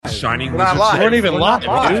Shining We're Wizards. not live. We weren't even live,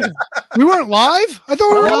 dude. We weren't live? I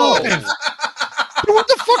thought we were live. What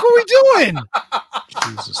the fuck are we doing?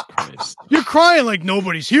 Jesus Christ. You're crying like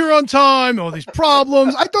nobody's here on time, all these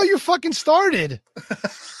problems. I thought you fucking started.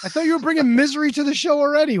 I thought you were bringing misery to the show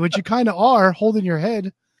already, which you kind of are, holding your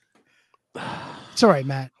head. It's all right,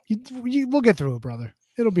 Matt. We'll get through it, brother.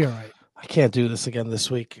 It'll be all right. I can't do this again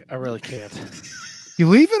this week. I really can't. You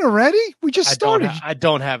leaving already? We just started. I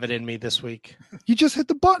don't have it in me this week. You just hit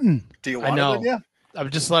the button. Do you want I know. it? Yeah. I'm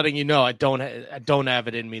just letting you know I don't have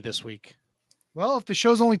it in me this week. Well, if the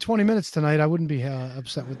show's only 20 minutes tonight, I wouldn't be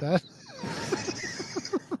upset with that.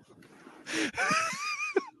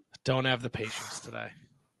 Don't have the patience today.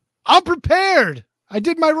 I'm prepared. I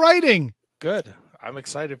did my writing. Good. I'm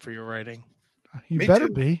excited for your writing. You Me better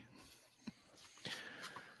too. be.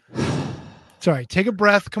 It's all right. Take a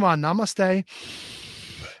breath. Come on. Namaste.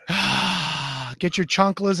 Get your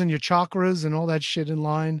chanklas and your chakras and all that shit in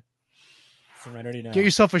line. Serenity now. Get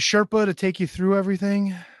yourself a Sherpa to take you through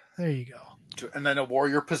everything. There you go. And then a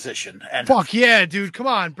warrior position. And Fuck yeah, dude. Come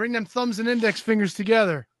on. Bring them thumbs and index fingers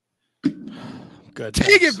together. Good.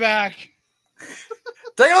 Take it back.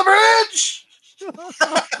 take the bridge.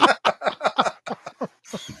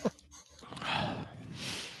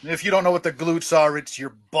 If you don't know what the glutes are, it's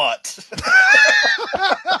your butt.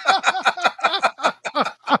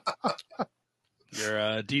 Your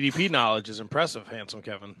DDP knowledge is impressive, handsome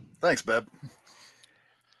Kevin. Thanks, Beb.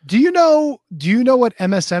 Do you know what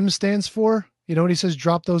MSM stands for? You know when he says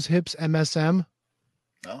drop those hips, MSM?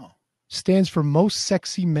 Oh. Stands for most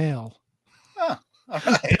sexy male. All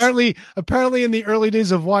right. Apparently in the early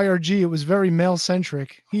days of YRG, it was very male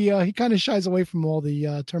centric. He kind of shies away from all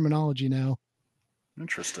the terminology now.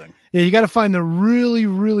 Interesting. Yeah, you got to find the really,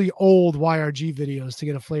 really old YRG videos to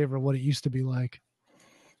get a flavor of what it used to be like.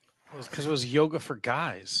 Because it was yoga for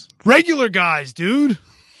guys. Regular guys, dude.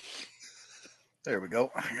 There we go.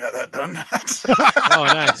 I got that done. Oh,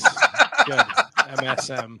 nice. Good.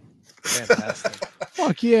 MSM. Fantastic.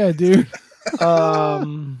 Fuck yeah, dude.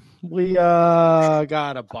 We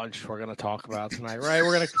got a bunch we're gonna talk about tonight, right?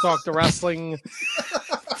 We're gonna talk the wrestling.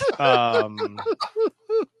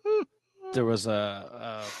 There was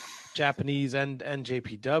a Japanese and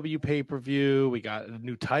NJPW pay-per-view. We got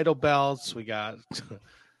new title belts. We got the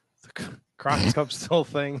Crockett Cup still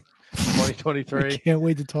thing, 2023. Can't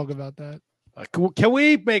wait to talk about that. Can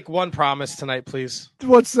we make one promise tonight, please?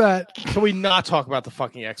 What's that? Can we not talk about the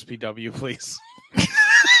fucking XPW, please?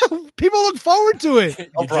 People look forward to it.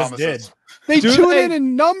 No You just did. promises. They Do tune they?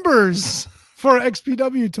 in numbers for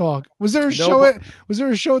XPW talk. Was there a No, show but-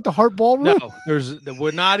 at the Hart Ballroom? No,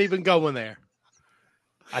 we're not even going there.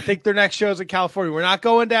 I think their next show's in California. We're not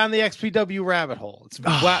going down the XPW rabbit hole. It's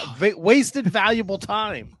wasted valuable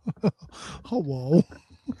time. Hello.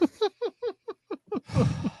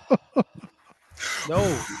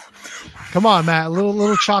 No. Come on, Matt. A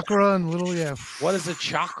little chakra and What is a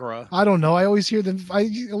chakra? I don't know. I always hear them.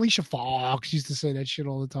 Alicia Fox used to say that shit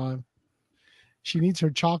all the time. She needs her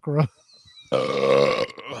chakra. Sakura.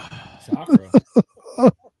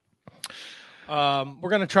 We're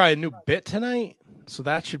gonna try a new bit tonight, so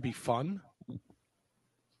that should be fun.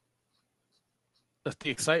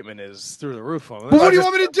 The excitement is through the roof on this. Well, what do you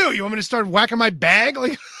want me to do? You want me to start whacking my bag?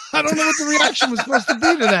 Like, I don't know what the reaction was supposed to be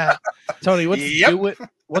to that. Tony, Yep.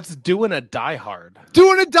 what's doing a Die Hard?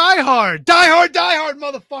 Doing a Die Hard,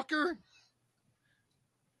 motherfucker.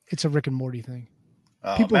 It's a Rick and Morty thing.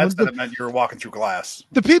 People Matt who- said it meant you were walking through glass.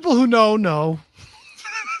 The people who know.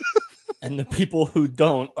 And the people who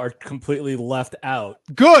don't are completely left out.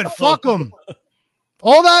 Good. Fuck them.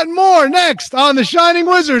 All that and more next on the Shining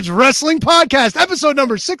Wizards Wrestling Podcast, episode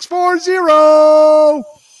number 640.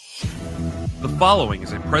 The following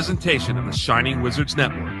is a presentation of the Shining Wizards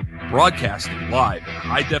Network, broadcasting live in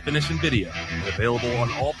high-definition video and available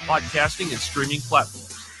on all podcasting and streaming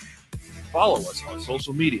platforms. Follow us on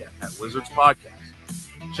social media at Wizards Podcast.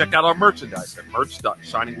 Check out our merchandise at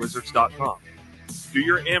merch.shiningwizards.com. Do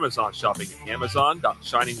your Amazon shopping at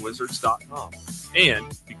amazon.shiningwizards.com.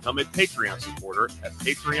 And become a Patreon supporter at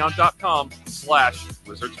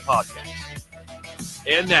patreon.com/wizardspodcast.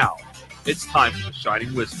 And now, it's time for the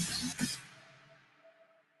Shining Wizards.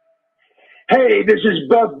 Hey, this is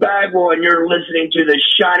Buff Bagwell, and you're listening to the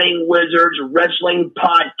Shining Wizards Wrestling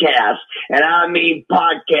Podcast. And I mean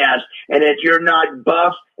podcast. And if you're not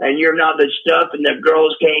buff and you're not the stuff and the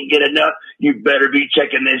girls can't get enough, you better be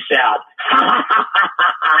checking this out.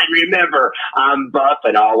 And remember, I'm buff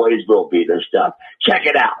and always will be the stuff. Check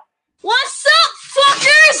it out. What's up,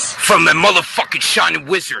 fuckers? From the motherfucking Shining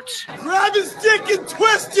Wizards. Grab his dick and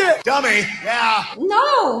twist it! Dummy! Yeah!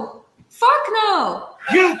 No. Fuck no.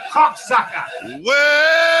 You cocksucker!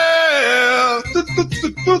 Well,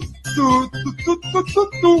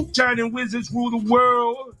 Shining wizards rule the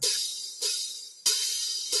world.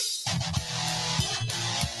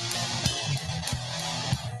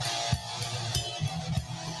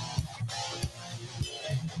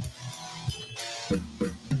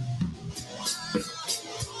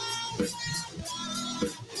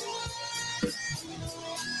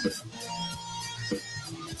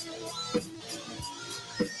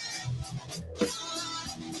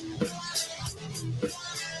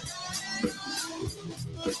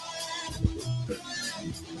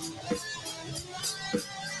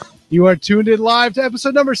 You are tuned in live to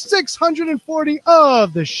episode number 640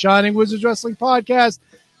 of the Shining Wizards Wrestling Podcast,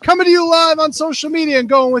 coming to you live on social media and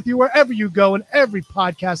going with you wherever you go in every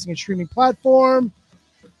podcasting and streaming platform.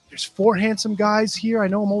 There's 4 handsome guys here. I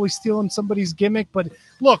know I'm always stealing somebody's gimmick, but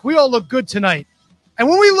look, we all look good tonight. And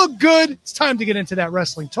when we look good, it's time to get into that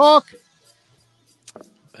wrestling talk.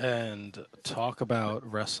 And talk about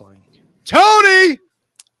wrestling. Tony!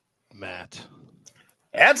 Matt.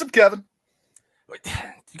 Handsome Kevin.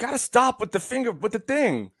 You gotta stop with the finger with the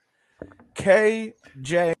thing.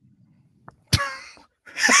 KJ.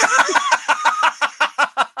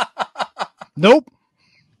 Nope.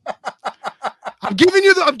 I'm giving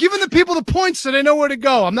the people the points so they know where to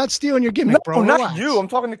go. I'm not stealing your gimmick, bro. Not Relax. you. I'm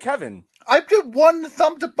talking to Kevin. I did one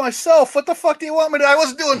thumb to myself. What the fuck do you want me to? I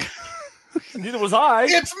wasn't doing. Neither was I.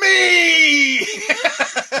 It's me.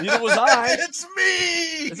 Neither was I. It's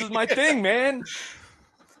me. This is my thing, man.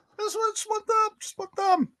 This one's one thumb. Just one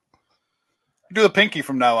thumb. Do the pinky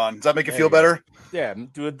from now on. Does that make you There feel you go. better? Yeah,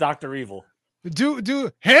 do a Dr. Evil.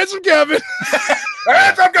 Do handsome Kevin.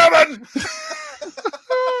 Handsome Kevin.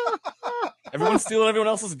 Everyone's stealing everyone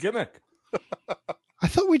else's gimmick. I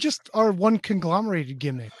thought we just are one conglomerated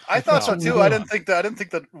gimmick. I thought so No. too. I didn't think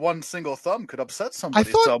that one single thumb could upset somebody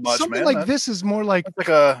I thought so much, something man. like this is more like That's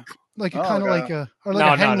kind kind of okay. like a or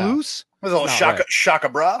like a hang loose, a little Not shaka right. shaka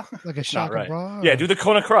bra. like a Not shaka right. bra. Yeah, do the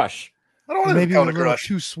Kona Crush. I don't want to maybe do a Kona little Crush.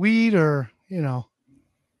 too sweet, or Yeah,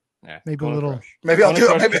 Maybe a Kona little- Crush. Maybe I'll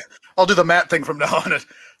Kona Crush. I'll do the Matt thing from now on.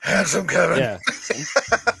 Handsome Kevin. Yeah.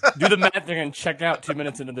 Do the math thing and check out 2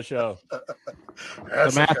 minutes into the show.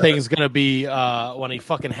 The Matt thing is going to be when he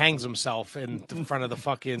fucking hangs himself in front of the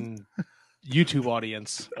fucking YouTube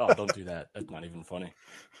audience. Oh, don't do that. That's not even funny.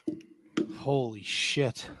 Holy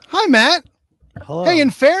shit. Hi, Matt. Hello. Hey, in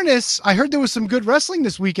fairness, I heard there was some good wrestling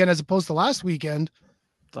this weekend as opposed to last weekend.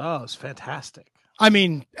 Oh, it's fantastic. I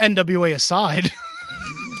mean, NWA aside.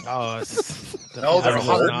 Oh, it's No, there were definitely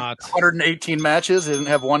 100 not. 118 matches. They didn't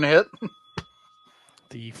have one hit.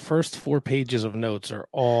 The first 4 pages of notes are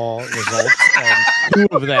all results, and 2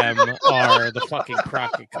 of them are the fucking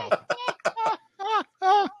Crockett Cup.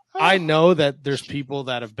 I know that there's people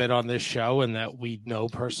that have been on this show and that we know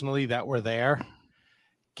personally that were there.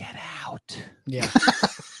 Get out. Yeah.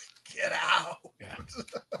 Get out.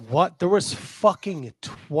 What? There was fucking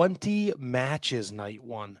 20 matches night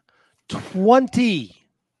one. 20.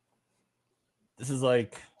 This is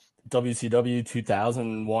like WCW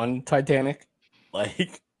 2001 Titanic.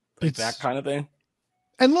 Like It's- that kind of thing.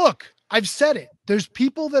 And look, I've said it. There's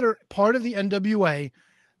people that are part of the NWA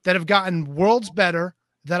that have gotten worlds better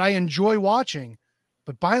that I enjoy watching.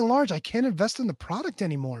 But by and large, I can't invest in the product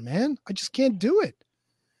anymore, man. I just can't do it.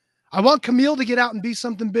 I want Camille to get out and be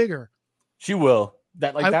something bigger. She will.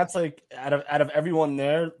 That's like out of everyone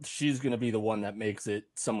there, she's gonna be the one that makes it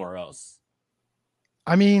somewhere else.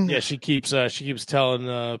 I mean, Yeah, she keeps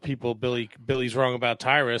telling people Billy's wrong about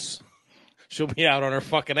Tyrus. She'll be out on her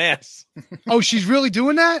fucking ass. oh, she's really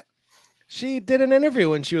doing that? She did an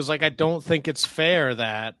interview and she was like, I don't think it's fair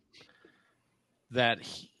that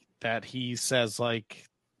he says, like,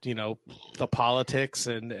 you know, the politics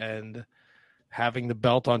and having the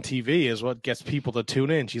belt on TV is what gets people to tune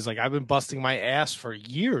in. She's like, I've been busting my ass for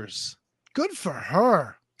years. Good for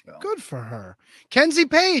her. Good for her. Kenzie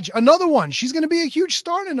Page, another one. She's going to be a huge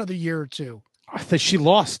star in another year or two. I think she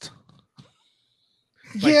lost.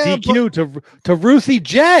 Like Yeah, DQ to Ruthie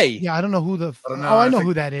J. Yeah, I don't know who the. I don't know. I know think-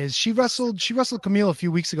 who that is. She wrestled Camille a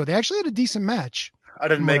few weeks ago. They actually had a decent match. I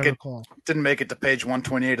didn't from what make I it. recall. Didn't make it to page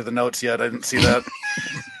 128 of the notes yet. I didn't see that.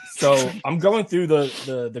 So I'm going through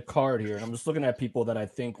the card here, and I'm just looking at people that I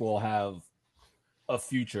think will have a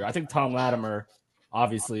future. I think Tom Latimer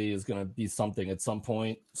obviously is going to be something at some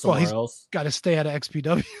point somewhere he's- else. Got to stay out of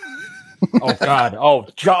XPW. Oh God!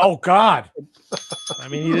 Oh God! I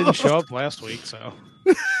mean, he didn't show up last week, so.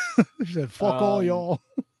 She said, "Fuck all y'all."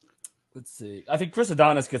 Let's see. I think Chris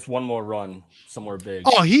Adonis gets one more run somewhere big.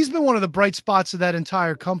 Oh, he's been one of the bright spots of that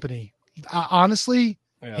entire company. Honestly,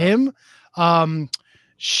 Yeah. him. Through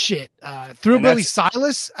And Billy that's-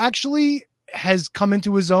 Silas actually has come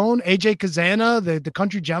into his own. AJ Kazana, the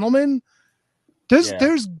country gentleman.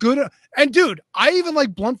 There's good. And dude, I even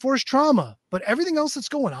like blunt force trauma, but everything else that's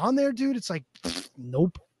going on there, dude, it's like,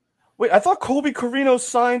 nope. Wait, I thought Colby Carino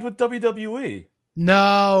signed with WWE.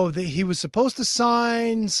 No, he was supposed to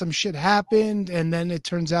sign. Some shit happened, and then it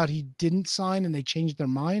turns out he didn't sign, and they changed their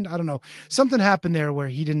mind. I don't know. Something happened there where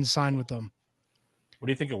he didn't sign with them. What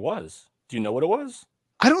do you think it was? Do you know what it was?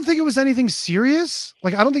 I don't think it was anything serious.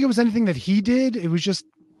 Like, I don't think it was anything that he did. It was just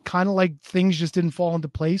kind of like things just didn't fall into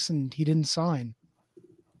place, and he didn't sign.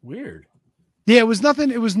 Weird. Yeah, it was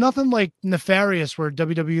nothing. It was nothing like nefarious where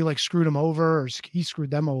WWE like screwed him over or he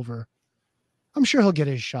screwed them over. I'm sure he'll get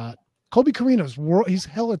his shot. Colby Carino's he's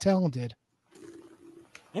hella talented.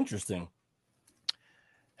 Interesting.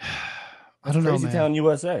 I don't know, Crazy man. Town,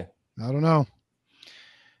 USA. I don't know.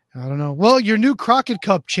 Well, your new Crockett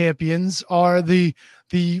Cup champions are the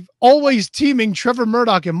always teaming Trevor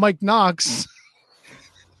Murdoch and Mike Knox.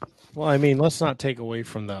 Well, I mean, let's not take away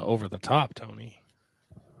from the over the top, Tony.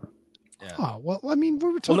 Yeah. Oh, well, I mean,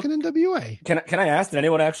 we were talking NWA. Can I ask, did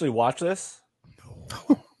anyone actually watch this?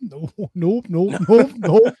 No. I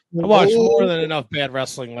watched more than enough bad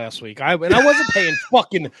wrestling last week. I wasn't paying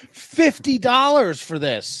fucking $50 for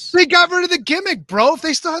this. They got rid of the gimmick, bro. If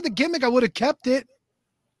they still had the gimmick, I would have kept it.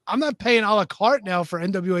 I'm not paying a la carte now for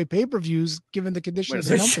NWA pay-per-views, given the conditions.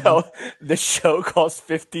 The show costs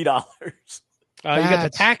 $50. You got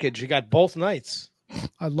the package. You got both nights.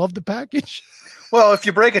 I love the package. Well, if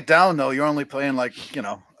you break it down, though, you're only playing like,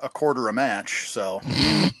 a quarter a match. So,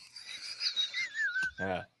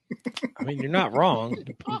 yeah. I mean, you're not wrong.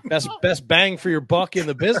 Best bang for your buck in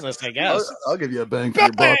the business, I guess. I'll give you a bang for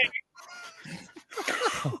your buck.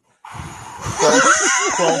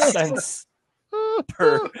 12 cents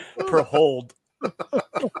per hold.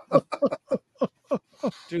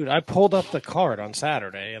 Dude, I pulled up the card on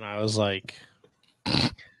Saturday and I was like,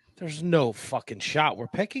 there's no fucking shot we're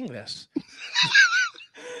picking this.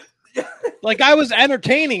 Like, I was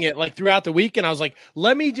entertaining it like throughout the week, and I was like,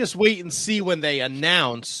 let me just wait and see when they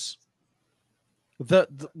announce the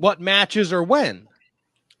what matches are when.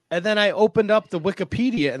 And then I opened up the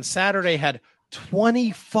Wikipedia, and Saturday had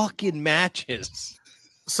 20 fucking matches.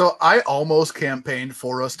 So I almost campaigned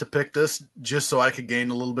for us to pick this just so I could gain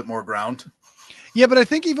a little bit more ground. Yeah, but I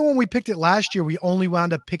think even when we picked it last year, we only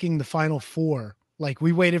wound up picking the final four. Like,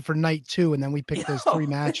 we waited for night 2, and then we picked those 3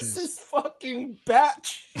 matches. This is fucking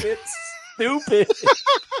batshit stupid.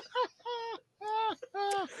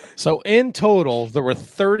 So in total, there were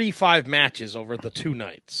 35 matches over the 2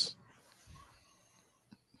 nights.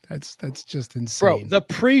 That's just insane. Bro, the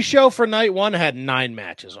pre-show for night 1 had 9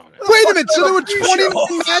 matches on it. Wait a minute, so there were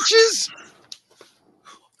 29 matches?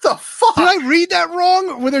 The fuck? Did I read that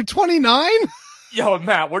wrong? Were there 29? Yo,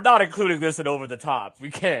 Matt, we're not including this in Over the Top.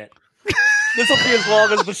 We can't. This will be as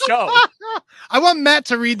long as the show. I want Matt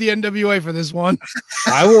to read the NWA for this one.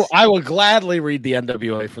 I will gladly read the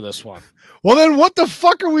NWA for this one. Well, then what the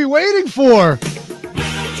fuck are we waiting for? Woo!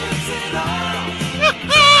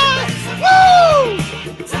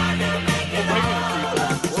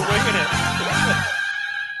 We're winging it.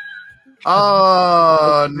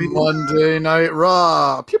 On Monday Night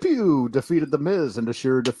Raw, Pew Pew defeated The Miz, and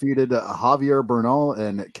Ashura defeated Javier Bernal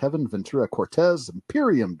and Kevin Ventura Cortez.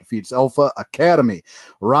 Imperium defeats Alpha Academy.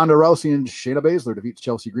 Ronda Rousey and Shayna Baszler defeats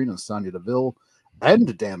Chelsea Green and Sonya Deville.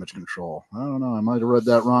 And Damage Control. I don't know. I might have read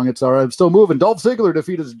that wrong. It's all right. I'm still moving. Dolph Ziggler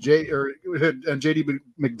defeated and JD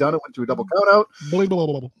McDonough went to a double countout.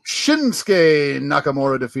 Shinsuke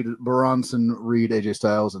Nakamura defeated Bronson Reed, AJ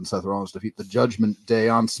Styles, and Seth Rollins defeat the Judgment Day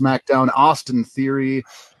on SmackDown. Austin Theory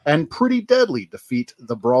and Pretty Deadly defeat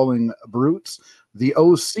the Brawling Brutes. The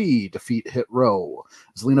OC defeat Hit Row.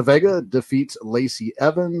 Zelina Vega defeats Lacey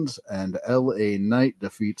Evans, and LA Knight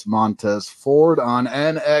defeats Montez Ford on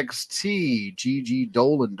NXT. Gigi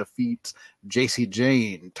Dolan defeats JC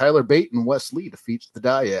Jane. Tyler Bate and Wes Lee defeats the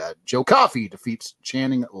Dyad. Joe Coffey defeats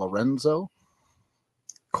Channing Lorenzo.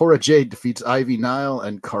 Cora Jade defeats Ivy Nile,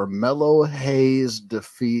 and Carmelo Hayes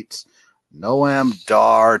defeats Noam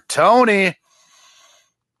Dar. Tony,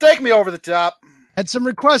 take me over the top. Had some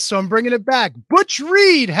requests, so I'm bringing it back. Butch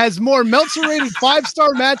Reed has more Meltzer-rated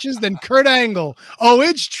 5-star matches than Kurt Angle. Oh,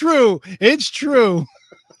 it's true. It's true.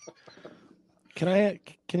 Can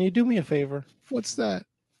you do me a favor? What's that?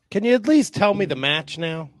 Can you at least tell me the match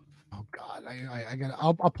now? Oh God,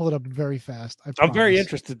 I'll pull it up very fast. I'm very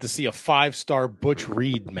interested to see a 5-star Butch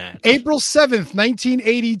Reed match. April 7th,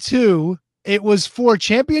 1982. It was for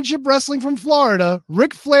Championship Wrestling from Florida,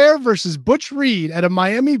 Ric Flair versus Butch Reed at a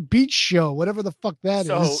Miami Beach show, whatever the fuck that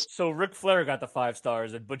is. So Ric Flair got the 5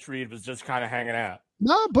 stars, and Butch Reed was just kind of hanging out.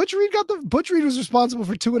 No, Butch Reed was responsible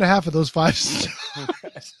for 2.5 of those 5 stars.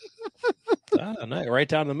 Nice. Right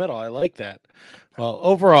down the middle. I like that. Well,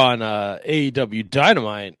 over on AEW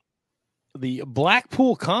Dynamite, the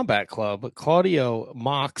Blackpool Combat Club, Claudio,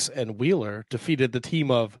 Mox, and Wheeler defeated the team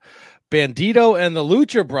of Bandito and the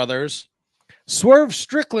Lucha Brothers. Swerve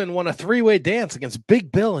Strickland won a 3-way dance against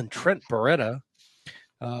Big Bill and Trent Beretta.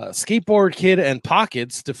 Skateboard Kid and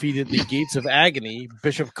Pockets defeated the Gates of Agony,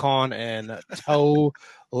 Bishop Khan and Toe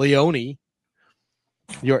Leone.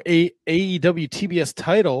 Your AEW TBS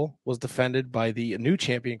title was defended by the new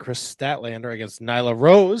champion Chris Statlander against Nyla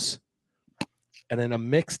Rose. And in a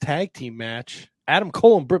mixed tag team match, Adam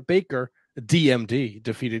Cole and Britt Baker, DMD,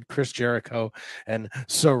 defeated Chris Jericho and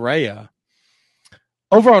Saraya.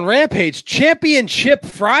 Over on Rampage, Championship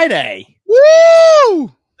Friday.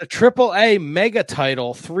 Woo! The AAA Mega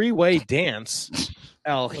Title 3-way dance.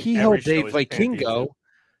 El Hijo de Vikingo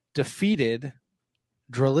defeated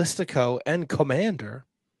Dralistico and Commander.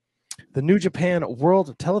 The New Japan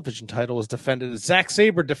World Television title was defended. Zack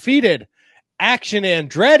Sabre defeated Action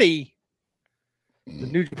Andretti. The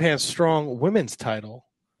New Japan Strong Women's title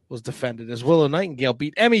was defended as Willow Nightingale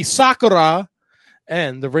beat Emi Sakura.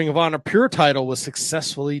 And the Ring of Honor Pure title was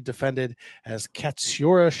successfully defended as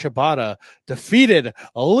Katsura Shibata defeated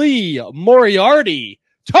Lee Moriarty.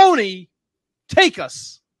 Tony, take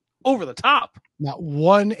us over the top. Not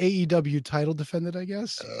one AEW title defended, I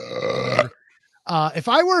guess. If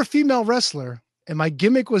I were a female wrestler and my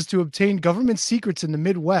gimmick was to obtain government secrets in the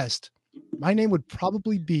Midwest, my name would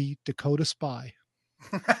probably be Dakota Spy.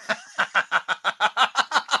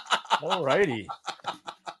 Alrighty.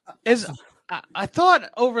 I thought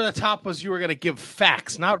over the top was you were going to give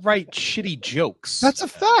facts, not write shitty jokes. That's a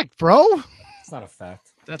fact, bro. It's not a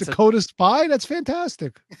fact. That's Dakota Spy? That's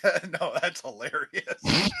fantastic. No, that's hilarious.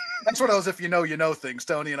 That's what I was if you know things,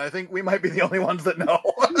 Tony, and I think we might be the only ones that know.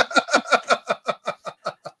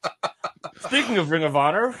 Speaking of Ring of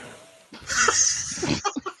Honor,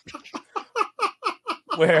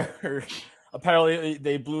 where apparently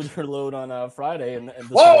they blew their load on Friday and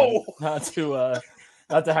Whoa!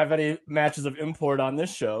 not to have any matches of import on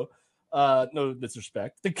this show. No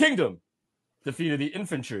disrespect. The Kingdom defeated the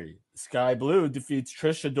Infantry. Sky Blue defeats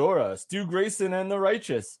Trish Adora. Stu Grayson and the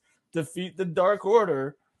Righteous defeat the Dark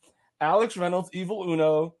Order. Alex Reynolds, Evil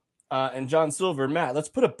Uno, and John Silver. Matt, let's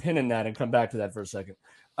put a pin in that and come back to that for a second.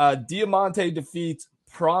 Diamante defeats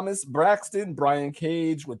Promise Braxton. Brian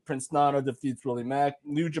Cage with Prince Nana defeats Willie Mack.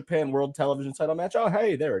 New Japan World Television title match. Oh,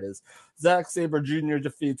 hey, there it is. Zack Sabre Jr.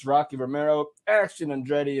 defeats Rocky Romero. Action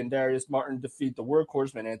Andretti and Darius Martin defeat the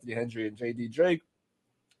Workhorsemen, Anthony Hendry and J.D. Drake.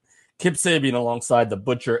 Kip Sabian alongside the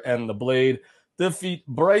Butcher and the Blade defeat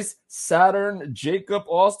Bryce Saturn, Jacob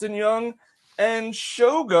Austin Young, and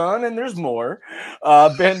Shogun, and there's more.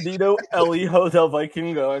 Bandito, El Hijo del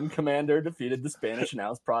Vikingo, and Commander defeated the Spanish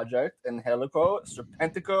Announce Project, and Helico,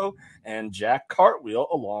 Serpentico, and Jack Cartwheel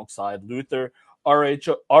alongside Luther.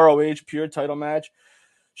 ROH Pure title match.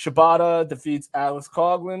 Shibata defeats Alex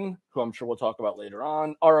Coughlin, who I'm sure we'll talk about later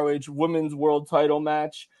on. ROH Women's World title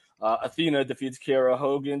match. Athena defeats Kiera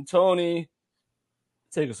Hogan. Tony,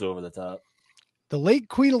 take us over the top. The late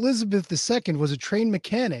Queen Elizabeth II was a trained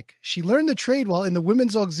mechanic. She learned the trade while in the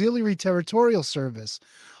Women's Auxiliary Territorial Service,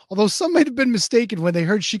 although some might have been mistaken when they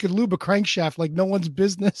heard she could lube a crankshaft like no one's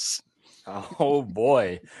business. Oh,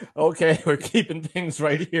 boy. Okay, we're keeping things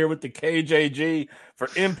right here with the KJG for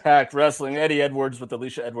Impact Wrestling. Eddie Edwards with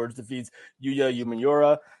Alicia Edwards defeats Yuya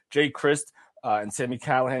Uemura. Jay Christ and Sami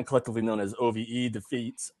Callihan, collectively known as OVE,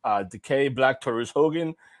 defeats Decay, Black Taurus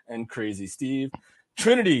Hogan, and Crazy Steve.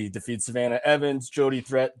 Trinity defeats Savannah Evans. Jody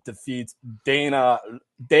Threat defeats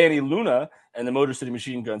Danny Luna. And the Motor City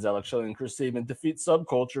Machine Guns, Alex Shelley and Chris Sabin, defeat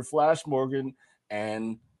Subculture, Flash Morgan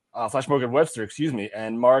Webster,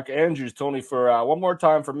 and Mark Andrews. Tony, for one more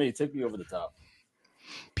time for me, take me over the top.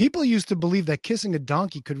 People used to believe that kissing a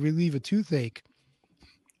donkey could relieve a toothache.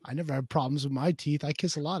 I never had problems with my teeth. I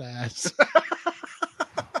kiss a lot of ass.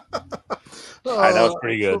 That was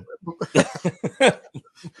pretty good.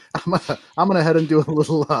 I'm gonna head and do a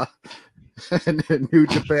little New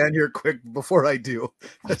Japan here quick before I do.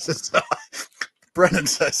 This is Brennan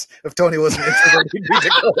says if Tony wasn't introverted, he'd be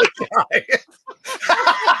the guy.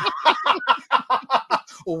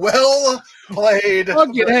 Well played.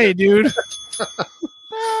 Fucking hey, dude.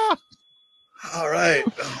 All right.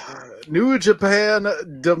 New Japan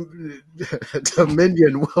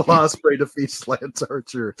Dominion Will Ospreay defeats Lance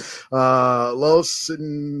Archer. Los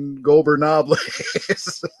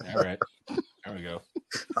Ingobernables. All right. There we go.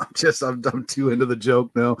 I'm too into the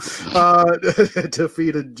joke now.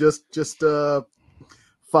 Defeated just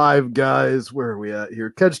 5 guys. Where are we at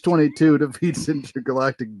here? Catch 22 defeats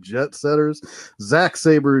Intergalactic Jet Setters. Zack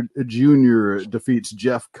Sabre Jr. defeats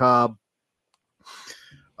Jeff Cobb.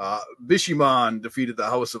 Bishamon defeated the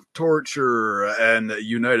House of Torture, and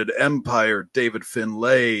United Empire David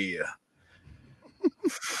Finlay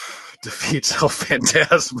defeats El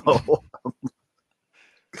Phantasmo.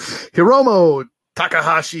 Hiromu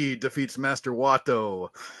Takahashi defeats Master Wato.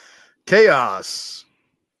 Chaos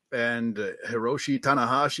and Hiroshi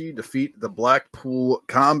Tanahashi defeat the Blackpool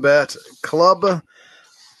Combat Club.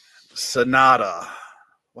 Sonata.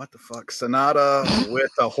 What the fuck? Sonata with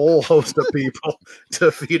a whole host of people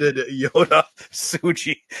defeated Yoda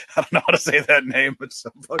Tsuji. I don't know how to say that name, but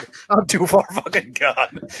I'm too far fucking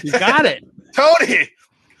gone. You got it. Tony,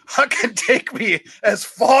 fucking take me as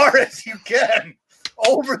far as you can.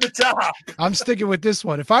 Over the top. I'm sticking with this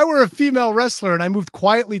one. If I were a female wrestler and I moved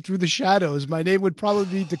quietly through the shadows, my name would probably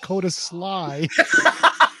be Dakota Sly.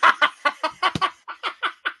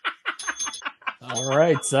 All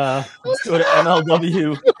right, let's go to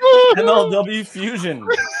MLW. MLW Fusion.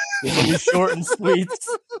 This will be short and sweet.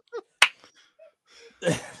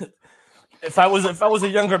 If I was a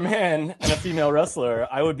younger man and a female wrestler,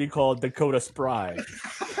 I would be called Dakota Spy.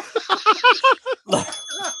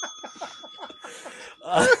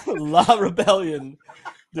 La Rebellion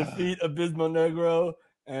defeat Abismo Negro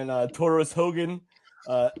and Taurus Hogan.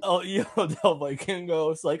 El Hijo del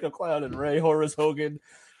Vikingo, Psycho Clown, and Ray Horace Hogan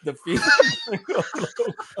defeat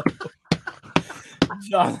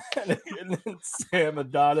John Hennigan and Sam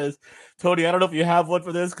Adonis. Tony, I don't know if you have one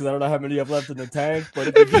for this because I don't know how many you have left in the tank, but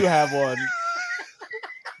if you do have one,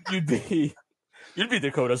 you'd be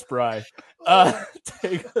Dakota Spry.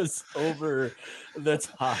 Take us over the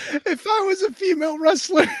top. If I was a female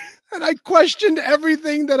wrestler and I questioned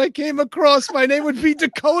everything that I came across, my name would be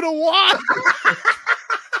Dakota Watt.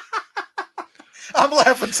 I'm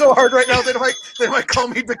laughing so hard right now they might call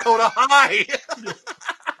me Dakota High.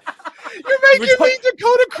 You're making me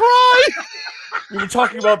Dakota cry. We were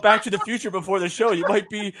talking about Back to the Future before the show. You might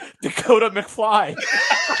be Dakota McFly.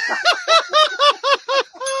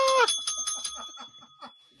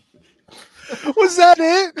 Was that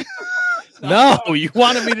it? No, you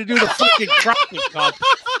wanted me to do the fucking Crockett Cup.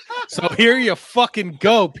 So here you fucking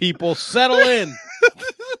go, people. Settle in.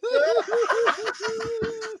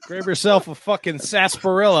 Grab yourself a fucking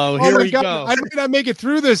sarsaparilla. Here we go. I might not make it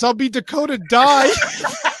through this. I'll be Dakota Die.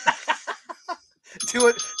 Do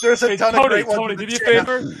it. There's a ton of great ones. Tony, do me a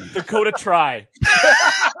favor. Dakota Try.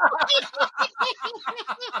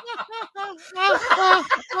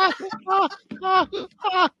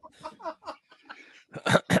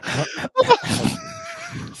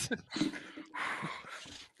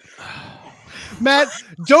 Matt,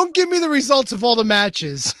 don't give me the results of all the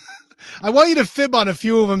matches. I want you to fib on a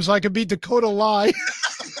few of them so I can beat Dakota Lie.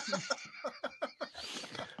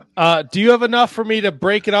 Do you have enough for me to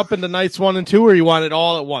break it up into nights 1 and 2, or you want it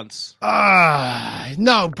all at once?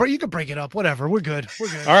 No, you can break it up. Whatever. We're good.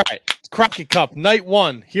 All right. Crockett Cup, night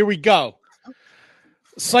 1. Here we go.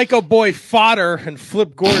 Psycho Boy Fodder and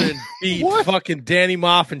Flip Gordon beat fucking Danny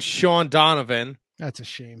Moff and Sean Donovan. That's a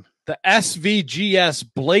shame. The SVGS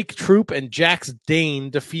Blake Troop and Jax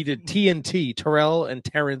Dane defeated TNT, Terrell and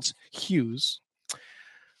Terrence Hughes.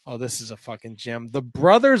 Oh, this is a fucking gem. The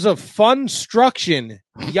Brothers of Funstruction,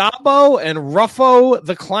 Yabo and Ruffo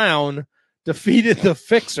the Clown defeated the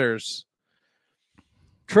Fixers.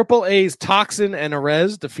 Triple A's Toxin and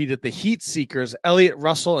Arez defeated the Heat Seekers, Elliot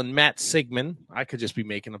Russell and Matt Sigmund. I could just be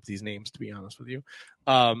making up these names, to be honest with you.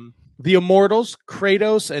 The Immortals,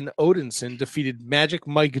 Kratos and Odinson defeated Magic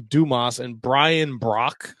Mike Dumas and Brian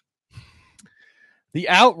Brock. The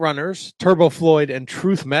Outrunners, Turbo Floyd and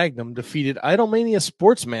Truth Magnum defeated Idolmania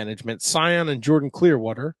Sports Management, Scion and Jordan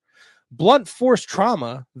Clearwater. Blunt Force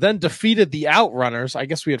Trauma then defeated the Outrunners. I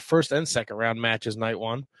guess we had first and second round matches night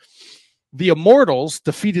 1. The Immortals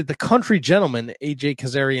defeated the Country Gentlemen, AJ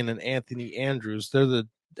Kazarian and Anthony Andrews. They're the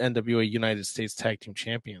NWA United States Tag Team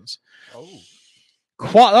Champions.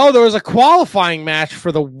 There was a qualifying match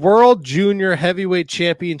for the World Junior Heavyweight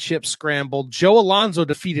Championship Scramble. Joe Alonzo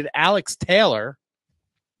defeated Alex Taylor.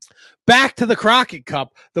 Back to the Crockett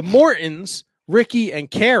Cup. The Mortons, Ricky and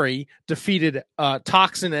Carrie, defeated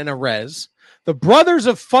Toxin and Arez. The Brothers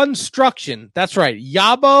of Funstruction, that's right,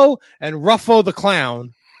 Yabo and Ruffo the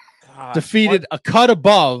Clown, defeated a cut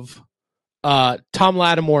above Tom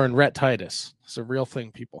Lattimore and Rhett Titus. It's a real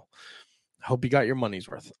thing, people. Hope you got your money's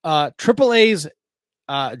worth. Triple A's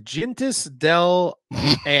Gintis Del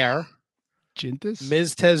Air,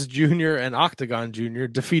 Miz Tez Jr. and Octagon Jr.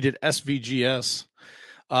 defeated SVGS.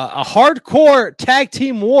 A hardcore tag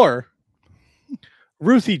team war.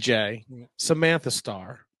 Ruthie J, Samantha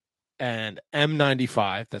Starr, and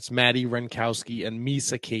M95, that's Maddie Renkowski and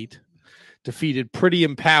Misa Kate, defeated Pretty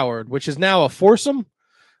Empowered, which is now a foursome.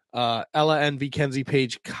 Ella Envy, Kenzie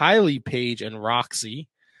Page, Kylie Page, and Roxy.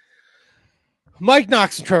 Mike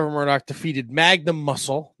Knox and Trevor Murdoch defeated Magnum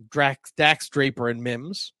Muscle, Dax Draper, and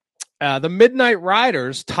Mims. The Midnight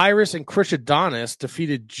Riders, Tyrus and Krish Adonis,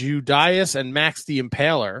 defeated Judias and Max the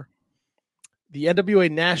Impaler. The NWA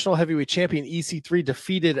National Heavyweight Champion EC3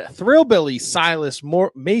 defeated Thrillbilly Silas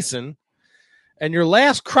Mason. And your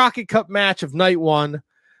last Crockett Cup match of night one,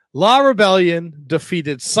 La Rebellion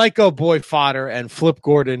defeated Psycho Boy Fodder and Flip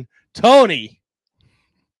Gordon. Tony,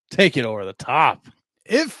 take it over the top.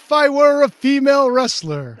 If I were a female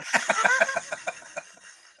wrestler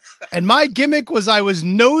and my gimmick was I was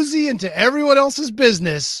nosy into everyone else's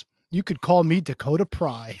business, you could call me Dakota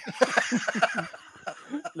Spy.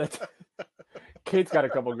 Kate's got a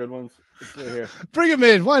couple good ones. It's right here. Bring him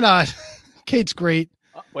in. Why not? Kate's great.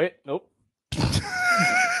 Wait, nope.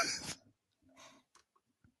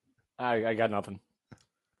 I got nothing.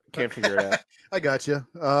 Can't figure it out. I got you.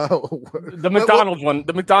 The McDonald's one.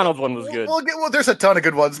 The McDonald's one was good. Well, there's a ton of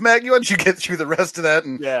good ones. Mac, you get through the rest of that,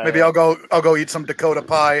 and maybe yeah. I'll go eat some Dakota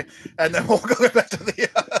pie, and then we'll go back to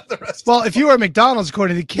the rest. Well, if you were McDonald's,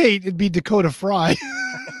 according to Kate, it'd be Dakota Fry.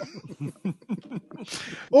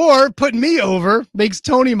 Or putting me over makes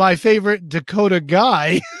Tony my favorite Dakota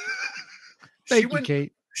guy. Thank you,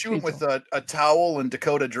 Kate. She went with a towel and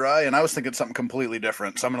Dakota Dry, and I was thinking something completely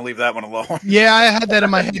different, so I'm going to leave that one alone. Yeah, I had that in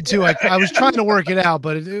my head, too. I was trying to work it out,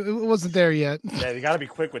 but it wasn't there yet. Yeah, you got to be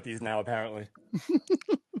quick with these now, apparently.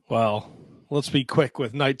 Well, let's be quick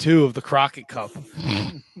with night two of the Crockett Cup.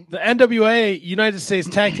 The NWA United States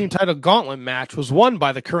Tag Team Title Gauntlet match was won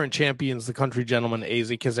by the current champions, the Country Gentlemen, AZ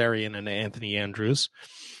Kazarian and Anthony Andrews.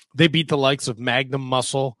 They beat the likes of Magnum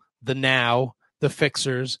Muscle, The Now, The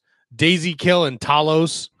Fixers, Daisy Kill and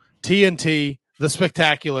Talos, TNT, The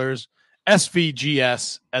Spectaculars,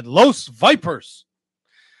 SVGS, and Los Vipers.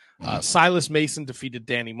 Silas Mason defeated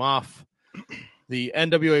Danny Moff. The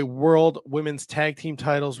NWA World Women's Tag Team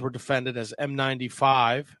titles were defended as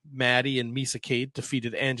M95, Maddie and Misa Kate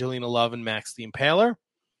defeated Angelina Love and Max the Impaler.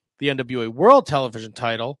 The NWA World Television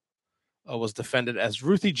title was defended as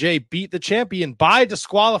Ruthie J beat the champion by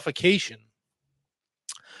disqualification.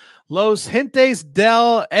 Los Hintes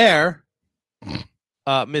del Air,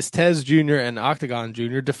 Miss Tez Jr. and Octagon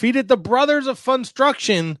Jr. defeated the Brothers of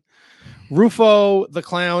Funstruction, Rufo the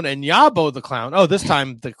Clown and Yabo the Clown. Oh, this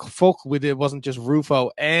time the folk we did wasn't just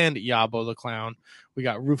Rufo and Yabo the Clown. We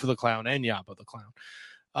got Rufo the Clown and Yabo the Clown.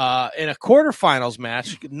 In a quarterfinals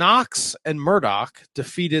match, Knox and Murdoch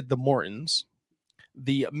defeated the Mortons.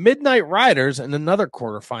 The Midnight Riders in another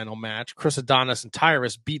quarterfinal match, Chris Adonis and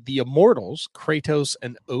Tyrus beat the Immortals, Kratos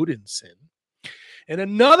and Odinson. In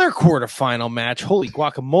another quarterfinal match, holy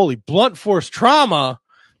guacamole, Blunt Force Trauma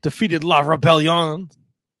defeated La Rebellion.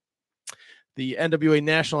 The NWA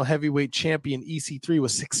National Heavyweight Champion EC3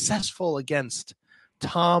 was successful against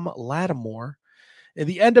Tom Lattimore. In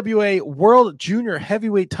the NWA World Junior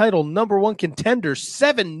Heavyweight Title #1 contender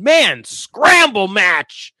 7-man scramble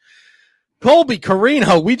match, Colby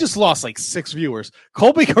Carino, we just lost like 6 viewers.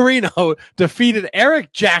 Colby Carino defeated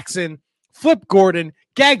Eric Jackson, Flip Gordon,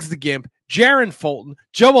 Gags the Gimp, Jaron Fulton,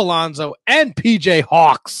 Joe Alonzo, and PJ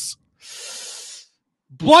Hawks.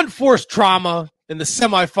 Blunt Force Trauma in the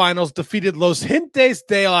semifinals defeated Los Hintes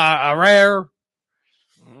de la Herrera.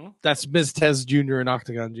 That's Miz Tez Jr. and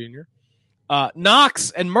Octagon Jr.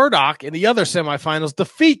 Knox and Murdoch in the other semifinals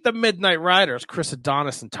defeat the Midnight Riders, Chris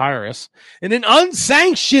Adonis and Tyrus. In an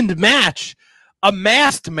unsanctioned match, a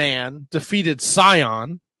masked man defeated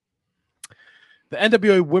Scion. The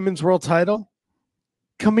NWA Women's World Title,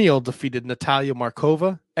 Camille defeated Natalia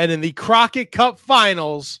Markova. And in the Crockett Cup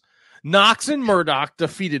Finals, Knox and Murdoch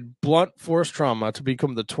defeated Blunt Force Trauma to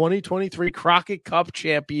become the 2023 Crockett Cup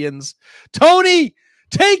champions. Tony,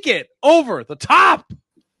 take it over the top.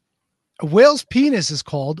 A whale's penis is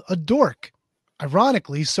called a dork.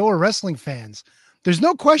 Ironically, so are wrestling fans. There's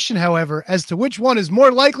no question, however, as to which one is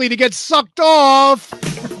more likely to get sucked off.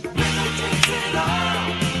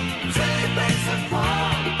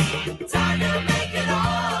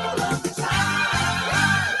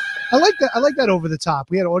 I like that. I like that over the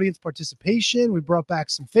top. We had audience participation. We brought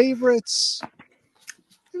back some favorites.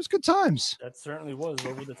 It was good times. That certainly was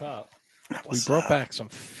over the top. We brought back some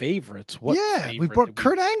favorites. What? Yeah, we brought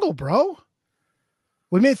Kurt Angle, bro.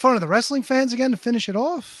 We made fun of the wrestling fans again to finish it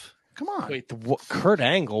off. Come on. Wait, Kurt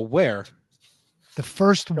Angle, where? The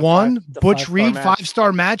first one, Butch Reed,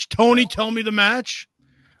 5-star match. Tony, tell me the match.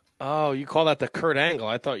 Oh, you call that the Kurt Angle?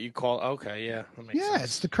 I thought you called. Okay, yeah, that makes sense.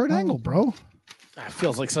 It's the Kurt Angle, bro. It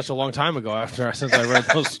feels like such a long time ago since I read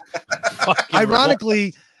those.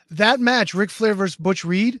 Ironically, that match, Ric Flair versus Butch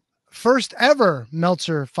Reed, first ever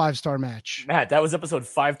Meltzer 5-star match. Matt, that was episode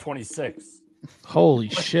 526. Holy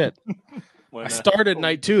shit! I started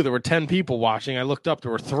night 2. There were 10 people watching. I looked up.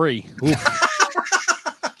 There were 3.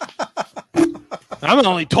 I'm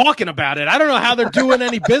only talking about it. I don't know how they're doing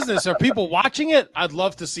any business. Are people watching it? I'd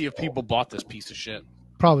love to see if people bought this piece of shit.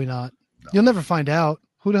 Probably not. You'll never find out.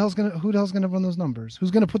 Who the hell's gonna run those numbers?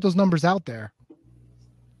 Who's gonna put those numbers out there?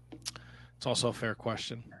 It's also a fair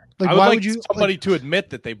question. Like, I would why like would you somebody to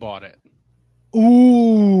admit that they bought it?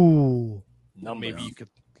 Ooh. Maybe you could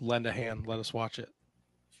lend a hand. Let us watch it.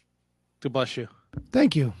 God bless you.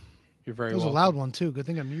 Thank you. You're very welcome. It was welcome. a loud one too. Good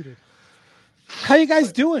thing I'm muted. How you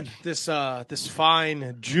guys doing this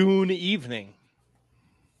fine June evening?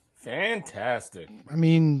 Fantastic. I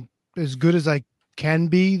mean, as good as I can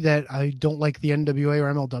be that I don't like the NWA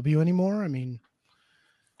or MLW anymore. I mean,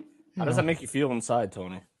 how does that make you feel inside,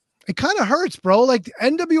 Tony? It kind of hurts, bro. Like the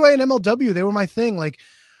NWA and MLW, they were my thing. Like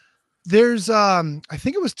there's, I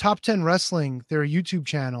think it was Top 10 Wrestling, their YouTube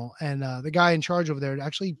channel. And the guy in charge over there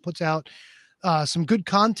actually puts out some good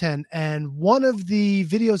content. And one of the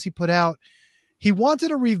videos he put out, he wanted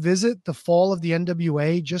to revisit the fall of the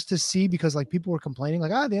NWA just to see, because like people were complaining like,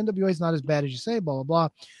 the NWA is not as bad as you say, blah, blah, blah.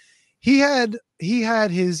 He had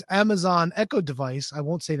his Amazon Echo device. I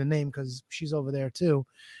won't say the name because she's over there too.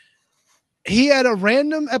 He had a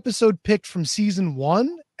random episode picked from season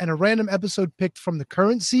 1 and a random episode picked from the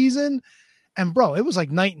current season. And bro, it was like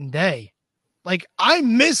night and day. Like I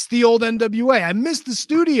missed the old NWA. I missed the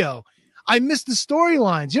studio. I missed the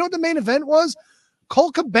storylines. You know what the main event was?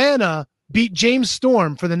 Colt Cabana beat James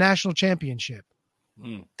Storm for the national championship.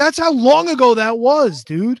 That's how long ago that was,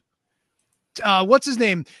 dude. What's his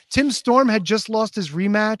name? Tim Storm had just lost his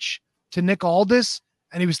rematch to Nick Aldis,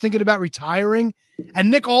 and he was thinking about retiring.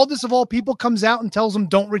 And Nick Aldis, of all people, comes out and tells him,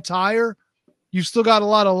 "Don't retire. You've still got a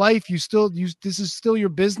lot of life. This is still your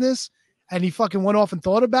business." And he fucking went off and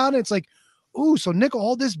thought about it. It's like, ooh, so Nick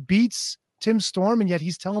Aldis beats Tim Storm, and yet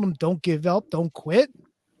he's telling him, "Don't give up, don't quit."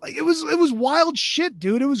 Like it was wild shit,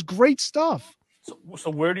 dude. It was great stuff. So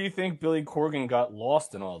where do you think Billy Corgan got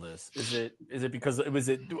lost in all this? Is it because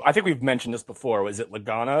I think we've mentioned this before. Was it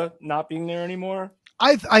Lagana not being there anymore?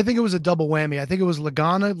 I think it was a double whammy. I think it was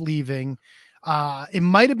Lagana leaving. It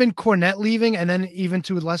might have been Cornette leaving, and then even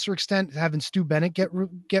to a lesser extent having Stu Bennett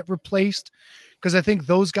get replaced, because I think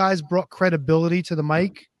those guys brought credibility to the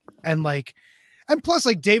mic, and plus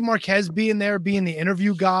like Dave Marquez being there, being the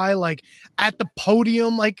interview guy, like at the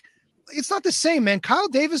podium, like. It's not the same, man. Kyle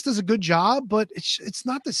Davis does a good job, but it's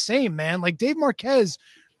not the same, man. Like Dave Marquez,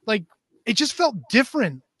 like it just felt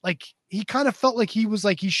different. Like he kind of felt like he was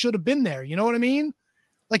like he should have been there. You know what I mean?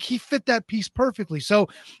 Like he fit that piece perfectly. So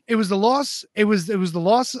it was the loss. It was the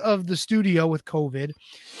loss of the studio with COVID.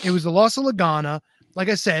 It was the loss of Lagana. Like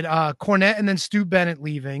I said, Cornette and then Stu Bennett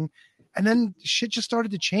leaving. And then shit just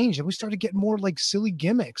started to change. And we started getting more like silly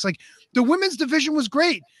gimmicks. Like the women's division was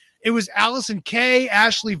great. It was Allison Kay,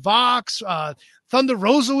 Ashley Vox, Thunder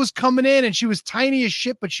Rosa was coming in, and she was tiny as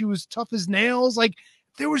shit, but she was tough as nails. Like,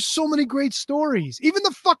 there were so many great stories. Even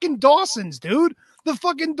the fucking Dawsons, dude. The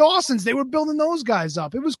fucking Dawsons, they were building those guys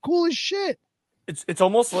up. It was cool as shit. It's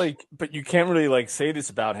almost like, but you can't really like say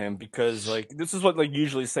this about him because like this is what like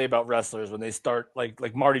usually say about wrestlers when they start like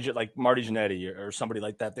Marty Jannetty or somebody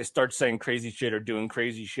like that. They start saying crazy shit or doing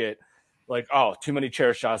crazy shit, like too many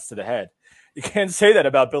chair shots to the head. You can't say that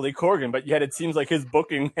about Billy Corgan, but yet it seems like his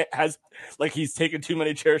booking has like he's taken too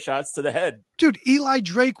many chair shots to the head. Dude, Eli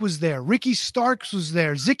Drake was there. Ricky Starks was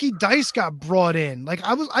there. Zicky Dice got brought in. Like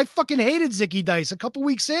I fucking hated Zicky Dice. A couple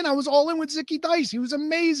weeks in, I was all in with Zicky Dice. He was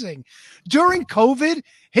amazing. During COVID,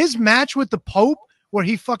 his match with the Pope, where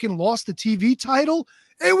he fucking lost the TV title,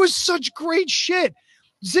 it was such great shit.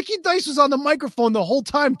 Zicky Dice was on the microphone the whole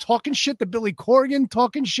time talking shit to Billy Corgan,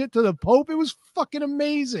 talking shit to the Pope. It was fucking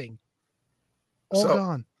amazing. All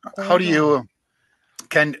gone. How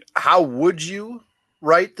would you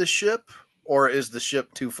right the ship, or is the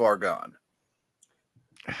ship too far gone?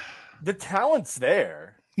 The talent's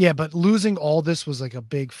there. Yeah, but losing all this was like a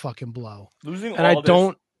big fucking blow. I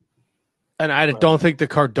don't think the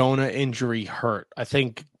Cardona injury hurt. I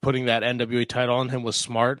think putting that NWA title on him was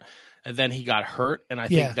smart, and then he got hurt, and I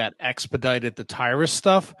think that expedited the Tyrus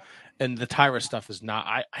stuff, and the Tyrus stuff is not.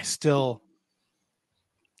 I still.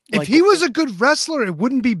 If he was a good wrestler, it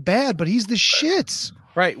wouldn't be bad, but he's the shits.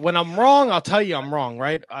 Right. When I'm wrong, I'll tell you I'm wrong.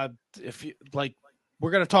 Right. If you like,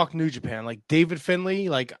 we're gonna talk New Japan. Like David Finlay,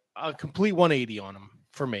 like a complete 180 on him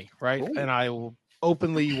for me. Right. Ooh. And I will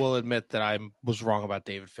openly will admit that I was wrong about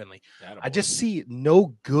David Finlay. Attaboy. I just see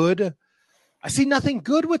no good. I see nothing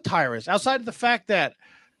good with Tyrus outside of the fact that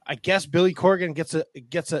I guess Billy Corgan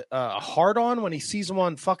gets a hard on when he sees him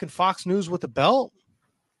on fucking Fox News with the belt.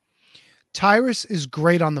 Tyrus is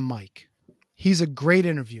great on the mic. He's a great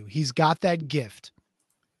interview. He's got that gift.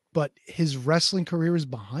 But his wrestling career is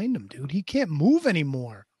behind him, dude. He can't move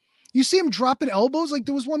anymore. You see him dropping elbows. Like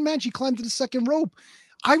there was one match he climbed to the second rope.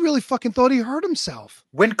 I really fucking thought he hurt himself.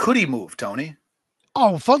 When could he move, Tony?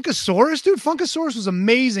 Oh, Funkasaurus, dude. Funkasaurus was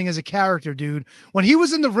amazing as a character, dude. When he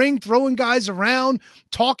was in the ring throwing guys around,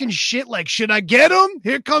 talking shit like, should I get him?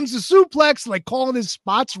 Here comes the suplex, like calling his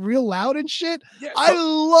spots real loud and shit. Yeah, so I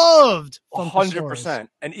loved Funkasaurus. 100%.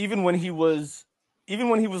 And even when he was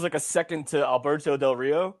like a second to Alberto Del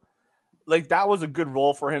Rio, like that was a good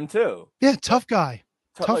role for him too. Yeah, tough guy.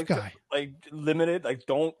 Tough guy. Like limited, like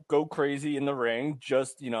don't go crazy in the ring.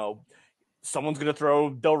 Just, someone's going to throw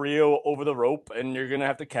Del Rio over the rope and you're going to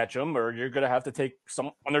have to catch him, or you're going to have to take some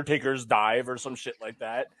Undertaker's dive or some shit like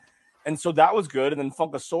that. And so that was good. And then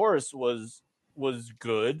Funkasaurus was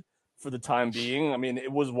good for the time being. I mean,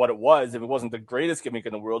 it was what it was. It wasn't the greatest gimmick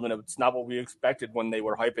in the world, and it's not what we expected when they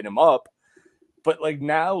were hyping him up. But like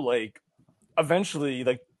now, like eventually,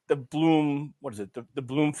 like the bloom, what is it? The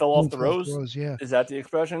bloom fell off the rose. Yeah. Is that the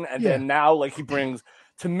expression? And then now, like he brings,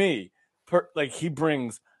 to me, he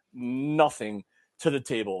brings nothing to the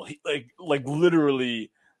table. He, like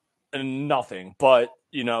literally nothing. But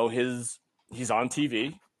he's on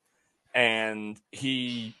TV, and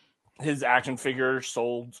his action figure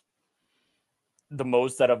sold the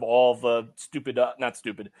most out of all the not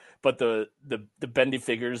stupid, but the bendy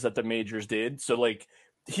figures that the majors did. So like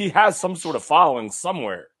he has some sort of following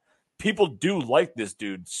somewhere. People do like this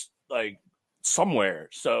dude, like somewhere.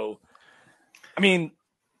 So, I mean,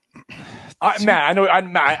 Matt,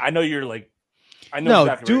 I know you're like, I know. No,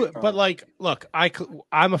 exactly do it. But like, look,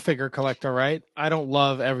 I'm a figure collector, right? I don't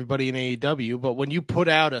love everybody in AEW, but when you put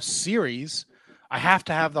out a series, I have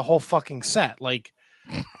to have the whole fucking set. Like,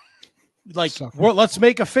 let's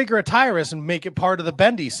make a figure of Tyrus and make it part of the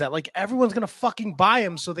Bendy set. Like, everyone's gonna fucking buy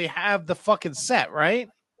him, so they have the fucking set, right?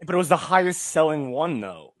 But it was the highest selling one,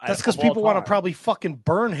 though. That's because people want to probably fucking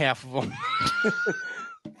burn half of them.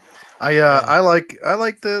 I like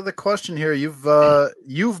the question here.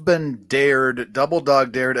 You've been dared, double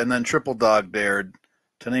dog dared, and then triple dog dared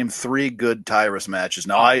to name 3 good Tyrus matches.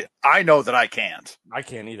 Now I know that I can't. I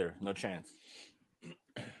can't either. No chance.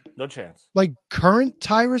 No chance. Like current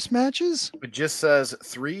Tyrus matches? It just says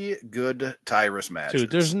 3 good Tyrus matches. Dude,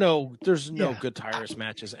 there's no good Tyrus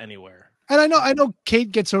matches anywhere. And I know Kate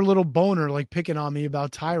gets her little boner like picking on me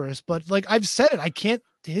about Tyrus, but like I've said it, I can't.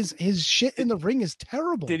 His shit in the ring is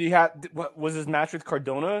terrible. Did he have? What was his match with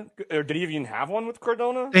Cardona, or did he even have one with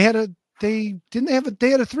Cardona? They had a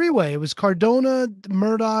 3-way. It was Cardona,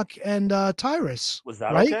 Murdoch, and Tyrus. Was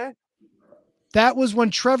that right? Okay? That was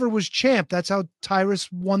when Trevor was champ. That's how Tyrus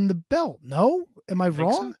won the belt. No, am I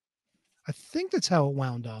wrong? So? I think that's how it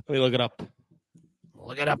wound up. Let me look it up.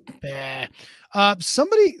 Look it up.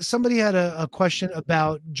 Somebody had a question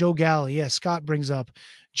about Joe Galley. Yeah, Scott brings up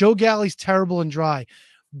Joe Galley's terrible and dry.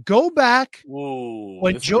 Go back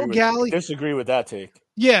when Joe Galley. Disagree with that take.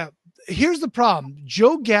 Yeah, here's the problem.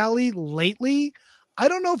 Joe Galley lately, I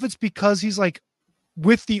don't know if it's because he's like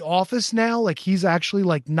with The Office now, like he's actually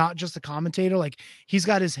like not just a commentator, like he's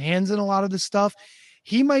got his hands in a lot of this stuff.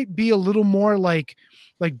 He might be a little more like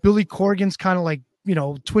Billy Corgan's kind of like,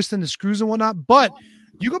 twisting the screws and whatnot. But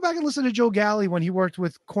you go back and listen to Joe Galley when he worked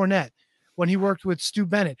with Cornette, when he worked with Stu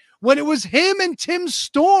Bennett, when it was him and Tim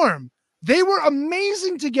Storm. They were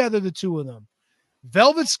amazing together, the two of them.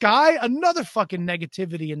 Velvet Sky, another fucking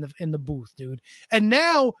negativity in the booth, dude. And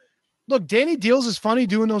now, look, Danny Deals is funny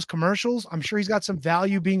doing those commercials. I'm sure he's got some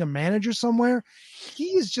value being a manager somewhere.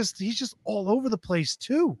 He's just all over the place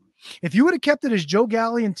too. If you would have kept it as Joe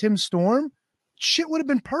Galley and Tim Storm, shit would have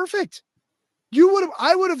been perfect.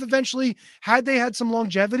 I would have eventually, had they had some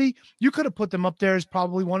longevity, you could have put them up there as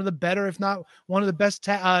probably one of the better, if not one of the best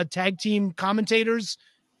tag team commentators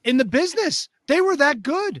in the business. They were that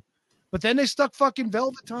good. But then they stuck fucking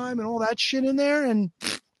Velvet Time and all that shit in there. And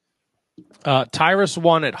Tyrus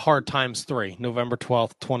won at Hard Times 3, November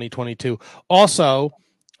 12th, 2022. Also,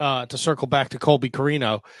 to circle back to Colby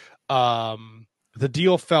Corino, the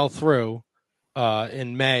deal fell through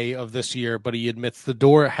in May of this year, but he admits the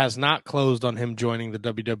door has not closed on him joining the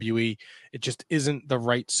WWE. It just isn't the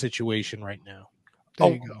right situation right now.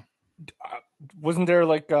 There you go. Wasn't there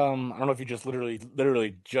like I don't know if you just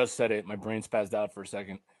literally just said it. My brain spazzed out for a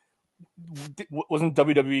second. Wasn't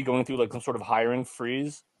WWE going through like some sort of hiring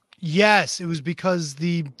freeze? Yes, it was because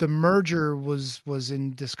the merger was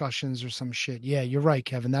in discussions or some shit. Yeah, you're right,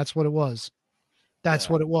 Kevin. That's what it was. That's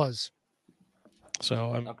what it was.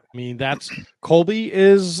 So I mean, that's Colby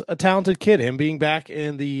is a talented kid. Him being back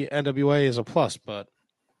in the NWA is a plus. But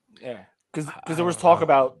yeah, because there was talk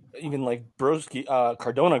about even like Broski,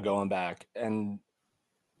 Cardona going back, and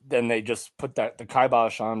then they just put the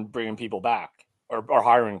kibosh on bringing people back or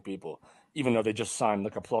hiring people, even though they just signed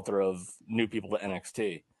like a plethora of new people to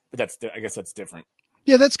NXT. But I guess that's different.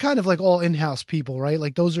 Yeah, that's kind of like all in-house people, right?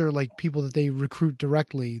 Like those are like people that they recruit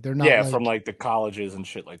directly. They're not from like the colleges and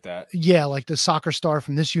shit like that. Yeah, like the soccer star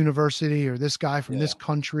from this university or this guy from this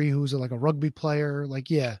country who's like a rugby player. Like,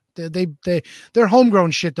 yeah, they're homegrown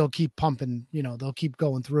shit. They'll keep pumping. They'll keep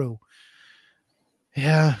going through.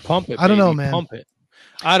 Yeah, pump it. I don't know, baby, man. Pump it.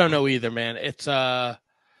 I don't know either, man. It's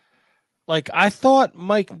like I thought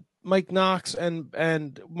Mike Knox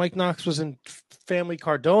and Mike Knox was in Family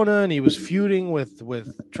Cardona and he was feuding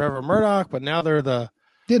with Trevor Murdoch, but now they're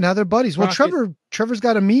now they're buddies. Well, Rocket. Trevor's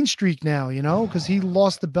got a mean streak now, because he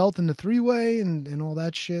lost the belt in the 3-way and all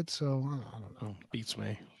that shit. So I don't know. Beats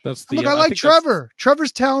me. That's Look, I like Trevor.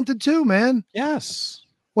 Trevor's talented too, man. Yes.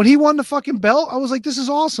 When he won the fucking belt, I was like, this is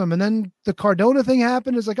awesome. And then the Cardona thing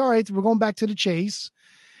happened. It's like, all right, we're going back to the chase.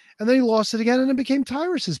 And then he lost it again and it became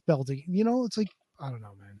Tyrus's belt. It's like, I don't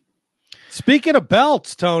know, man. Speaking of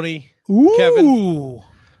belts, Tony, Kevin,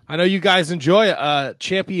 I know you guys enjoy a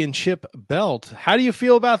championship belt. How do you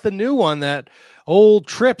feel about the new one that old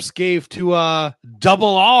Trips gave to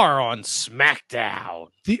Double R on SmackDown?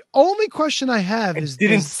 The only question I have is,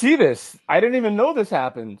 didn't see this. I didn't even know this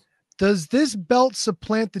happened. Does this belt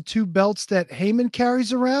supplant the 2 belts that Heyman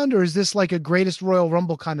carries around, or is this like a Greatest Royal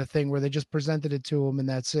Rumble kind of thing where they just presented it to him and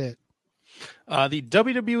that's it? The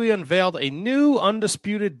WWE unveiled a new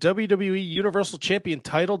undisputed WWE Universal Champion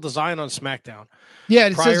title design on SmackDown. Yeah,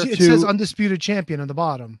 it says undisputed champion on the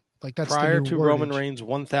bottom. Like that's prior the new to wordage. Roman Reigns'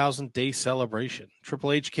 1,000-day celebration.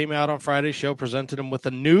 Triple H came out on Friday's show, presented him with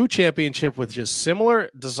a new championship with just similar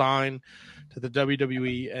design to the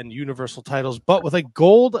WWE and Universal titles, but with a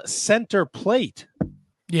gold center plate.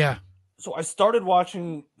 Yeah. So I started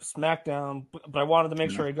watching SmackDown, but I wanted to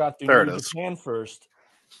make sure I got through New Japan first,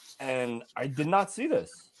 and I did not see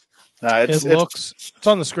this. It's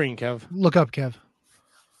on the screen, Kev. Look up, Kev.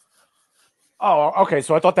 Oh, okay.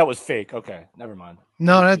 So I thought that was fake. Okay, never mind.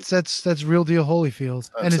 No, that's real deal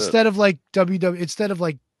Holyfield. And instead of like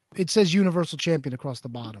WWE, it says Universal Champion across the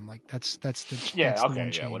bottom. Like that's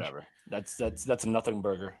the whatever. That's a nothing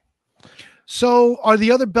burger. So are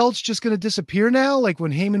the other belts just going to disappear now? Like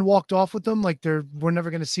when Heyman walked off with them, like we're never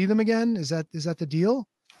going to see them again. Is that the deal?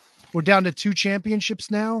 We're down to 2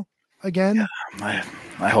 championships now again. Yeah,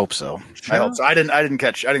 I hope so. Sure. I hope so. I didn't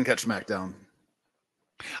catch SmackDown.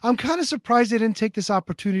 I'm kind of surprised they didn't take this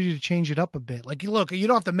opportunity to change it up a bit. Like, look, you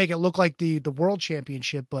don't have to make it look like the world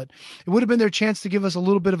championship, but it would have been their chance to give us a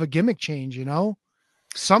little bit of a gimmick change,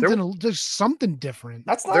 something different.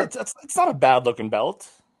 It's not a bad looking belt.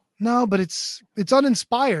 No, but it's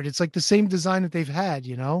uninspired. It's like the same design that they've had,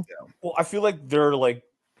 Yeah. Well, I feel like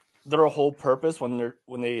their whole purpose when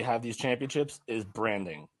they have these championships is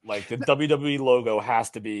branding. Like the WWE logo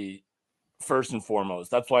has to be first and foremost.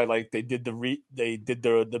 That's why like they did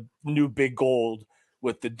the new big gold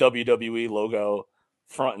with the WWE logo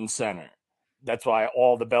front and center. That's why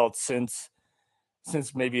all the belts since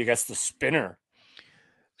maybe I guess the spinner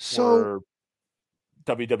were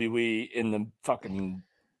WWE in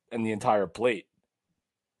the entire plate.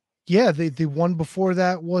 Yeah, the one before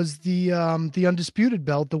that was the undisputed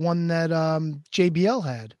belt, the one that JBL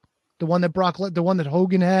had. The one that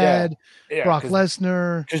Hogan had, Brock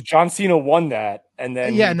Lesnar. Because John Cena won that, and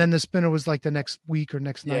then and then the spinner was like the next week or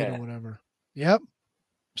next night or whatever. Yep.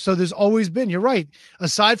 So there's always been. You're right.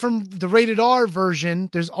 Aside from the rated R version,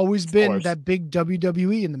 there's always been that big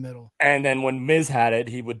WWE in the middle. And then when Miz had it,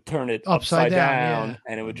 he would turn it upside down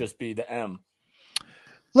and it would just be the M.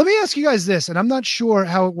 Let me ask you guys this, and I'm not sure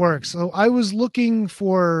how it works. So I was looking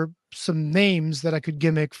for some names that I could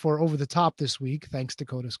gimmick for Over the Top this week, thanks to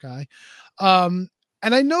Dakota Spy. And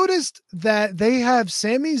I noticed that they have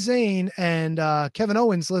Sami Zayn and Kevin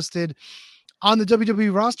Owens listed on the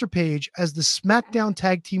WWE roster page as the SmackDown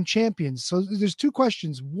Tag Team Champions. So there's 2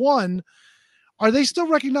 questions. One, are they still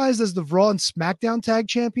recognized as the Raw and SmackDown Tag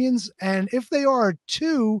Champions? And if they are,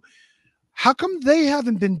 2, how come they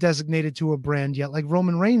haven't been designated to a brand yet like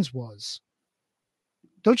Roman Reigns was?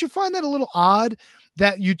 Don't you find that a little odd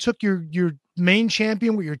that you took your main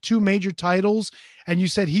champion with your 2 major titles and you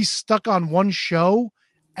said he's stuck on one show,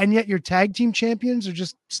 and yet your tag team champions are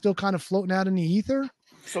just still kind of floating out in the ether.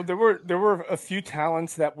 So there were a few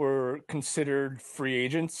talents that were considered free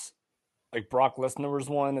agents. Like Brock Lesnar was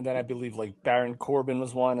one, and then I believe like Baron Corbin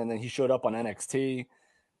was one, and then he showed up on NXT,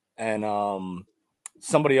 and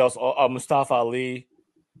somebody else, Mustafa Ali,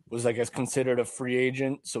 was I guess considered a free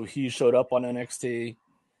agent, so he showed up on NXT,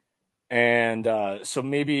 and so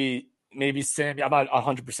maybe Sammy, I'm not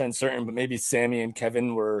 100% certain, but maybe Sammy and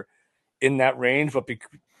Kevin were in that range, but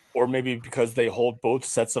or maybe because they hold both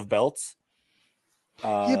sets of belts.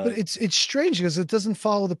 Yeah, but it's strange because it doesn't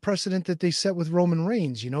follow the precedent that they set with Roman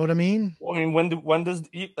Reigns. You know what I mean? Well, I mean, when does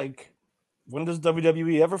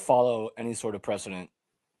WWE ever follow any sort of precedent?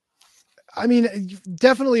 I mean,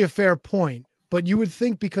 definitely a fair point. But you would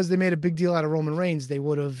think because they made a big deal out of Roman Reigns, they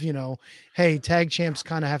would have, hey, tag champs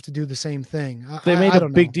kind of have to do the same thing. They made a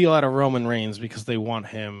big deal out of Roman Reigns because they want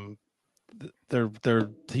him.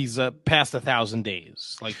 He's past 1,000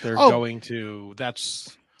 days. Like they're going to.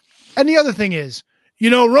 That's. And the other thing is,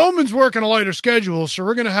 Roman's working a lighter schedule, so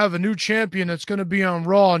we're going to have a new champion that's going to be on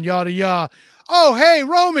Raw and yada, yada. Oh, hey,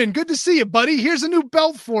 Roman, good to see you, buddy. Here's a new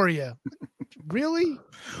belt for you. Really?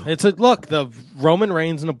 Look, the Roman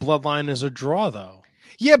Reigns and the Bloodline is a draw, though.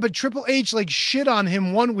 Yeah, but Triple H shit on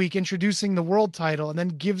him one week introducing the world title and then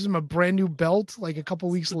gives him a brand new belt like a couple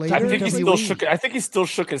weeks later. I think he still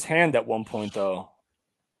shook his hand at one point, though.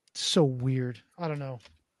 So weird. I don't know.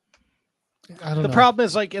 The problem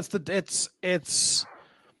is it's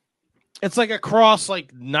like across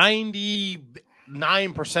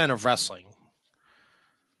 99% of wrestling,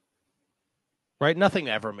 right? Nothing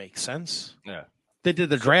ever makes sense. Yeah, they did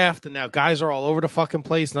the draft, and now guys are all over the fucking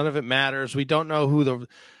place. None of it matters. We don't know who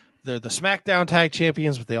they're the SmackDown tag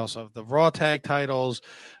champions, but they also have the Raw tag titles.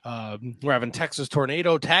 We're having Texas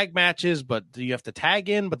Tornado tag matches, but you have to tag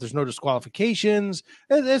in, but there's no disqualifications.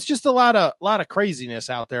 It's just a lot of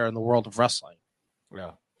craziness out there in the world of wrestling.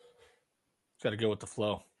 Yeah, got to go with the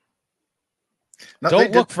flow.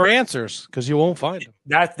 Don't look for answers because you won't find them.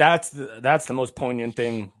 That's the most poignant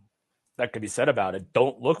thing that could be said about it.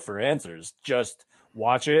 Don't look for answers. Just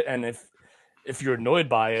watch it, and if you're annoyed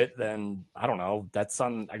by it, then I don't know.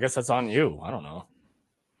 I guess that's on you. I don't know.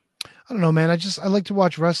 I don't know, man. I like to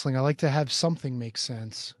watch wrestling. I like to have something make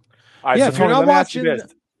sense. Right, yeah, so if you're not watching.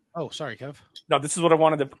 Oh, sorry, Kev. No, this is what I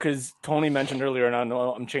wanted to, because Tony mentioned earlier, and I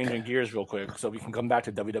know I'm changing gears real quick, so we can come back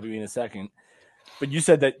to WWE in a second. But you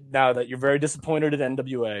said that now that you're very disappointed at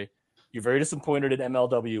NWA, you're very disappointed at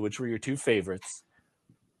MLW, which were your two favorites.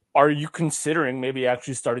 Are you considering maybe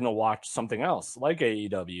actually starting to watch something else like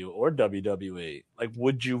AEW or WWE? Like,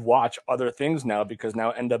 would you watch other things now because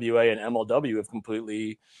now NWA and MLW have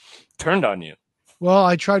completely turned on you? Well,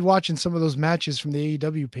 I tried watching some of those matches from the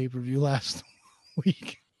AEW pay-per-view last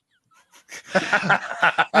week.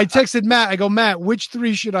 I texted Matt. I go, Matt, which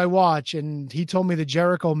 3 should I watch? And he told me the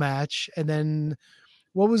Jericho match. And then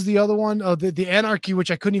what was the other one? Oh, the Anarchy,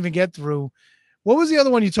 which I couldn't even get through. What was the other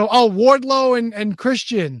one you told? Oh, Wardlow and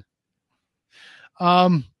Christian.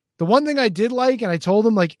 The one thing I did like, and I told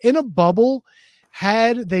him, in a bubble,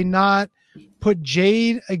 had they not put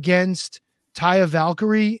Jade against Taya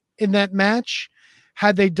Valkyrie in that match,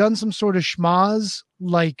 had they done some sort of schmaz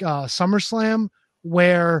like SummerSlam,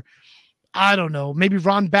 where I don't know, maybe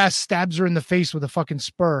Ron Bass stabs her in the face with a fucking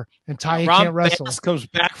spur and Taya can't wrestle. Bass comes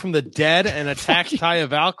back from the dead and attacks Taya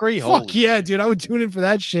Valkyrie. Fuck yeah, dude. I would tune in for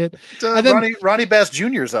that shit. And then, Ronnie Bass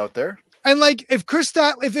Jr.'s out there. And if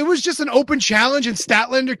it was just an open challenge and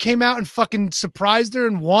Statlander came out and fucking surprised her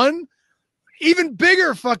and won, even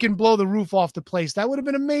bigger fucking blow the roof off the place. That would have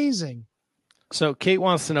been amazing. So Kate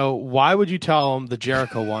wants to know, why would you tell him the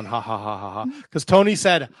Jericho one? Ha ha ha ha ha. Because Tony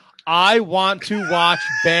said, I want to watch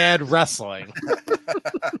bad wrestling.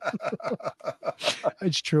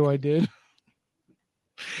 It's true, I did.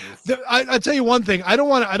 I'll tell you one thing. I don't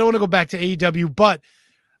want to go back to AEW, but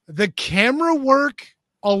the camera work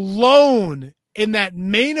alone in that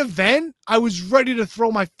main event, I was ready to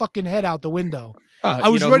throw my fucking head out the window. I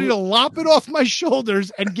was ready to lop it off my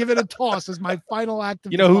shoulders and give it a toss as my final act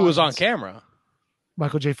of who was on camera?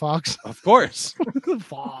 Michael J. Fox. Of course.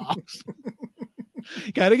 Fox.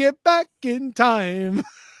 Gotta get back in time.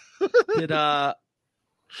 Did I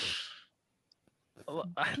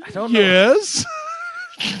don't know. Yes.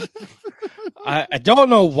 I don't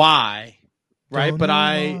know why, right? But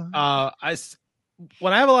I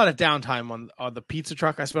when I have a lot of downtime on the pizza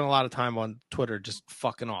truck, I spend a lot of time on Twitter just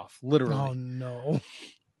fucking off, literally. Oh no.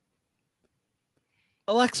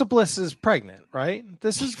 Alexa Bliss is pregnant, right?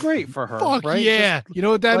 This is great for her. Fuck right? yeah. You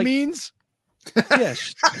know what that means? Yeah.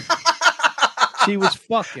 She was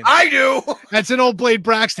fucking. I do. That's an old Blade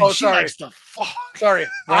Braxton. Oh, sorry. She likes to fuck. Sorry,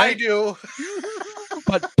 I Right? do.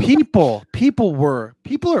 But people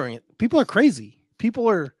are crazy.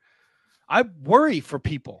 I worry for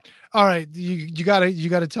people. All right, you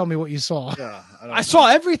gotta tell me what you saw. Yeah, I saw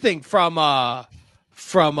everything from all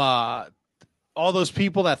those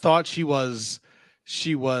people that thought she was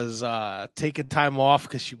taking time off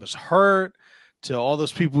because she was hurt, to all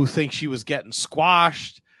those people who think she was getting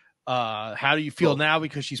squashed. How do you feel now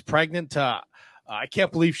because she's pregnant? I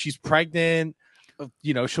can't believe she's pregnant.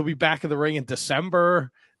 She'll be back in the ring in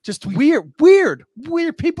December. Just weird.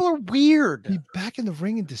 People are weird. Be back in the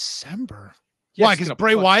ring in December. Yeah, Why? Because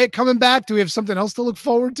Bray Wyatt coming back? Do we have something else to look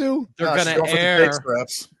forward to? They're No, she's gonna going for the air. fake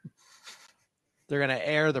scraps. They're gonna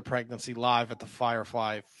air the pregnancy live at the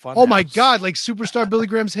Firefly Funhouse. Oh my God! Like Superstar Billy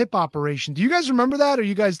Graham's hip operation. Do you guys remember that? Or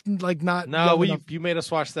you guys like not? No, young enough? you made us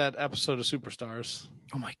watch that episode of Superstars.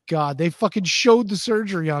 Oh my God! They fucking showed the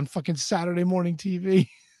surgery on fucking Saturday morning TV.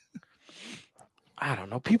 I don't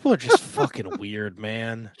know. People are just fucking weird,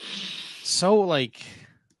 man. So like,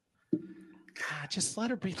 just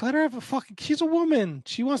let her be. Let her have a fucking. She's a woman.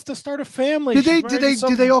 She wants to start a family. Did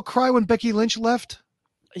they all cry when Becky Lynch left?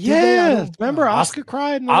 Yeah. Remember, Oscar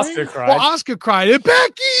cried. Oscar cried. Well, Oscar cried.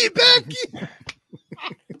 Becky.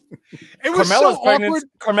 It was Carmella's so pregnant. awkward.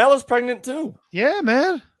 Carmella's pregnant too. Yeah,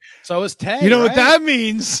 man. So is Tay. You know what right? that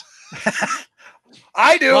means?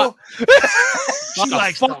 I do. What? She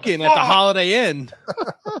likes to fucking at the Holiday Inn.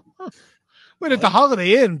 Wait, at the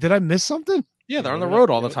Holiday Inn, did I miss something? Yeah, they're on the road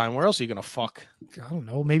all the time. Where else are you gonna fuck? I don't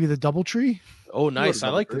know. Maybe the DoubleTree. Oh, nice. I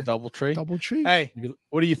like the DoubleTree. DoubleTree. Hey,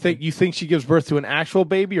 what do you think? You think she gives birth to an actual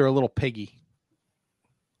baby or a little piggy?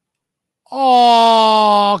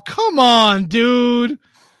 Oh, come on, dude.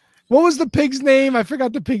 What was the pig's name? I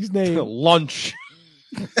forgot the pig's name. Lunch.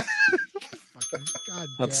 God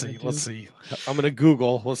Let's damn see. it, Let's dude. see. I'm gonna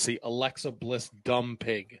Google. Let's see. Alexa Bliss, dumb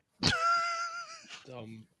pig.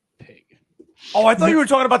 Dumb pig. Oh, I thought you were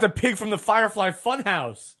talking about the pig from the Firefly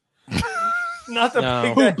Funhouse. Not the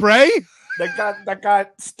No. pig Who, Bray? that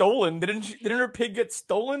got stolen. Didn't her pig get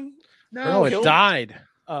stolen? No, it killed? died.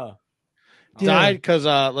 Oh. Died because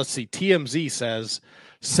let's see. TMZ says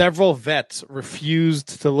several vets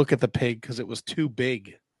refused to look at the pig because it was too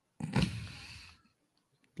big.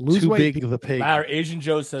 Lose Too weight. big of the pig. Larry, Asian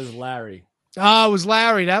Joe says Larry. Oh, it was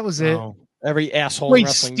Larry. That was it. Oh, every asshole in Wait,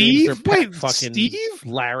 wrestling Steve? names their pet Wait, fucking Steve?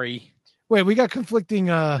 Larry. Wait, we got conflicting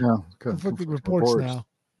No, conflicting reports now.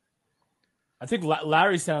 I think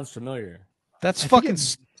Larry sounds familiar. That's I think fucking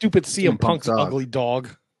it's stupid CM Punk's dog. ugly dog.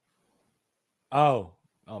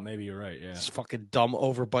 Oh, maybe you're right. Yeah. It's fucking dumb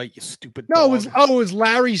overbite, you stupid No, dog. it was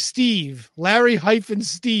Larry Steve. Larry hyphen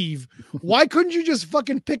Steve. Why couldn't you just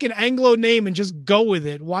fucking pick an Anglo name and just go with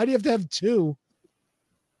it? Why do you have to have two?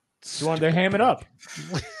 You wanted to ham it up.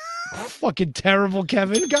 Fucking terrible,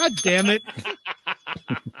 Kevin. God damn it.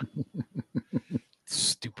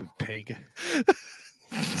 Stupid pig.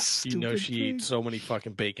 Stupid You know she pig. ate so many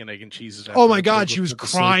fucking bacon, egg, and cheeses. Oh after my the God, pig she was put to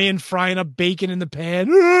sleep. crying, frying up bacon in the pan.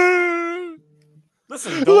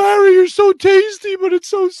 Listen, don't, Larry, you're so tasty, but it's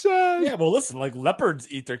so sad. yeah. Well, listen, like leopards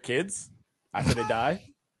eat their kids after they die.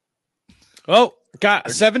 Oh, got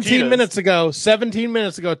 17 cheetahs. minutes ago. 17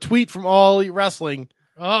 minute tweet from All Elite Wrestling.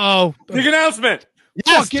 Uh-oh. Big announcement.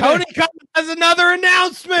 Yes, Fucking Tony Khan has another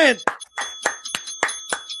announcement.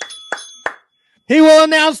 He will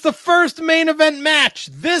announce the first main event match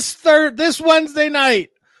this Wednesday night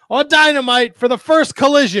on Dynamite for the first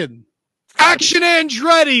Collision. Action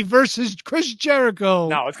Andretti versus Chris Jericho.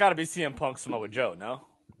 No, it's got to be CM Punk Samoa Joe. No.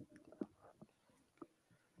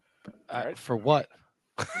 For what?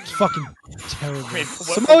 It's fucking terrible. I mean,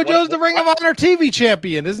 Samoa Joe's the Ring of Honor TV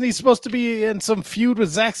champion. Isn't he supposed to be in some feud with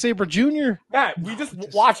Zack Sabre Jr.? Matt, we just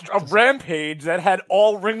watched a Rampage that had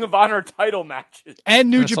all Ring of Honor title matches. And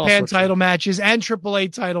New That's Japan also true. title matches and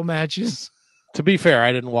AAA title matches. To be fair,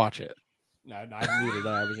 I didn't watch it. No, I muted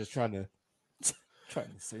that. I was just trying to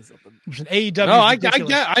say something. It was an AEW. No,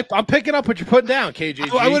 ridiculous. I'm picking up what you're putting down,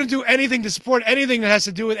 KJG. I wouldn't do anything to support anything that has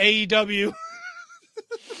to do with AEW.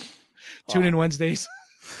 Tune in Wednesdays.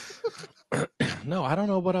 No, I don't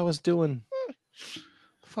know what I was doing.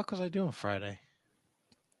 The fuck was I doing Friday?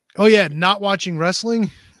 Oh yeah, not watching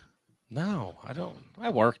wrestling. No, I don't. I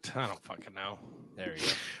worked. I don't fucking know. There you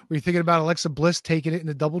go. Were you thinking about Alexa Bliss taking it in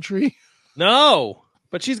the DoubleTree? No,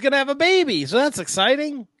 but she's gonna have a baby, so that's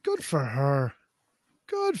exciting, Good for her.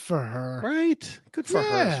 Good for her. right? Good for her,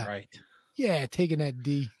 Yeah. right? Yeah, taking that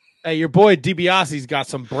D. Hey, your boy DiBiase's got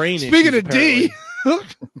some brain issues. Speaking of D,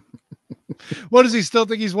 apparently. what does he still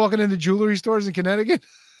think he's walking into jewelry stores in Connecticut?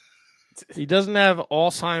 He doesn't have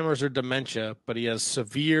Alzheimer's or dementia, but he has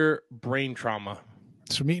severe brain trauma.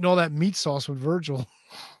 It's from eating all that meat sauce with Virgil.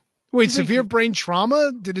 Wait, severe brain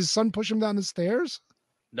trauma? Did his son push him down the stairs?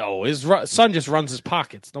 No, his son just runs his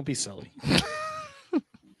pockets. Don't be silly.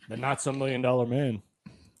 The not some $1 million man.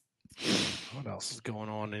 What else is going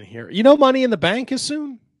on in here? You know, Money in the Bank is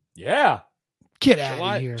soon. Yeah. Get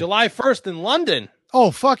out of here. July 1st in London.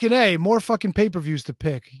 Oh, fucking A. More fucking pay-per-views to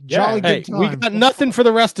pick. Jolly Hey, good we time. got nothing for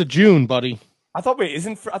the rest of June, buddy. I thought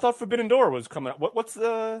Forbidden Door was coming up. What's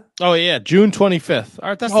the? Oh yeah, June 25th. All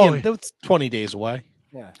right, that's the Oh, end. That's 20 days away.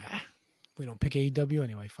 Yeah. We don't pick AEW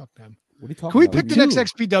anyway. Fuck them. What are you talking Can we about? pick the next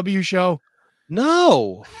XPW show?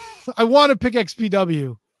 No, I want to pick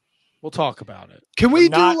XPW. we'll talk about it. Can we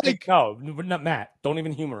Not- do like? no, we're not Matt. Don't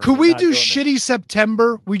even humor. Could We're we not do doing shitty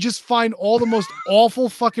September? We just find all the most awful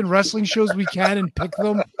fucking wrestling shows we can and pick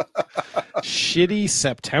them. Shitty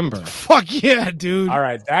September. Fuck yeah, dude. All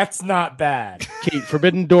right, that's not bad. Kate,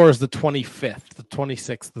 Forbidden Door is the 25th. The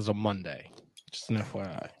 26th is a Monday. Just an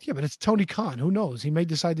FYI. Yeah, but it's Tony Khan. Who knows? He may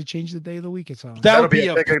decide to change the day of the week it's on. That'll be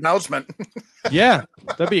a big announcement. Yeah,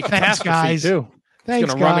 that'd be a Thanks, catastrophe guys. too. Thanks,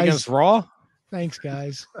 It's gonna run guys. against Raw. Thanks,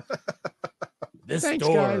 guys. This Thanks,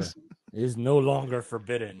 door guys. is no longer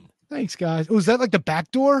forbidden. Thanks, guys. Oh, is that like the back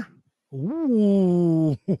door?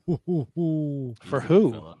 Ooh. For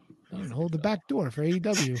who? I don't know, the back door for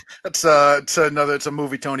AEW. It's a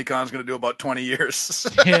movie Tony Khan's going to do about 20 years.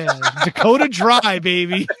 Yeah, Dakota Dry,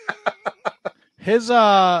 baby. His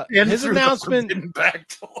In his through the announcement. forbidden back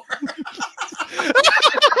door.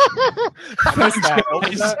 Thanks,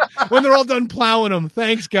 guys. When they're all done plowing them.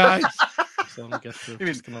 Thanks, guys. So let me get through. You mean,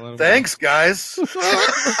 Just gonna let him thanks, guys.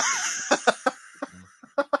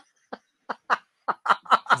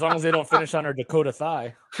 As long as they don't finish on her Dakota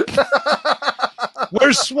thigh.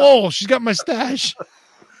 Where's Swole? She's got my stash.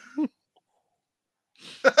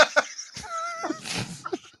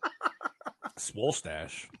 Swole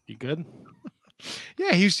stash. You good?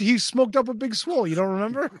 Yeah, he smoked up a big Swole. You don't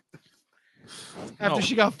remember? After No.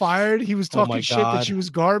 she got fired, he was Oh my talking shit that God. she was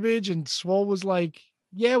garbage, and Swole was like,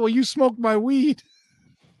 "Yeah, well, you smoked my weed."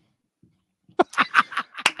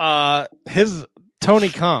 His Tony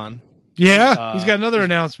Khan. Yeah, he's got another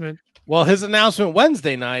announcement. Well, his announcement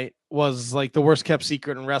Wednesday night was like the worst kept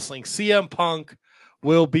secret in wrestling. CM Punk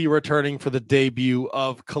will be returning for the debut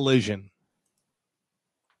of Collision.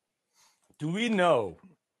 Do we know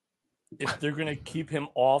if they're going to keep him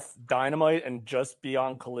off Dynamite and just be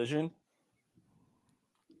on Collision?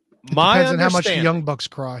 My Depends on how much the understanding- Young Bucks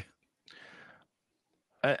cry.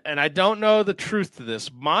 and I don't know the truth to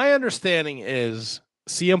this. My understanding is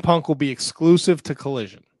CM Punk will be exclusive to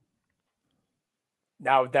Collision.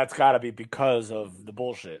 Now, that's got to be because of the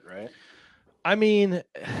bullshit, right? I mean,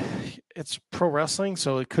 it's pro wrestling,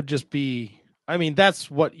 so it could just be. I mean, that's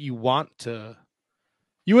what you want to.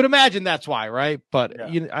 You would imagine that's why, right?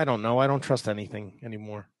 But Yeah. I don't know. I don't trust anything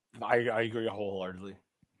anymore. I agree wholeheartedly.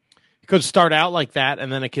 It could start out like that,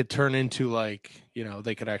 and then it could turn into like,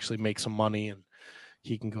 they could actually make some money, and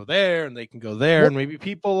he can go there, and they can go there, and maybe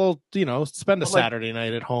people will, spend a But like- Saturday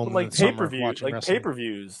night at home, Like in the summer pay-per-view, watching like wrestling.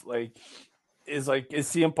 pay-per-views, is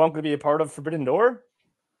CM Punk going to be a part of Forbidden Door?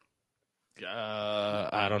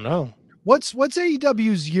 I don't know. What's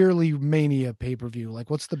AEW's yearly Mania pay per view? Like,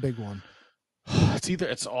 what's the big one?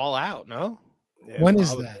 It's All Out, no? Yeah, When is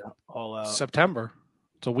probably that? All out. September.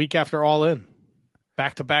 It's a week after All In.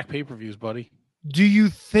 Back-to-back pay-per-views, buddy. Do you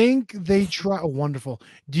think they try? Oh, wonderful.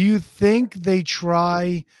 Do you think they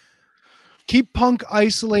try keep Punk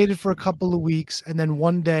isolated for a couple of weeks, and then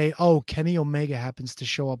one day, Kenny Omega happens to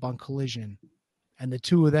show up on Collision, and the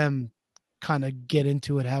two of them kind of get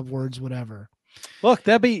into it, have words, whatever. Look,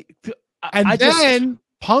 that'd be. And I then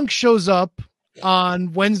Punk shows up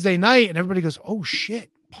on Wednesday night, and everybody goes, "Oh shit,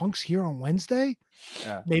 Punk's here on Wednesday."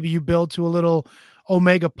 Yeah. Maybe you build to a little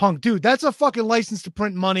Omega Punk, dude. That's a fucking license to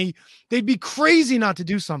print money. They'd be crazy not to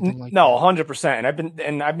do something like No, that. 100%.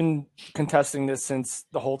 And I've been contesting this since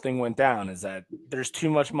the whole thing went down. Is that there's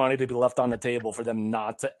too much money to be left on the table for them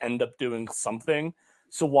not to end up doing something.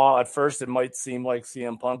 So while at first it might seem like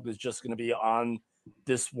CM Punk is just going to be on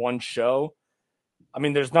this one show, I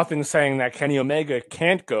mean, there's nothing saying that Kenny Omega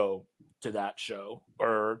can't go to that show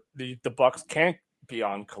or the Bucks can't be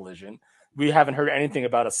on Collision. We haven't heard anything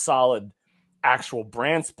about a solid actual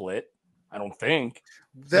brand split. I don't think.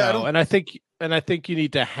 No, and I think you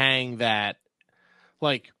need to hang that.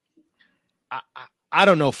 Like, I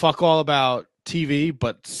don't know. Fuck all about TV,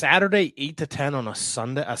 but Saturday 8 to 10 on a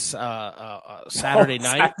Sunday, Saturday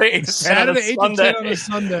night. Saturday 8 to 10 on a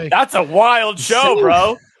Sunday. That's a wild show,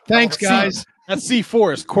 bro. Thanks, guys. That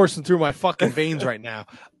C4 is coursing through my fucking veins right now.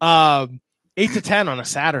 8 to 10 on a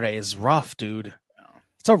Saturday is rough, dude.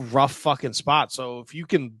 It's a rough fucking spot. So if you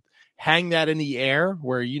can hang that in the air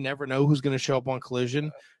where you never know who's going to show up on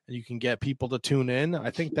Collision and you can get people to tune in,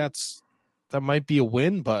 I think that might be a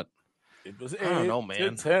win. But It was I don't know,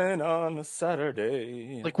 man. 10 on a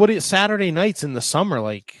Saturday. Like, what is Saturday nights in the summer?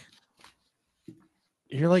 Like,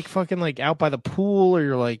 you're like fucking like out by the pool, or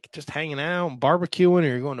you're like just hanging out and barbecuing, or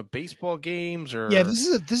you're going to baseball games, or Yeah, this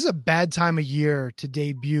is a bad time of year to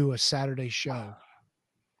debut a Saturday show.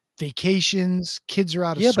 Vacations, kids are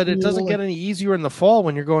out of school. But it doesn't get any easier in the fall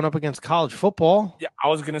when you're going up against college football. Yeah, I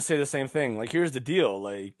was gonna say the same thing. Like, here's the deal.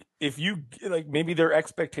 Like, if you like, maybe their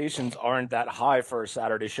expectations aren't that high for a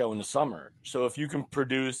Saturday show in the summer. So if you can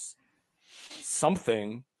produce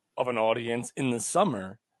something of an audience in the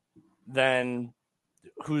summer, then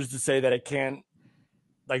who's to say that it can't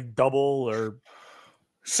like double or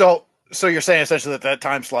So you're saying essentially that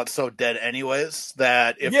time slot's so dead anyways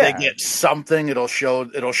that if they get something, it'll show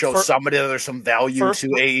somebody that there's some value to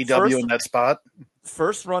AEW in that spot.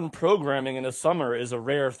 First run programming in the summer is a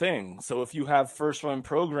rare thing. So if you have first run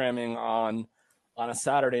programming on a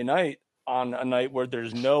Saturday night, on a night where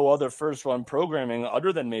there's no other first run programming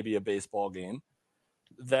other than maybe a baseball game,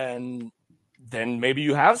 then maybe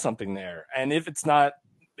you have something there. And if it's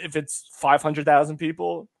 500,000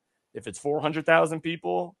 people, if it's 400,000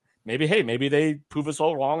 people, maybe they prove us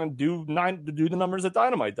all wrong and do the numbers that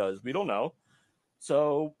Dynamite does. We don't know.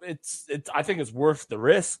 So I think it's worth the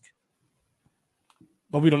risk,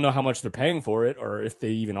 but we don't know how much they're paying for it or if they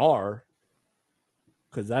even are,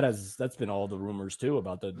 because that's been all the rumors too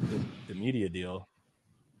about the media deal.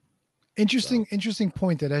 Interesting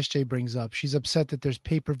point that SJ brings up. She's upset that there's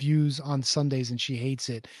pay-per-views on Sundays and she hates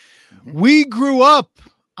it. Mm-hmm. We grew up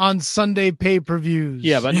on Sunday pay-per-views.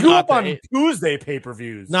 Yeah, but you grew up on Tuesday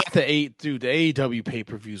pay-per-views. Not the AEW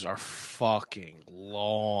pay-per-views are fucking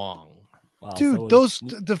long. Wow, dude,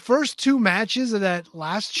 the first two matches of that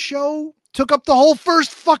last show took up the whole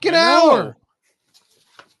first fucking hour.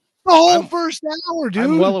 The whole first hour, dude.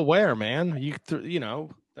 I'm well aware, man. You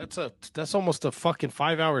know, that's almost a fucking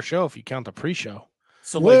 5-hour show if you count the pre-show.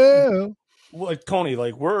 So like Tony,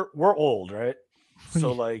 like we're old, right?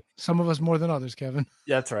 So like some of us more than others, Kevin.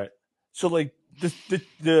 Yeah, that's right. So like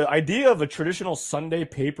the idea of a traditional Sunday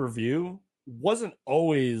pay-per-view wasn't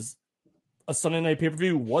always a Sunday night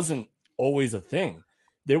pay-per-view wasn't always a thing.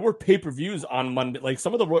 There were pay-per-views on Monday, like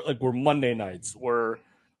some of the were Monday nights, were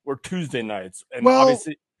Tuesday nights, and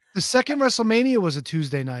obviously the second WrestleMania was a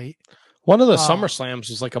Tuesday night. One of the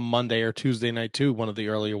SummerSlams was like a Monday or Tuesday night too. One of the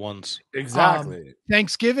earlier ones. Exactly.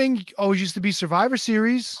 Thanksgiving always used to be Survivor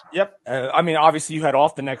Series. Yep. I mean, obviously you had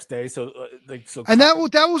off the next day, so And that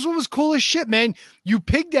was what was cool as shit, man. You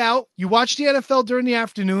pigged out. You watched the NFL during the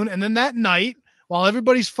afternoon, and then that night, while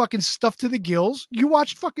everybody's fucking stuffed to the gills, you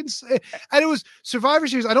watched fucking. And it was Survivor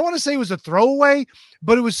Series. I don't want to say it was a throwaway,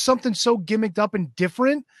 but it was something so gimmicked up and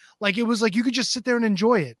different. Like it was like you could just sit there and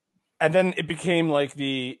enjoy it. And then it became like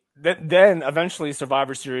then eventually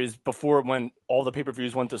Survivor Series, before when all the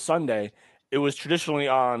pay-per-views went to Sunday, it was traditionally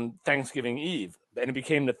on Thanksgiving Eve. And it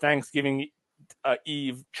became the Thanksgiving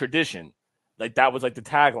Eve tradition. Like that was like the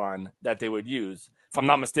tagline that they would use. If I'm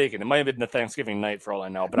not mistaken, it might have been the Thanksgiving night for all I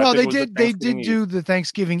know. But no, they did do the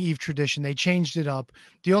Thanksgiving Eve tradition. They changed it up.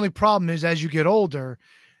 The only problem is as you get older,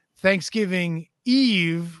 Thanksgiving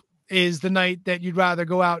Eve is the night that you'd rather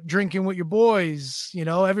go out drinking with your boys. You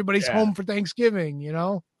know, everybody's home for Thanksgiving, you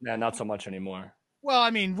know? Yeah, not so much anymore. Well, I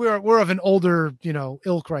mean, we're of an older,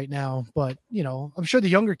 ilk right now, but, I'm sure the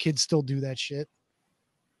younger kids still do that shit.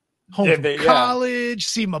 Home from college,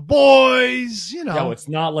 see my boys, No, it's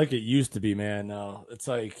not like it used to be, man. No, it's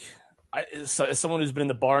like, as someone who's been in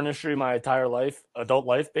the bar industry my entire life, adult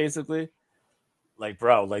life, basically, like,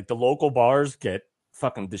 bro, like the local bars get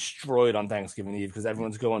fucking destroyed on Thanksgiving Eve because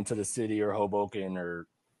everyone's going to the city or Hoboken or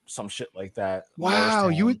some shit like that. Wow,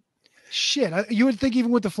 you would think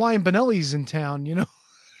even with the flying Benellis in town,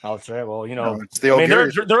 Oh, that's right. Well, it's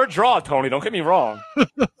the they're a draw, Tony. Don't get me wrong.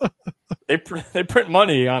 They print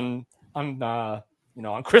money on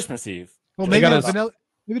Christmas Eve. Well, maybe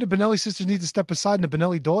the Benelli sisters need to step aside, and the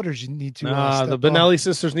Benelli daughters need to. The Benelli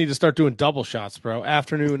sisters need to start doing double shots, bro.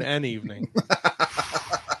 Afternoon and evening.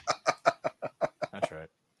 That's right.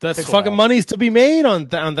 That's fucking money's to be made on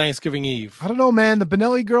Thanksgiving Eve. I don't know, man. The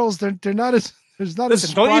Benelli girls, they're not as.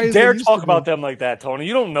 Listen, don't you dare talk about them like that, Tony.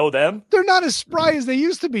 You don't know them. They're not as spry as they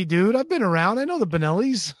used to be, dude. I've been around. I know the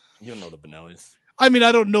Benellis. You don't know the Benellis. I mean,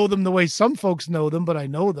 I don't know them the way some folks know them, but I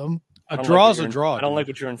know them. A draw's a draw. I don't like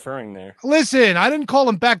what you're inferring there. Listen, I didn't call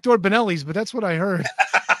them backdoor Benellis, but that's what I heard.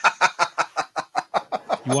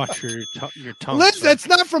 You watch your tongue. Listen, that's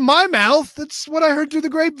not from my mouth. That's what I heard through the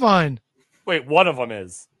grapevine. Wait, one of them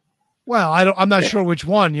is. Well, I'm not sure which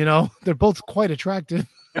one. They're both quite attractive.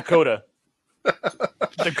 Dakota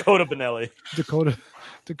Benelli. Dakota.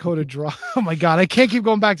 Dakota draw. Oh my god, I can't keep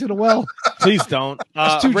going back to the well. Please don't.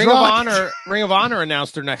 It's too Ring dry. of Honor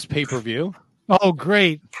announced their next pay-per-view. Oh,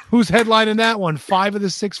 great. Who's headlining that one? 5 of the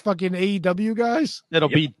 6 fucking AEW guys? It'll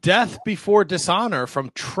be Death Before Dishonor from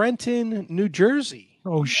Trenton, New Jersey.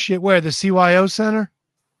 Oh, shit. Where? The CYO Center?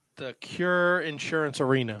 The Cure Insurance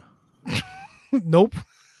Arena. Nope.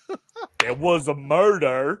 It was a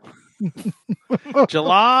murder.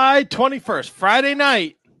 July 21st, Friday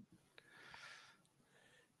night.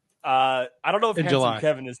 I don't know if In Handsome July.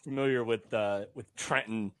 Kevin is familiar with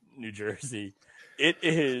Trenton, New Jersey. It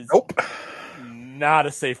is not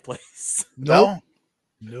a safe place. No?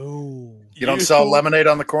 No. You don't sell lemonade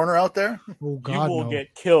on the corner out there? Oh, You God, will no.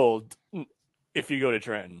 get killed if you go to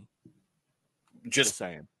Trenton. Just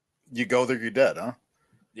saying. You go there, you're dead, huh?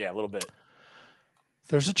 Yeah, a little bit.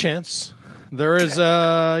 There's a chance. There is, it's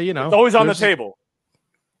always on the table.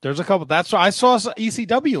 There's a couple. That's why I saw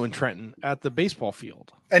ECW in Trenton at the baseball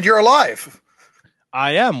field. And you're alive.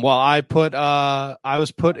 I am. Well, I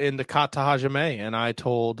was put in the Kata Hajime, and I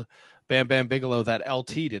told Bam Bam Bigelow that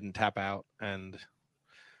LT didn't tap out, and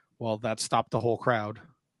well, that stopped the whole crowd.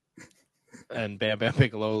 And Bam Bam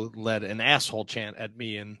Bigelow led an asshole chant at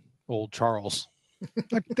me and old Charles.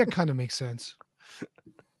 That kind of makes sense.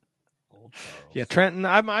 Yeah, Trenton.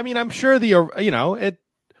 I'm sure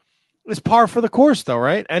it's par for the course, though,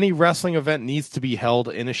 right? Any wrestling event needs to be held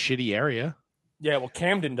in a shitty area. Yeah, well,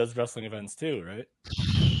 Camden does wrestling events too, right?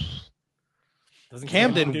 Doesn't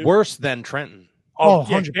Camden do? worse than Trenton. Oh,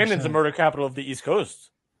 yeah, 100%. Camden's the murder capital of the East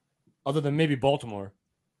Coast, other than maybe Baltimore.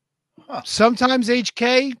 Sometimes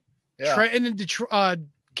HK, Yeah. Trenton and Detroit,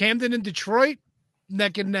 Camden and Detroit,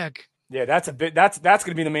 neck and neck. Yeah, that's going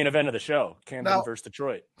to be the main event of the show. Camden Now- versus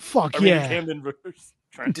Detroit. Fuck I mean, yeah. Camden versus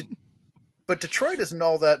Trenton. But Detroit isn't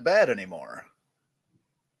all that bad anymore.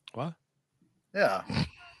 What? Yeah.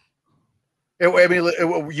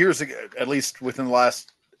 Years ago, at least within the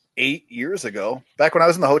last 8 years ago, back when I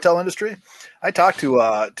was in the hotel industry, I talked to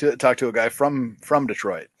a guy from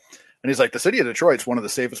Detroit, and he's like, the city of Detroit's one of the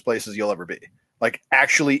safest places you'll ever be. Like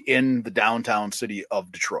actually in the downtown city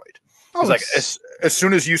of Detroit. It's like as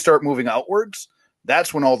soon as you start moving outwards,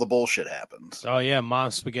 that's when all the bullshit happens. Oh yeah,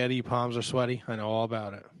 mom's spaghetti, palms are sweaty. I know all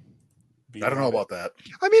about it. I don't know about that.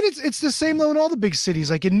 I mean, it's the same though in all the big cities.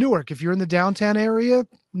 Like in Newark, if you're in the downtown area,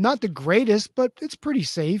 not the greatest, but it's pretty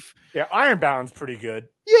safe. Yeah, Ironbound's pretty good.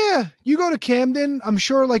 Yeah, you go to Camden, I'm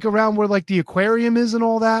sure like around where like the aquarium is and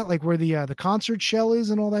all that, like where the concert shell is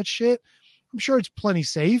and all that shit. I'm sure it's plenty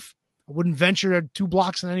safe. I wouldn't venture 2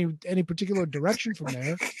 blocks in any particular direction from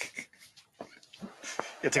there.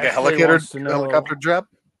 You take a SJ wants to know- helicopter job?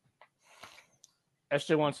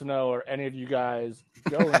 SJ wants to know, are any of you guys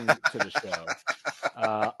going to the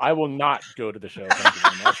show? I will not go to the show. Thank you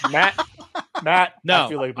very much. Matt, No, I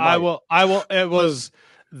feel like I will. It was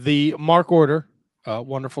the Mark Order,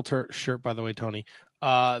 wonderful shirt, by the way, Tony.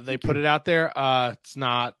 They put it out there. It's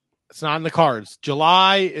not in the cards.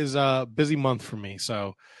 July is a busy month for me,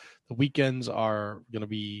 so the weekends are going to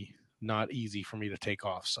be not easy for me to take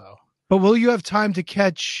off. So, But will you have time to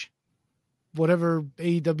catch whatever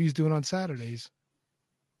AEW is doing on Saturdays?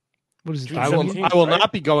 What is it? I will 17th, right?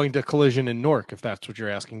 not be going to Collision in Newark, if that's what you're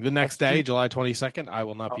asking. The next day, July 22nd, I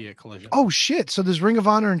will not be at Collision. Oh shit! So there's Ring of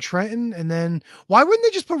Honor in Trenton, and then why wouldn't they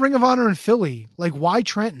just put Ring of Honor in Philly? Like, why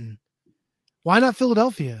Trenton? Why not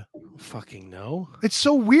Philadelphia? Fucking no. It's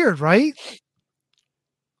so weird, right?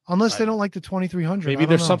 Unless they don't like the 2300. Maybe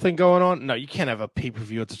there's something going on. No, you can't have a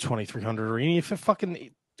pay-per-view at the 2300 arena. If fucking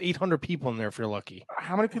 800 people in there, if you're lucky.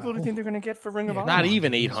 How many people do you think they're going to get for Ring of Honor? Not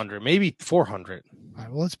even 800, maybe 400. All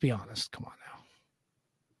right, well, let's be honest. Come on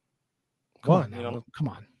now. What? Come on now. Come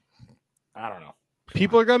on. I don't know.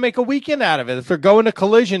 People are going to make a weekend out of it. If they're going to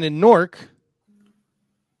Collision in Newark.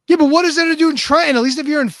 Yeah, but what is there to do in Trenton? At least if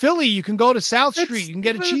you're in Philly, you can go to South Street. You can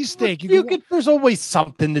get a cheesesteak. There's always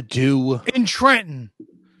something to do. In Trenton.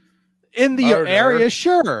 In the area,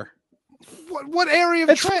 sure. What area of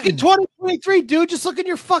It's Trenton? fucking 2023, dude. Just look at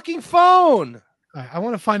your fucking phone. All right, I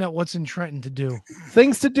want to find out what's in Trenton to do.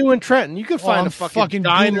 Things to do in Trenton. You can find I'm a fucking Googling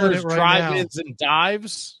diners, it right drive-ins, and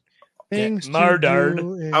dives. Things to murdered.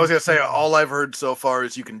 do in- I was gonna say all I've heard so far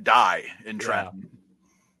is you can die in Trenton.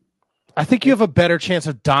 I think you have a better chance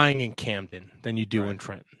of dying in Camden than you do in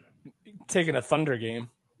Trenton. Taking a Thunder game.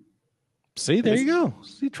 See, there you go.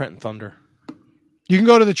 See Trenton Thunder. You can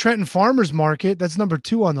go to the Trenton Farmers Market. That's number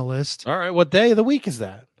 2 on the list. All right, what day of the week is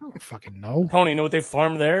that? I don't fucking know. Tony, you know what they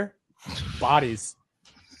farm there? Bodies.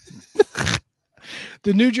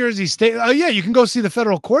 The New Jersey State. Oh yeah, you can go see the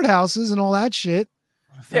federal courthouses and all that shit.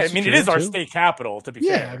 Yeah, I mean, it is our state capital, to be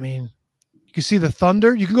Yeah, fair. I mean, you can see the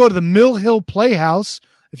Thunder. You can go to the Mill Hill Playhouse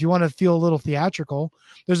if you want to feel a little theatrical.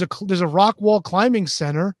 There's a rock wall climbing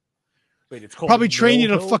center. Wait, it's called Probably train you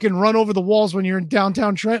to Millville? fucking run over the walls when you're in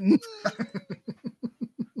downtown Trenton.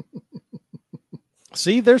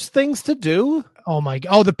 See, there's things to do. Oh my god!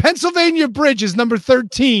 Oh, the Pennsylvania Bridge is number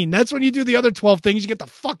 13. That's when you do the other 12 things. You get the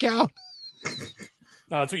fuck out,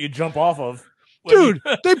 No, that's what you jump off of. dude.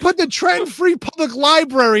 They put the Trenton Free Public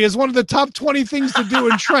Library as one of the top 20 things to do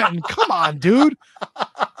in Trenton. Come on, dude.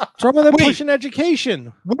 What's wrong with them pushing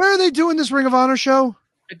education? Where are they doing this Ring of Honor show?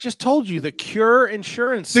 I just told you, the Cure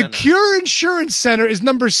Insurance The Center. Cure Insurance Center is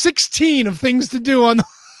number 16 of things to do on the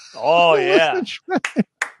Oh yeah.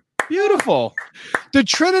 Beautiful. The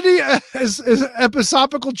Trinity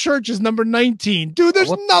Episcopal Church is number 19. Dude,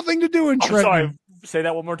 there's nothing to do in I'm Trenton. sorry. Say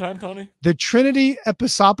that one more time, Tony. The Trinity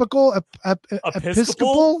Episcopal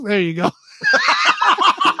Episcopal. There you go.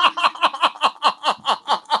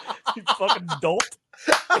 You fucking dolt.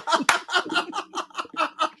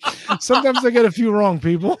 Sometimes I get a few wrong,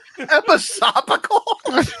 people. Episcopal.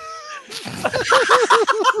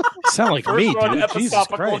 Sound like me, First run dude. Jesus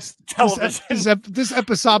episcopal Christ. television. This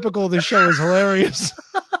episcopal of the show is hilarious.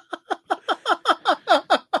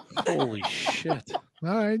 Holy shit.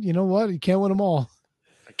 All right, you know what? You can't win them all.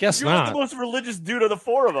 I guess You're not. the most religious dude of the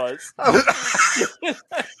four of us.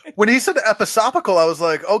 When he said episcopal, I was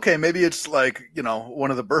like, okay, maybe it's like, one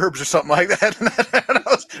of the burbs or something like that.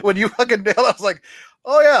 And when you fucking nailed it, I was like,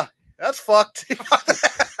 oh yeah, that's fucked.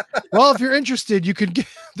 Well, if you're interested, you could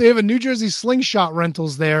they have a New Jersey Slingshot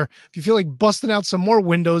Rentals there. If you feel like busting out some more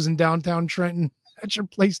windows in downtown Trenton, that's your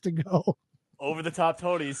place to go. Over the Top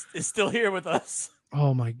Tony is still here with us.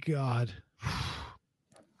 Oh my god.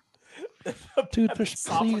 Dude,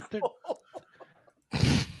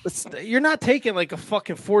 you're not taking like a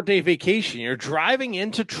fucking 4-day vacation. You're driving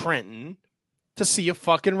into Trenton to see a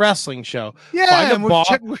fucking wrestling show. Yeah, Find a bar.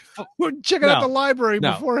 we're checking out No, the library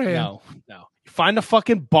beforehand. No. Find a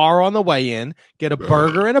fucking bar on the way in, get a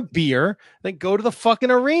burger and a beer, then go to the fucking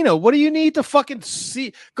arena. What do you need to fucking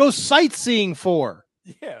see? Go sightseeing for?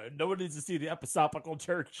 Yeah, no one needs to see the Episcopal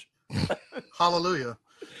Church. Hallelujah.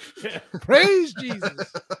 Yeah. Praise Jesus.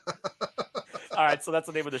 All right, so that's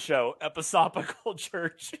the name of the show, Episcopal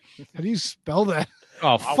Church. How do you spell that? Oh,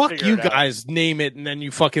 I'll fuck figure you it out. guys. Name it, and then you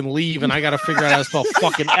fucking leave, and I got to figure out how to spell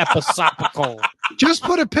fucking episcopal. Just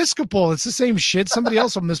put Episcopal. It's the same shit. Somebody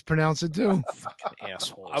else will mispronounce it too. Fucking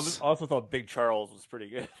assholes. I also thought Big Charles was pretty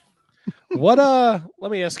good. What,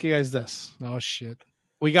 let me ask you guys this. Oh shit.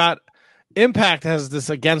 We got Impact has this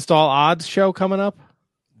Against All Odds show coming up.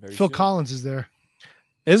 Very Phil soon. Collins is there.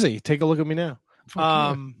 Is he? Take a look at me now. Fuck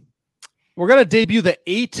yeah. We're going to debut the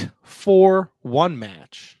 8-4-1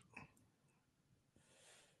 match.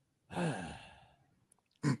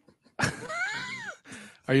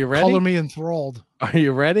 Are you ready? Color me enthralled. Are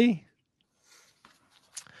you ready?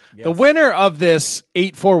 Yes. The winner of this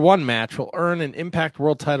 8-4-1 match will earn an Impact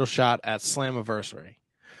World title shot at Slammiversary.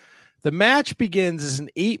 The match begins as an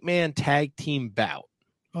 8-man tag team bout.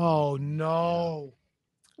 Oh no.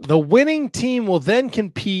 The winning team will then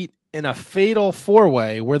compete in a fatal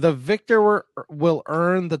 4-way where the victor will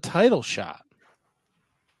earn the title shot.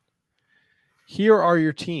 Here are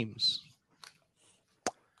your teams.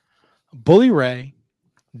 Bully Ray,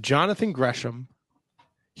 Jonathan Gresham,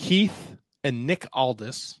 Heath, and Nick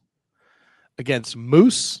Aldis against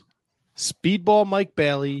Moose, Speedball Mike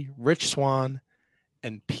Bailey, Rich Swann,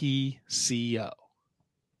 and PCO.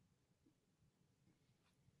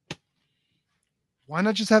 Why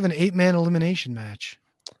not just have an 8-man elimination match?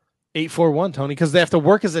 8-4-1, Tony, because they have to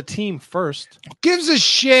work as a team first. Gives a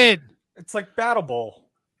shit. It's like Battle Bowl.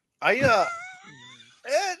 Not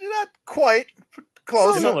quite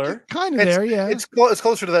close. Similar. Kind of It's- there, yeah. It's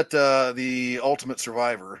closer to that the Ultimate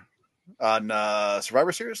Survivor on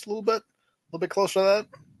Survivor Series a little bit closer to that.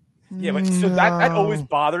 Yeah, but so that always No.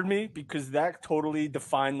 bothered me because that totally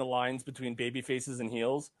defined the lines between baby faces and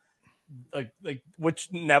heels, like which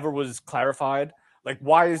never was clarified. Like,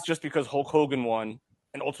 why is just because Hulk Hogan won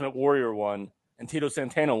and Ultimate Warrior won and Tito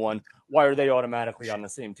Santana won, why are they automatically on the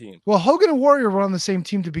same team? Well, Hogan and Warrior were on the same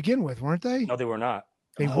team to begin with, weren't they? No, they were not.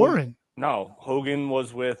 They weren't. No, Hogan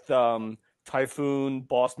was with Typhoon,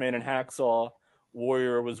 Bossman, and Hacksaw.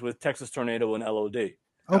 Warrior was with Texas Tornado and LOD.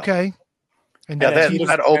 Okay. And Yeah, then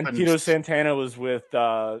that and opens. Tito Santana was with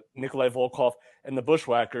Nikolai Volkov and the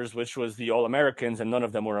Bushwhackers, which was the All Americans, and none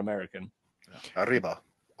of them were American. Arriba.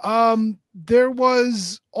 there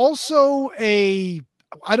was also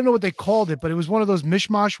I don't know what they called it, but it was one of those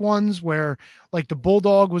mishmash ones where like the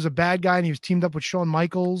Bulldog was a bad guy and he was teamed up with Shawn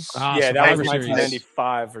Michaels. Yeah, that was Survivor Series.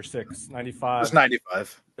 1995 or 6, 95. It's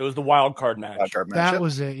 95. It was the wild card match. Wild card match, That yep.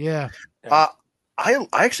 was it, yeah. I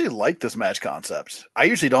actually like this match concept. I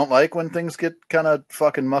usually don't like when things get kind of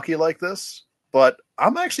fucking mucky like this, but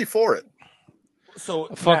I'm actually for it. So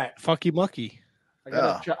Matt, fucky mucky. I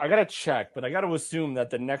gotta check, but I gotta assume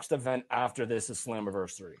that the next event after this is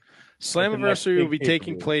Slammiversary. Slammiversary will be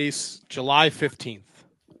taking place July 15th.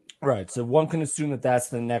 Right. So one can assume that that's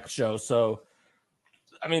the next show. So,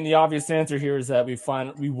 I mean, the obvious answer here is that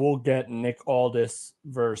we will get Nick Aldis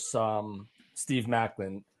versus Steve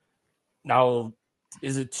Macklin. Now,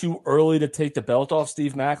 is it too early to take the belt off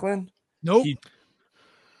Steve Macklin? Nope.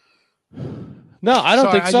 No, I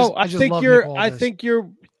don't think so.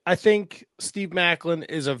 I think Steve Macklin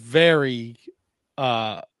is a very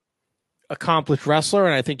accomplished wrestler,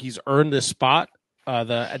 and I think he's earned this spot.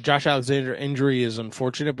 The Josh Alexander injury is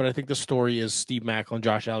unfortunate, but I think the story is Steve Macklin,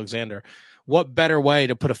 Josh Alexander. What better way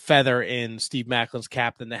to put a feather in Steve Macklin's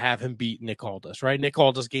cap than to have him beat Nick Aldis, right? Nick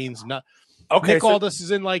Aldis gains not. Okay, Nick Aldis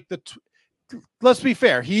is in like the. Let's be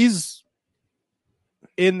fair. He's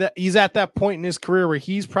at that point in his career where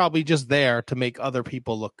he's probably just there to make other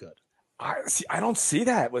people look good. I don't see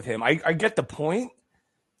that with him. I get the point,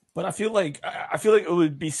 but I feel like it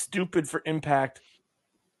would be stupid for Impact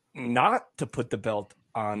not to put the belt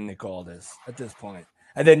on Nick Aldis at this point.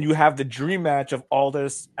 And then you have the dream match of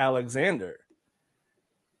Aldis Alexander.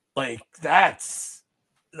 That's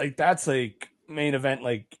main event.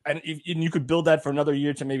 And you could build that for another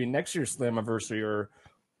year to maybe next year's Slammiversary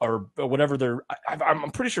or whatever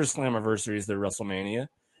I'm pretty sure Slammiversary is their WrestleMania.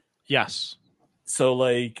 Yes. So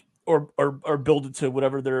or build it to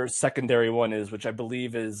whatever their secondary one is, which I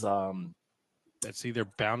believe is that's either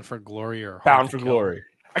Bound for Glory or Bound for Glory.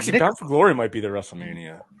 Actually, Bound for Glory might be the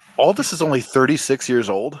WrestleMania. Aldis is only 36 years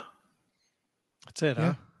old. That's it,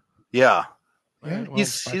 huh? Yeah. Right, well,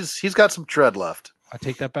 he's got some tread left. I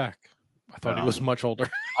take that back. I thought he was much older.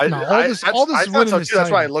 Aldis is winning this title. That's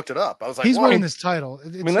why I looked it up. I was like, he's winning this title.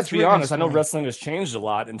 Let's be honest. I know wrestling has changed a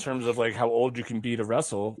lot in terms of how old you can be to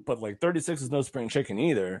wrestle, but 36 is no spring chicken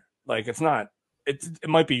either. It's not. It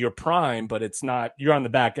might be your prime, but it's not. You're on the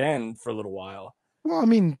back end for a little while. Well, I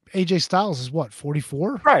mean, AJ Styles is what,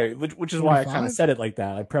 44? Right, which is 45? Why I kind of said it like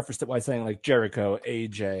that. I prefaced it by saying Jericho,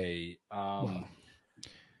 AJ. I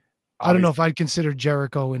don't know if I'd consider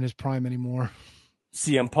Jericho in his prime anymore.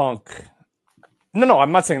 CM Punk. No,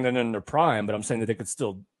 I'm not saying they're in their prime, but I'm saying that it could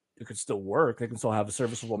still work. They can still have a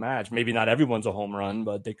serviceable match. Maybe not everyone's a home run,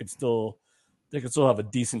 but they could still have a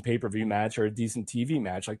decent pay-per-view match or a decent TV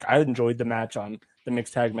match. I enjoyed the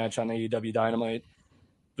mixed tag match on AEW Dynamite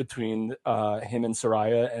between him and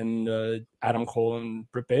Saraya and Adam Cole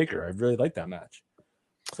and Britt Baker. I really liked that match.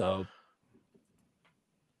 So,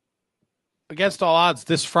 against all odds,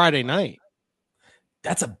 this Friday night.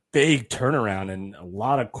 That's a big turnaround and a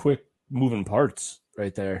lot of quick moving parts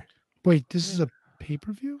right there. Wait, this is a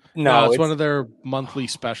pay-per-view? No, it's one of their monthly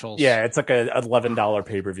specials. Yeah, it's like a $11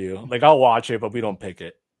 pay-per-view. I'll watch it, but we don't pick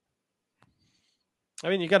it. I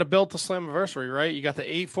mean, you got to build the Slammiversary, right? You got the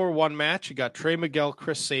 8-4-1 match. You got Trey Miguel,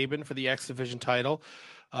 Chris Sabin for the X Division title.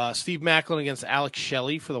 Steve Macklin against Alex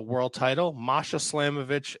Shelley for the world title. Masha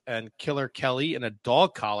Slamovich and Killer Kelly in a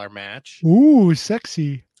dog collar match. Ooh,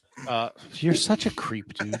 sexy. You're such a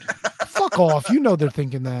creep, dude. Fuck off. You know they're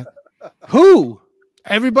thinking that. Who?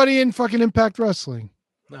 Everybody in fucking Impact Wrestling.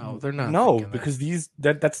 No, they're not. No, because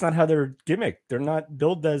that's not how they're gimmicked. They're not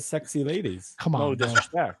billed as sexy ladies. Come on. No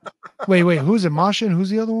disrespect. Wait. Who's it? Masha and who's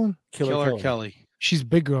the other one? Killer Kelly. She's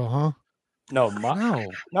big girl, huh? No,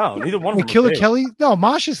 neither one of them. Killer Kelly? No,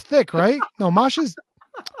 Masha's thick, right? No, Masha's.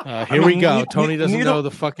 Here we go. Tony doesn't know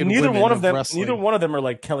the fucking. Neither one of them. Wrestling. Neither one of them are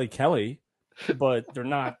like Kelly, but they're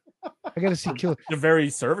not. I gotta see Killer. They're very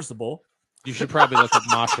serviceable. You should probably look at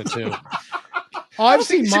Masha too. Oh, I've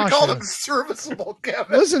seen Masha. Call them serviceable,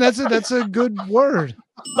 Kevin. Listen, that's a good word.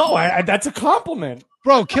 No, that's a compliment,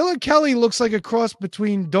 bro. Killer Kelly looks like a cross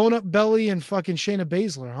between Donut Belly and fucking Shayna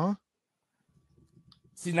Baszler, huh?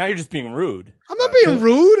 See, now you're just being rude. I'm not being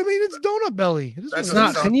rude. I mean, it's Donut Belly. That's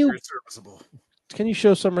not. Can you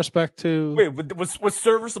show some respect to? Wait, was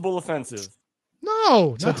serviceable offensive?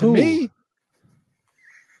 No, not to me.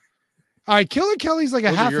 All right, Killer Kelly's like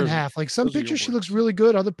a half and half. Some pictures she looks really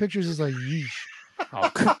good. Other pictures is like, yeesh.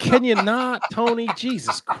 Oh, can you not, Tony?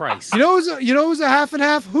 Jesus Christ! You know who's a half and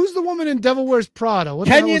half? Who's the woman in Devil Wears Prada? What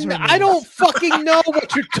can you? I don't fucking know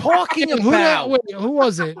what you're talking about. Who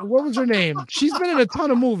was it? What was her name? She's been in a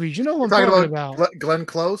ton of movies. You know who I'm talking about? Glenn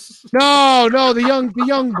Close? No, the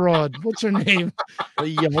young broad. What's her name? The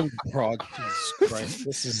young broad. Jesus Christ!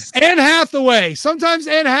 This is Anne Hathaway. Sometimes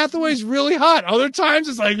Anne Hathaway's really hot. Other times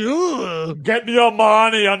it's like, ooh. Get me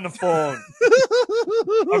Armani on the phone.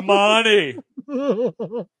 Armani.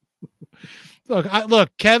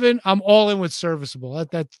 Look, Kevin. I'm all in with serviceable.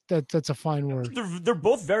 That's a fine word. They're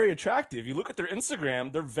both very attractive. You look at their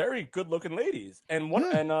Instagram; they're very good-looking ladies. And one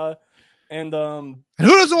And who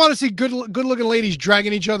doesn't want to see good-looking ladies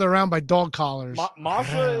dragging each other around by dog collars?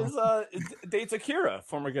 Masha dates Akira,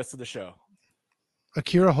 former guest of the show.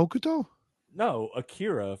 Akira Hokuto? No,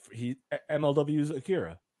 Akira. MLW's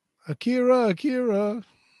Akira. Akira.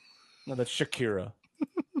 No, that's Shakira.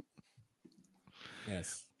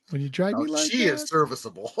 Yes. When you drag me like she that. is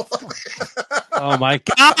serviceable. Oh my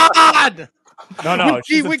God! No.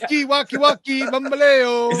 Wiki, waki,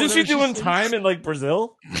 bambaleo. Isn't she doing time in like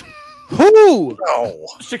Brazil? Who? No.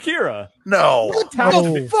 Shakira. No. What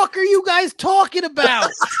the fuck are you guys talking about?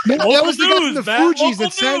 That was the guy from the man. Fugees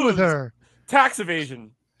that sang with her. Tax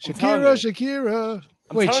evasion. Shakira.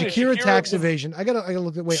 Wait, Shakira tax evasion. I gotta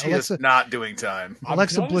look at. Wait, She Alexa is not doing time.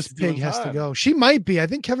 Alexa Bliss Pig has to go. She might be. I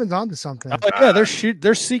think Kevin's onto something. Yeah, they're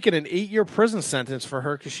seeking an 8-year prison sentence for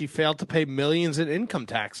her because she failed to pay millions in income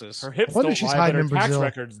taxes. Her hips Wonder don't she's lie, hiding but her in tax Brazil.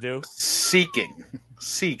 records do. Seeking.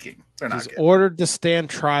 They're not She's getting. ordered to stand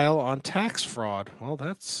trial on tax fraud. Well,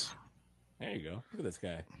 that's There you go. Look at this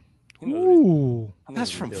guy. Ooh. that's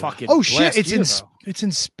from fucking. Oh shit! last It's year, in though. it's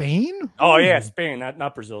in Spain. Oh yeah, Spain,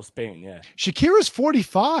 not Brazil, Spain. Yeah. Shakira's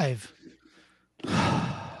 45.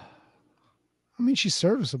 I mean, she's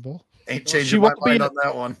serviceable. Ain't She changing my won't be mind in- on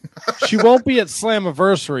that one. She won't be at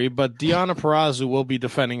Slammiversary, but Deonna Purrazzo will be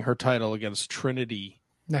defending her title against Trinity.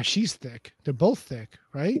 Now she's thick. They're both thick,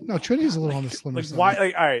 right? No, Trinity's a little on the slimmer Like side. why?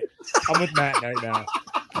 Like all right, I'm with Matt right now.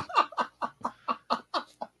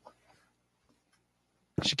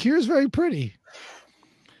 Shakira's very pretty.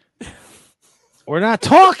 We're not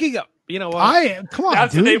talking. You know what? Come on,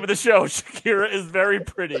 That's dude. the name of the show. Shakira is very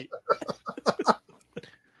pretty.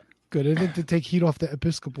 Good. I think to take heat off the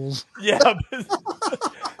Episcopals. Yeah.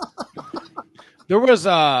 There was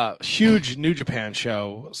a huge New Japan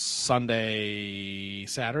show Saturday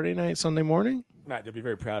morning. Matt, you'll be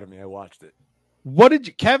very proud of me. I watched it.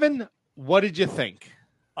 Kevin? What did you think?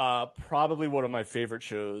 Probably one of my favorite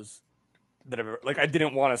shows that I've ever. Like, I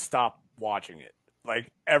didn't want to stop watching it.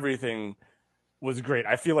 Like, everything was great.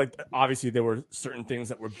 I feel like obviously there were certain things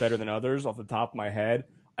that were better than others. Off the top of my head,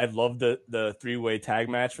 I loved the 3-way tag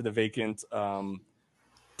match for the vacant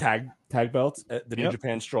tag belts at the New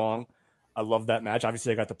Japan Strong. I love that match.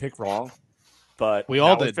 Obviously, I got the pick wrong, but We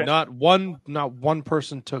all did. Not one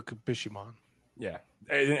person took Bishamon. Yeah,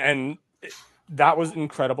 and that was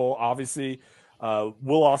incredible. Obviously,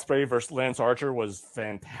 Will Ospreay versus Lance Archer was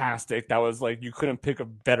fantastic. That was like you couldn't pick a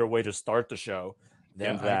better way to start the show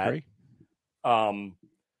than that. I agree.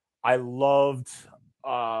 I loved.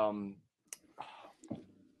 I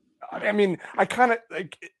mean, I kind of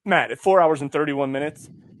like Matt at 4 hours and 31 minutes.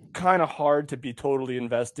 Kind of hard to be totally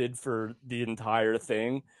invested for the entire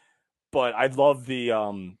thing, but I love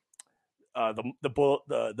the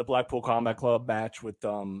Blackpool Combat Club match with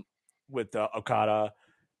Okada,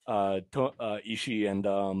 Ishii, and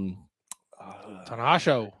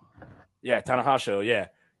Tanahashi. Yeah, Tanahashi. Yeah,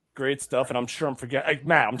 great stuff. And I'm sure I'm forgetting. Like,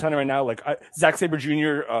 Matt, I'm telling you right now, like Zack Sabre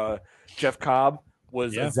Jr., Jeff Cobb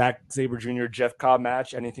was a Zack Sabre Jr. Jeff Cobb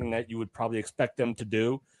match. Anything that you would probably expect them to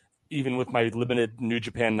do. Even with my limited New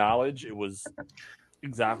Japan knowledge, it was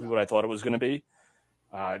exactly what I thought it was going to be.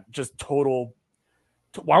 Just total.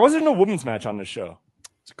 Why was there no women's match on this show?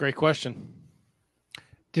 It's a great question.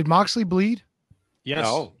 Did Moxley bleed? Yes.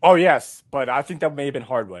 No. Oh, yes. But I think that may have been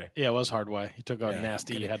Hardway. Yeah, it was Hardway. He took a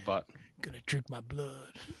nasty headbutt. Gonna drink my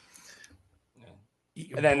blood.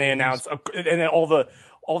 And then they announced, and then all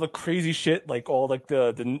the crazy shit, like all like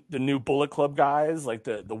the new Bullet Club guys, like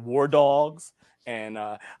the War Dogs. And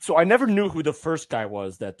so I never knew who the first guy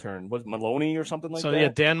was that turned. Was Maloney or something like that? So yeah,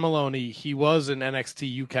 Dan Maloney. He was in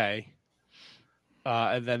NXT UK,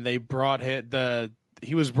 and then they brought him.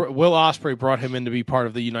 Will Ospreay brought him in to be part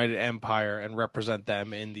of the United Empire and represent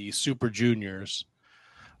them in the Super Juniors.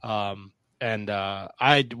 And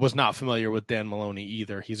I was not familiar with Dan Maloney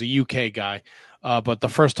either. He's a UK guy, but the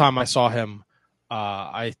first time I saw him,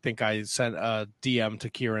 I think I sent a DM to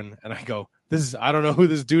Kieran, and I go, I don't know who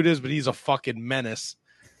this dude is, but he's a fucking menace.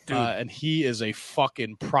 And he is a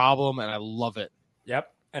fucking problem, and I love it.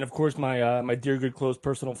 Yep. And of course, my dear, good, close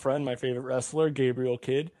personal friend, my favorite wrestler, Gabriel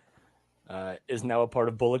Kidd, is now a part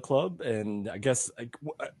of Bullet Club. And I guess,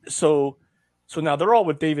 so now they're all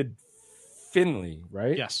with David Finlay,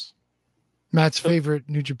 right? Yes. Matt's favorite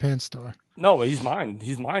New Japan star. No, he's mine.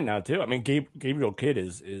 He's mine now, too. I mean, Gabriel Kidd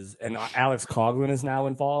is, and Alex Coughlin is now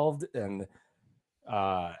involved, and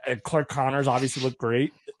Clark Connors obviously looked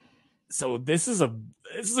great. So this is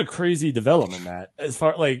a crazy development, Matt. As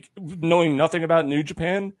far like knowing nothing about New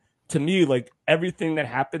Japan to me, like everything that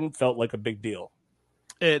happened felt like a big deal.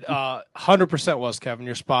 It 100% was, Kevin.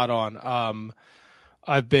 You're spot on.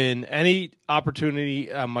 I've been any opportunity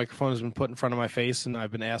a microphone has been put in front of my face, and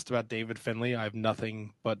I've been asked about David Finlay. I have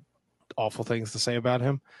nothing but awful things to say about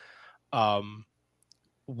him.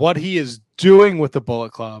 What he is doing with the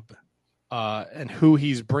Bullet Club and who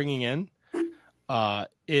he's bringing in,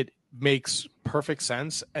 it makes perfect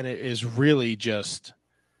sense, and it is really just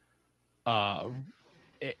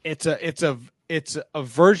it's a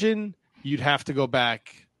version you'd have to go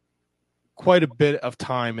back quite a bit of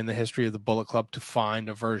time in the history of the Bullet Club to find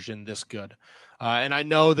a version this good. And I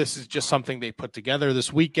know this is just something they put together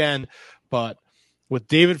this weekend, but with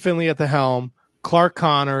David Finlay at the helm, Clark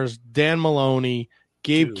Connors, Dan Maloney,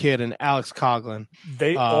 Gabe Kidd, and Alex Coughlin,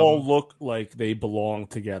 they all look like they belong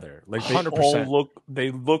together. Like they 100%. all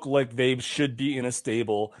look like they should be in a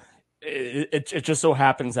stable. It just so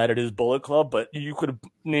happens that it is Bullet Club, but you could have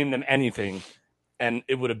named them anything, and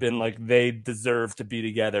it would have been like they deserve to be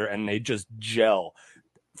together, and they just gel.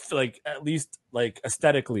 Like at least like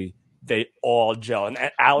aesthetically, they all gel. And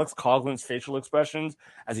Alex Coughlin's facial expressions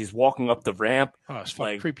as he's walking up the ramp, it's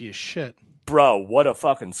fucking creepy as shit. Bro, what a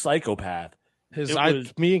fucking psychopath. His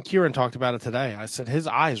eyes, me and Kieran talked about it today. I said his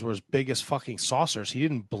eyes were as big as fucking saucers. He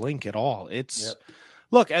didn't blink at all.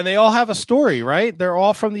 Look, and they all have a story, right? They're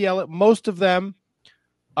all from the LA. Most of them,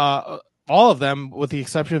 all of them, with the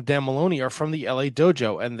exception of Dan Maloney, are from the LA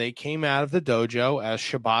dojo, and they came out of the dojo as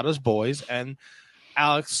Shibata's boys, and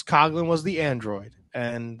Alex Coughlin was the android,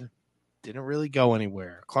 and didn't really go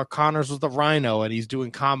anywhere. Clark Connors was the rhino, and he's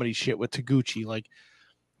doing comedy shit with Taguchi. Like,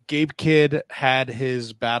 Gabe Kidd had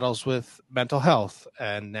his battles with mental health,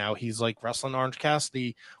 and now he's like wrestling Orange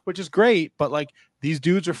Cassidy, which is great, but like these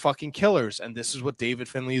dudes are fucking killers, and this is what David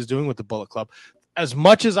Finlay is doing with the Bullet Club. As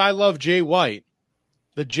much as I love Jay White,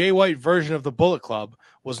 the Jay White version of the Bullet Club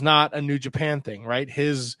was not a New Japan thing, right?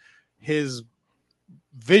 His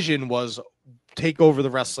vision was take over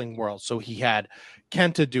the wrestling world. So he had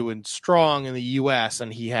Kenta doing strong in the US,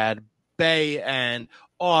 and he had Bay and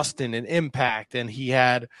Austin and Impact, and he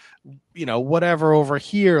had, whatever over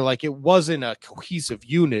here. Like, it wasn't a cohesive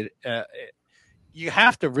unit. You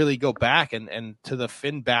have to really go back and to the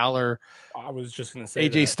Finn Balor, I was just gonna say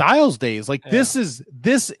AJ Styles days. Like, this is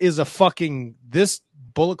a fucking, this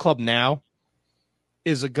Bullet Club now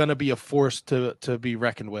is gonna be a force to be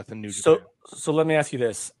reckoned with in New Japan. So let me ask you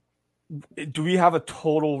this: do we have a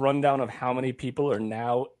total rundown of how many people are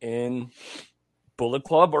now in Bullet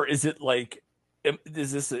Club, or is it like?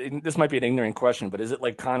 Is this might be an ignorant question, but is it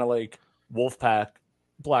like kind of like Wolfpack,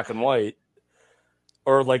 Black and White,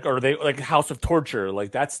 or like are they like House of Torture?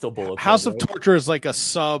 Like that's still Bullet Club. House of Torture is like a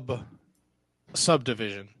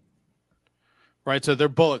subdivision, right? So they're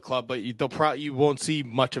Bullet Club, but you won't see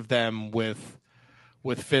much of them with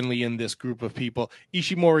Finlay in this group of people.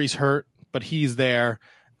 Ishimori's hurt, but he's there.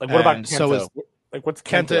 Like what about Kenta? So is like what's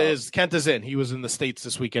Kenta's in. He was in the States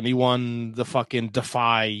this weekend. He won the fucking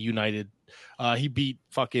Defy United. He beat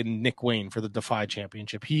fucking Nick Wayne for the Defy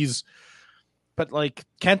Championship. But like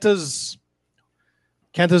Kenta's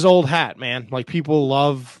old hat, man. Like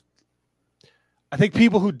I think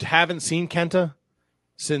people who haven't seen Kenta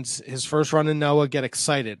since his first run in Noah get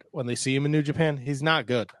excited when they see him in New Japan. He's not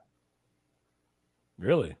good.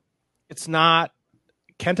 Really? It's not.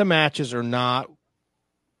 Kenta matches are not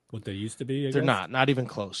what they used to be. They're not even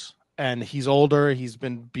close. And he's older. He's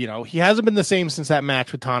been, he hasn't been the same since that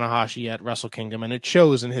match with Tanahashi at Wrestle Kingdom, and it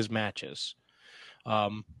shows in his matches.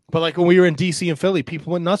 But like when we were in DC and Philly,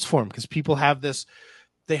 people went nuts for him because people have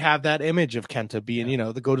they have that image of Kenta being,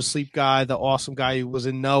 the go to sleep guy, the awesome guy who was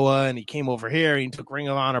in Noah, and he came over here and he took Ring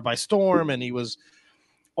of Honor by storm, and he was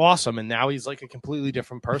awesome. And now he's like a completely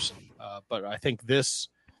different person. But I think this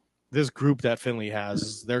group that Finlay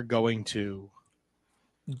has, they're going to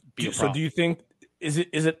be a problem. So do you think? Is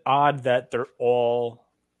it odd that they're all,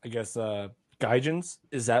 I guess, Gaijins?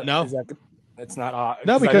 Is that no? It's not odd.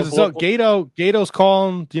 No, because it's Gato's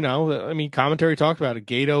calling. Commentary talked about it.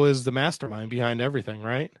 Gato is the mastermind behind everything,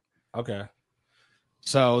 right? Okay.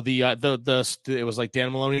 So it was like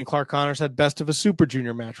Dan Maloney and Clark Connors had best of a Super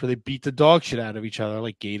Junior match where they beat the dog shit out of each other.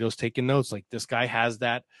 Like Gato's taking notes. Like this guy has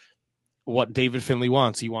that. What David Finlay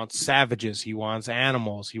wants. He wants savages. He wants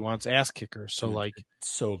animals. He wants ass kickers. So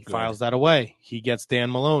he files that away. He gets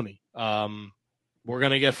Dan Maloney. We're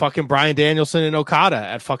going to get fucking Bryan Danielson and Okada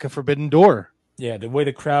at fucking Forbidden Door. Yeah. The way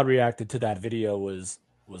the crowd reacted to that video was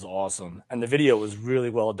awesome. And the video was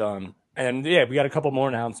really well done. And yeah, we got a couple more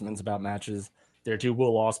announcements about matches there too.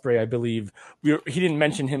 Will Ospreay, I believe he didn't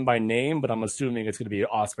mention him by name, but I'm assuming it's going to be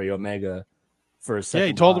Ospreay Omega for a second. Yeah.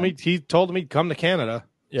 He told him he'd come to Canada.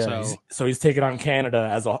 Yeah, So, so he's taking on Canada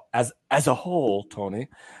as a whole, Tony.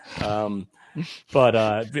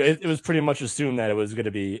 But it was pretty much assumed that it was going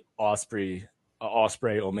to be Osprey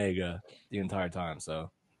Omega the entire time.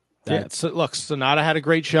 So yeah. So look, Sonata had a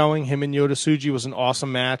great showing. Him and Yota Tsuji was an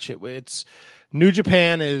awesome match. It's New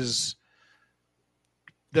Japan is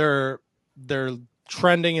they're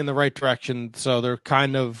trending in the right direction. So they're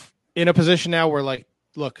kind of in a position now where, like,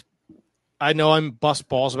 look, I know I'm bust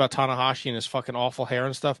balls about Tanahashi and his fucking awful hair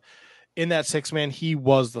and stuff. In that 6-man, he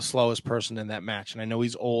was the slowest person in that match, and I know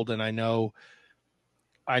he's old, and I know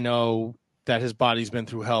that his body's been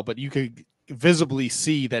through hell, but you could visibly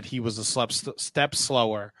see that he was a step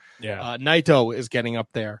slower. yeah, Naito is getting up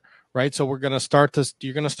there, right? So you're going to start to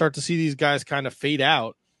see these guys kind of fade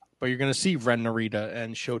out, but you're going to see Ren Narita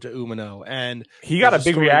and Shota Umino, and he got a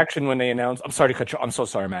big reaction when they announced. I'm sorry to cut you. I'm so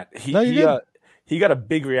sorry, Matt. He got a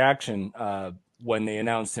big reaction when they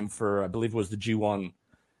announced him for, I believe it was the G1.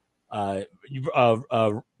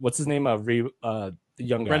 What's his name? The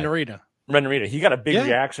young guy. Ren Narita. He got a big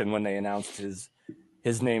reaction when they announced his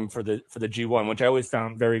name for the G1, which I always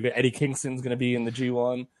found very good. Eddie Kingston's going to be in the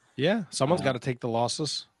G1. Yeah, someone's got to take the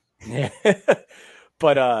losses. Yeah,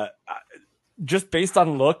 but just based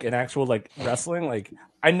on look and actual like wrestling, like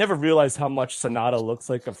I never realized how much Sonata looks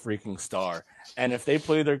like a freaking star. And if they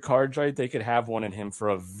play their cards right, they could have one in him for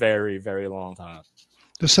a very, very long time.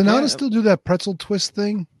 Does Sonata still do that pretzel twist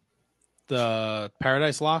thing? The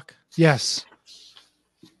Paradise Lock? Yes.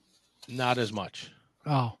 Not as much.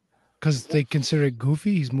 Oh, because they consider it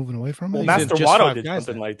goofy. He's moving away from it. Well, Master Wato did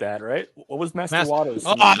something like that, right? What was Master Wato's?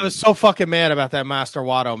 Oh, I was so fucking mad about that Master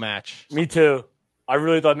Wato match. Me too. I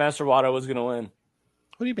really thought Master Wato was going to win.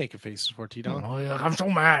 What are you making faces for, Tito? Oh, yeah, I'm so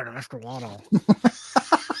mad, Master Wato.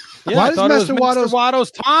 Yeah, why does Master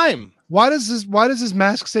Wato's time? Why does his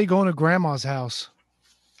mask say going to grandma's house?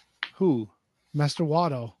 Who? Master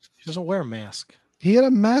Wato. He doesn't wear a mask. He had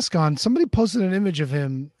a mask on. Somebody posted an image of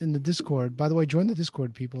him in the Discord. By the way, join the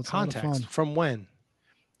Discord, people. It's Context. a lot of fun. From when?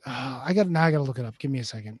 I gotta look it up. Give me a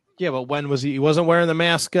second. Yeah, but when was he? He wasn't wearing the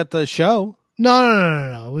mask at the show.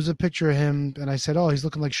 No. It was a picture of him, and I said, "Oh, he's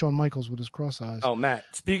looking like Shawn Michaels with his cross eyes." Oh, Matt.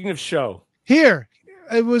 Speaking of show, here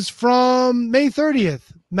it was from May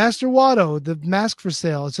 30th. Master Wato, the mask for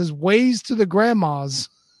sale. It says "Ways to the Grandmas."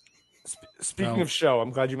 Speaking of show,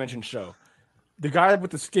 I'm glad you mentioned show. The guy with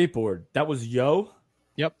the skateboard, that was Yo?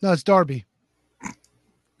 Yep. No, it's Darby.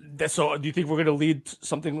 So do you think we're going to lead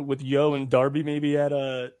something with Yo and Darby maybe at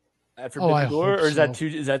Forbidden Door? Or is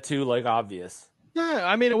that too like obvious? Yeah,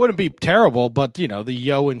 I mean, it wouldn't be terrible, but, you know, the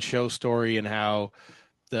Yo and Show story and how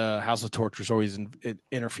the House of Torture is always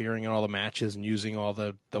interfering in all the matches and using all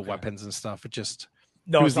the weapons and stuff. It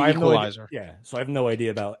was the equalizer. So I have no idea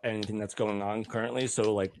about anything that's going on currently.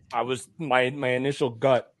 So, like, my initial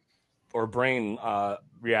gut or brain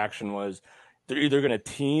reaction was they're either going to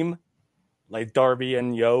team, like Darby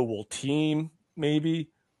and Yo will team maybe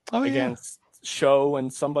against Show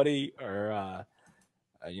and somebody, or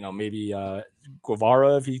maybe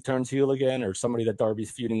Guevara if he turns heel again, or somebody that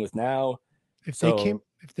Darby's feuding with now. If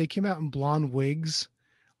they came out in blonde wigs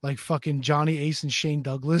like fucking Johnny Ace and Shane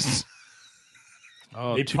Douglas.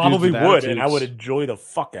 They probably would, and I would enjoy the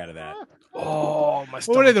fuck out of that. Oh, my!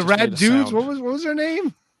 What were they, the Rad Dudes? What was their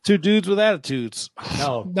name? Two dudes with attitudes.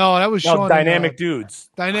 No, that was Sean. Dynamic Dudes.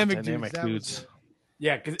 Dynamic Dudes.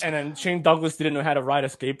 Yeah, and then Shane Douglas didn't know how to ride a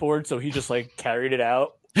skateboard, so he just like carried it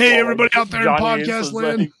out. Hey, everybody out there in podcast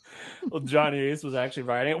land. Johnny Ace was actually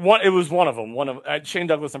riding it. It was one of them. Shane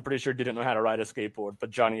Douglas, I'm pretty sure, didn't know how to ride a skateboard, but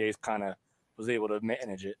Johnny Ace kind of was able to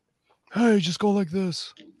manage it. Hey, just go like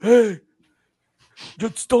this. Hey,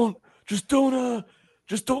 just don't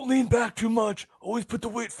lean back too much. Always put the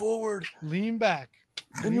weight forward. Lean back.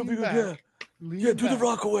 And you'll be good. Yeah, do the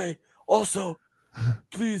rock away. Also,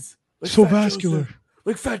 please. Like so vascular.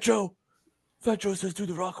 Like Fat Joe. Fat Joe says do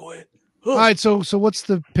the rock away. All right, so what's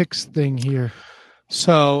the picks thing here?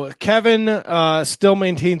 So Kevin still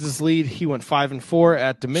maintains his lead. He went 5-4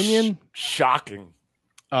 at Dominion. Shocking.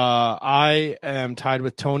 I am tied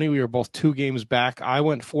with Tony. We were both 2 games back. I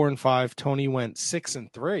went 4-5. Tony went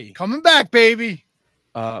 6-3. Coming back, baby.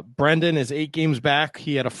 Brendan is 8 games back.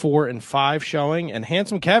 He had a 4-5 showing, and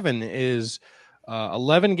Handsome Kevin is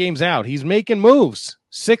 11 games out. He's making moves.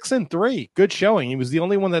 6-3. Good showing. He was the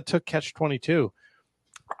only one that took Catch 22.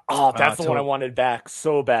 Oh, that's the one I wanted back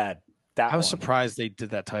so bad. I was surprised they did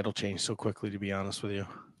that title change so quickly, to be honest with you.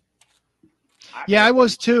 Yeah, I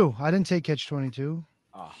was too. I didn't take Catch 22.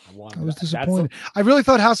 Oh, I was disappointed. I really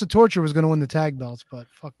thought House of Torture was going to win the tag belts, but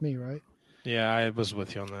fuck me, right? Yeah, I was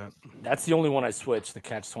with you on that. That's the only one I switched, the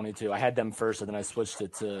Catch 22. I had them first, and then I switched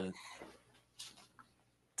it to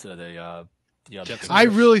the I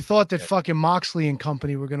really thought that fucking Moxley and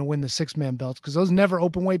company were going to win the 6-man belts because those never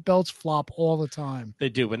open weight belts flop all the time. They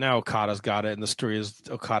do, but now Okada's got it, and the story is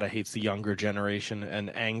Okada hates the younger generation,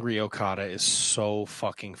 and angry Okada is so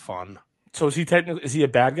fucking fun. So is he a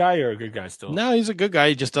bad guy or a good guy still? No, he's a good guy.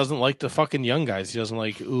 He just doesn't like the fucking young guys. He doesn't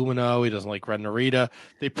like Umino. He doesn't like Red Narita.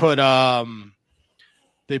 They put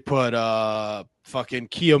fucking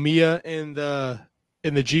Kiyomiya in the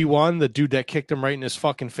G1, the dude that kicked him right in his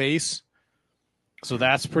fucking face. So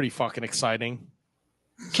that's pretty fucking exciting.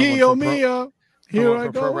 Kiyomiya. Here I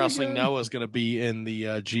go. Pro Wrestling again. Noah is going to be in the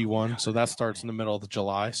G1, so that starts in the middle of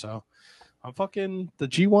July. So I'm fucking the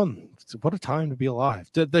G1. What a time to be alive.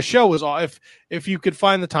 The show was if you could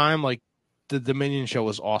find the time, like the Dominion show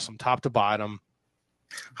was awesome, top to bottom.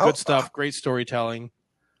 Good stuff, great storytelling.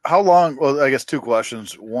 How long? Well, I guess 2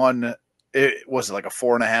 questions. One, it was like a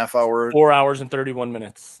 4.5 hour. 4 hours and 31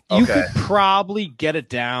 minutes. You could probably get it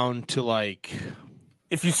down to like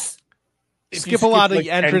if you skip a lot of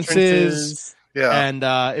the entrances. Yeah. And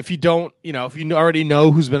if you don't, if you already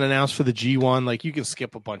know who's been announced for the G1, like you can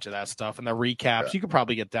skip a bunch of that stuff and the recaps. Yeah. You could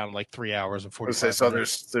probably get down to like 3 hours and 45 minutes.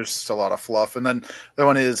 So there's a lot of fluff. And then the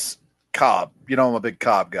one is Cobb. I'm a big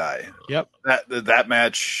Cobb guy. Yep. That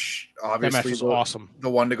match, obviously, that match was awesome. The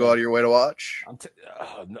one to go out of your way to watch.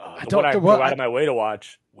 I go out of my way to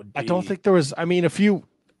watch. I don't think there was. I mean, if you're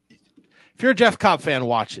a Jeff Cobb fan,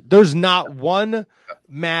 watch it. There's not one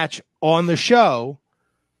match on the show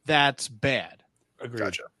that's bad. Agreed.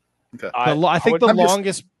 Gotcha. Okay. I think the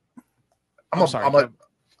longest. I'm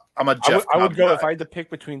a Jeff. I would go guy. if I had to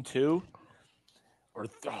pick between 2 or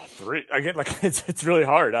 3. I get like it's really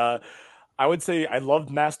hard. I would say I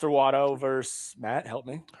loved Master Wato versus Matt. Help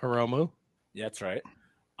me, Hiromu. Yeah, that's right.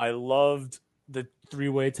 I loved the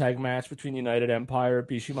 3-way tag match between United Empire,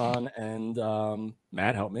 Bishamon, and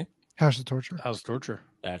Matt. Help me. House of Torture.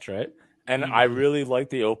 That's right. And I really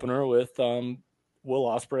liked the opener with Will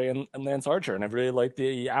Ospreay and Lance Archer, and I really liked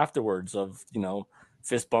the afterwards of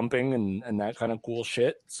fist bumping and that kind of cool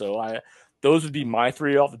shit. So those would be my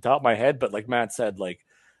 3 off the top of my head. But like Matt said,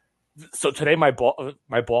 so today my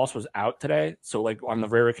boss was out today, so like on the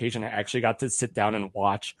rare occasion I actually got to sit down and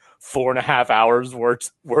watch 4.5 hours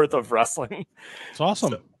worth of wrestling. It's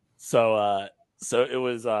awesome. So it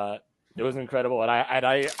was incredible, and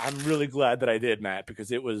I'm really glad that I did, Matt,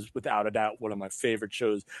 because it was without a doubt one of my favorite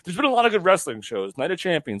shows. There's been a lot of good wrestling shows. Night of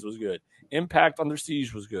Champions was good. Impact Under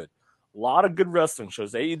Siege was good. A lot of good wrestling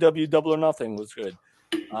shows. AEW Double or Nothing was good.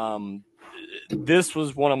 This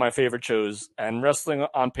was one of my favorite shows, and wrestling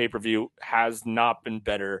on pay-per-view has not been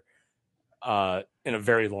better in a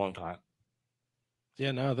very long time.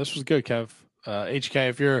 Yeah, no, this was good, Kev. HK,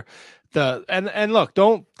 if you're and look,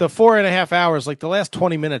 don't the 4.5 hours, like the last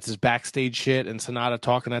 20 minutes is backstage shit and Sonata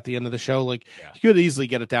talking at the end of the show. Like you could easily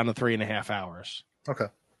get it down to 3.5 hours. Okay.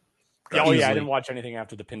 Yeah, I didn't watch anything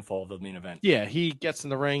after the pinfall of the main event. Yeah, he gets in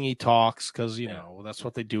the ring, he talks because that's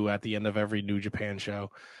what they do at the end of every New Japan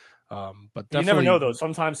show. But you never know though.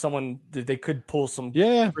 Sometimes they could pull some.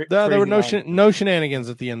 Yeah, there were no shenanigans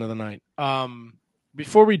at the end of the night.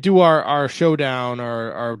 Before we do our showdown,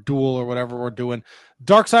 our duel or whatever we're doing,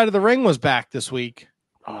 Dark Side of the Ring was back this week.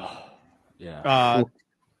 Oh, yeah.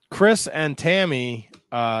 Chris and Tammy,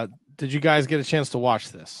 did you guys get a chance to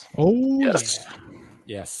watch this? Oh, yes.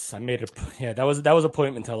 Yes, I made it. Yeah, that was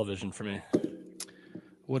appointment television for me.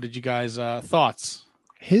 What did you guys thoughts?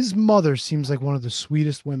 His mother seems like one of the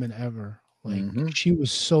sweetest women ever. Like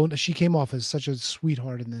she came off as such a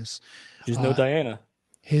sweetheart in this. She's no Diana.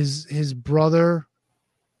 His brother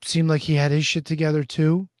seemed like he had his shit together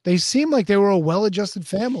too. They seemed like they were a well-adjusted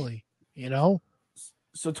family,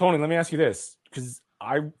 So Tony, let me ask you this, because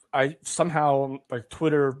I somehow, like,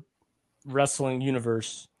 Twitter wrestling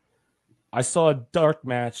universe, I saw a dark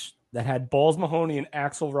match that had Balls Mahoney and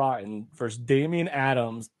Axel Rotten versus Damian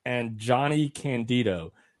Adams and Johnny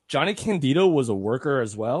Candido. Johnny Candido was a worker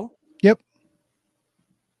as well? Yep.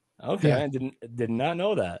 Okay, Yeah. I did not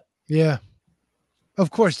know that. Yeah. Of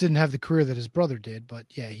course, didn't have the career that his brother did, but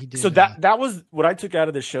yeah, he did. So that was what I took out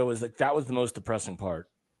of the show, is like that was the most depressing part.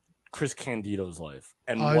 Chris Candido's life.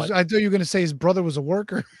 And I thought you were going to say his brother was a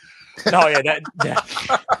worker. No, yeah,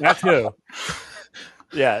 that too.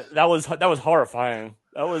 Yeah, that was horrifying.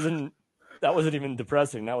 That wasn't even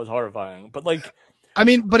depressing. That was horrifying. But like, I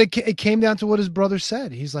mean, but it came down to what his brother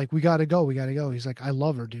said. He's like, we got to go. He's like, I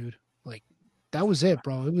love her, dude. Like, that was it,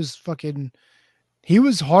 bro. It was fucking. He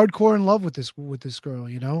was hardcore in love with this girl,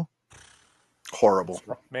 Horrible.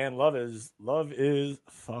 Man, love is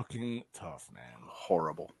fucking tough, man.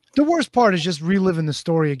 Horrible. The worst part is just reliving the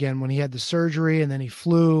story again when he had the surgery and then he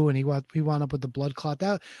flew and he wound up with the blood clot.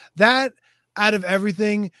 That out of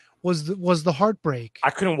everything was the heartbreak. I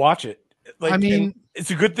couldn't watch it. Like, I mean, and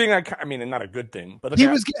it's a good thing. I mean, not a good thing, but he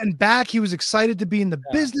was getting back. He was excited to be in the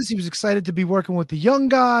business. He was excited to be working with the young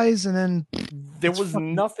guys. And then there was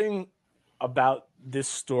nothing about this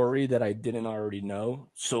story that I didn't already know.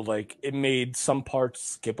 So like it made some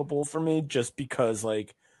parts skippable for me just because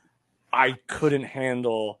like I couldn't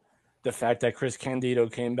handle the fact that Chris Candido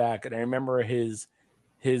came back. And I remember his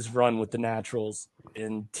run with the Naturals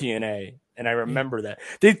in TNA. And I remember that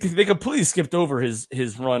they completely skipped over his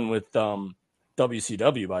run with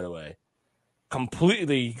WCW, by the way.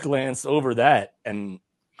 Completely glanced over that, and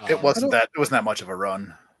it wasn't that much of a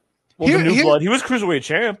run. Well, the New Blood, he was Cruiserweight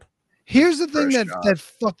champ. Here's the thing that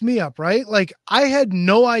fucked me up, right? Like I had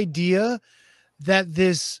no idea that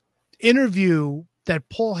this interview that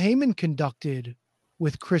Paul Heyman conducted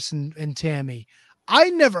with Chris and Tammy, I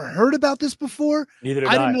never heard about this before. Neither did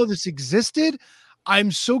I didn't know this existed.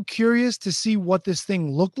 I'm so curious to see what this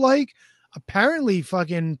thing looked like. Apparently,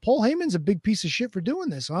 fucking Paul Heyman's a big piece of shit for doing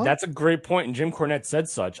this, huh? That's a great point, and Jim Cornette said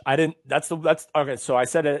such. I didn't. That's okay. So I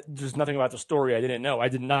said it. There's nothing about the story I didn't know. I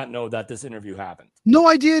did not know that this interview happened. No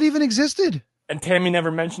idea it even existed. And Tammy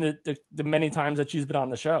never mentioned it the many times that she's been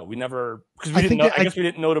on the show. We never, because we didn't know. I guess we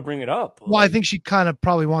didn't know to bring it up. Well, I think she kind of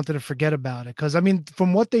probably wanted to forget about it because I mean,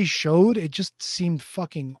 from what they showed, it just seemed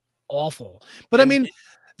fucking awful. But I mean.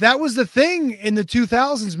 That was the thing in the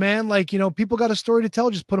 2000s, man. Like, you know, people got a story to tell.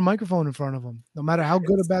 Just put a microphone in front of them, no matter how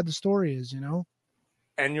good or bad the story is, you know?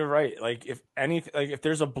 And you're right. Like, if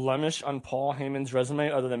there's a blemish on Paul Heyman's resume,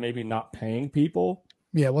 other than maybe not paying people.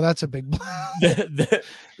 Yeah, well, that's a big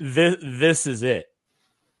this is it.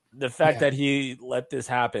 The fact that he let this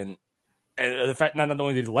happen, and the fact not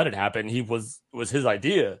only did he let it happen, was his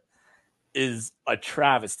idea, is a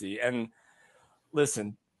travesty. And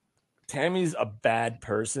listen, Tammy's a bad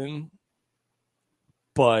person,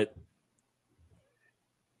 but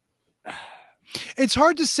it's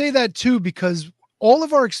hard to say that too, because all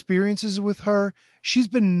of our experiences with her, she's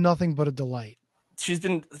been nothing but a delight. She's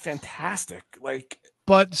been fantastic. Like,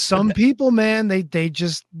 but some people, man, they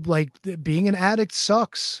just like being an addict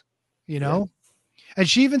sucks, you know? Yeah. And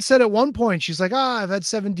she even said at one point, she's like, I've had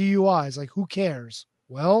 7 DUIs. Like, who cares?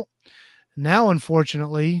 Well, now,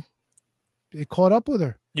 unfortunately, it caught up with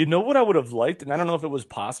her. You know what I would have liked? And I don't know if it was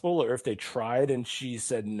possible or if they tried and she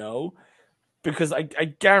said no, because I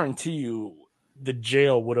guarantee you the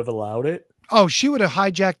jail would have allowed it. Oh, she would have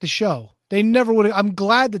hijacked the show. They never would have. I'm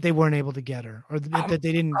glad that they weren't able to get her or that they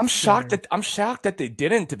didn't. I'm shocked that they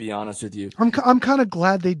didn't, to be honest with you. I'm kind of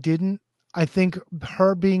glad they didn't. I think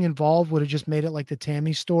her being involved would have just made it like the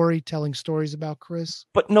Tammy story, telling stories about Chris.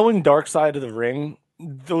 But knowing Dark Side of the Ring,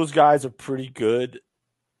 those guys are pretty good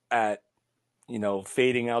at, you know,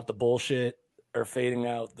 fading out the bullshit or fading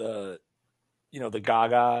out the, you know, the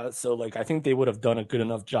gaga. So like, I think they would have done a good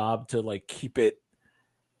enough job to like keep it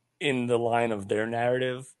in the line of their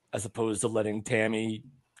narrative as opposed to letting Tammy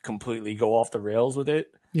completely go off the rails with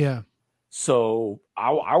it. Yeah. So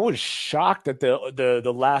I was shocked that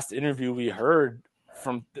the last interview we heard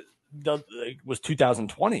from was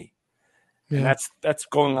 2020. Yeah. And that's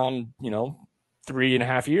going on, you know,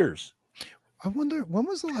 3.5 years. I wonder when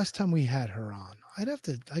was the last time we had her on. I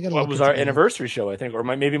gotta. Well, it was our anniversary show, I think, or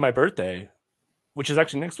maybe my birthday, which is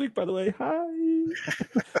actually next week, by the way. Hi.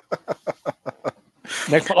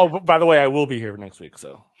 Oh, by the way, I will be here next week.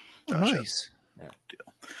 So nice. Yeah.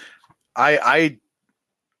 I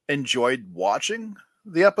enjoyed watching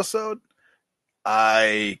the episode.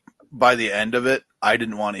 By the end of it, I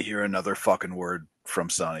didn't want to hear another fucking word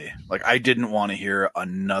from Sunny. Like, I didn't want to hear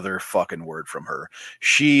another fucking word from her.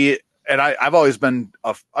 I've always been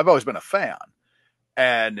a fan,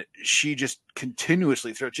 and she just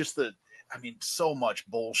continuously throws so much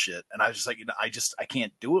bullshit. And I was just like, I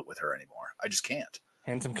can't do it with her anymore. I just can't.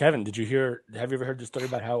 Handsome Kevin, have you ever heard the story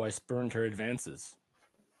about how I spurned her advances?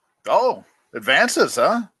 Oh, advances,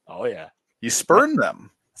 huh? Oh yeah. You spurned them.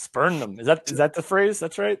 Spurn them. Is that the phrase?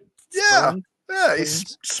 That's right. Yeah. Yeah. You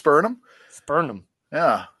spurn them. Spurn them.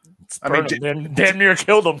 Yeah. Spurn them. Damn near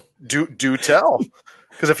killed them. Do tell.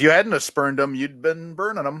 Because if you hadn't have spurned them, you'd been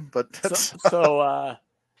burning them. But that's... I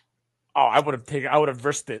would have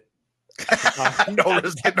risked it.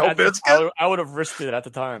 No biscuit. I would have risked it at the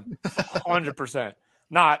time. 100%.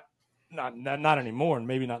 Not anymore, and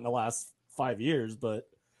maybe not in the last 5 years, but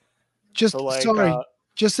just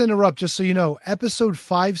to interrupt, just so you know, episode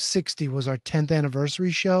 560 was our 10th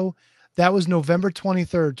anniversary show. That was November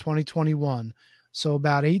 23rd, 2021. So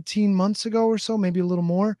about 18 months ago or so, maybe a little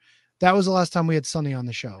more. That was the last time we had Sunny on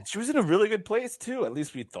the show. She was in a really good place too. At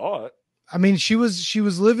least we thought. I mean, she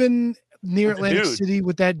was living near Atlantic City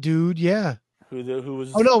with that dude. Yeah. Who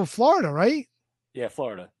was? Oh no, Florida, right? Yeah,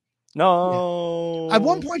 Florida. No. At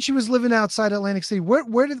one point, she was living outside Atlantic City.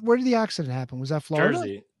 Where did the accident happen? Was that Florida?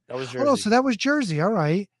 Jersey. That was Oh, Jersey. no, so that was Jersey. All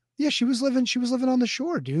right. Yeah, she was living on the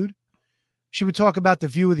shore, dude. She would talk about the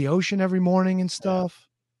view of the ocean every morning and stuff.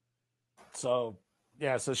 So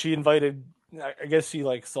yeah, so she invited. I guess she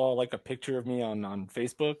like saw like a picture of me on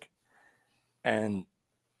Facebook, and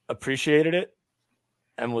appreciated it,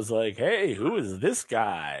 and was like, "Hey, who is this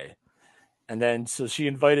guy?" And then so she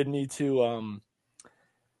invited me to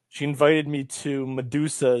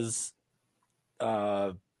Medusa's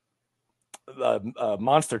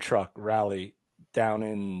monster truck rally down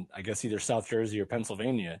in, I guess, either South Jersey or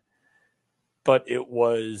Pennsylvania. But it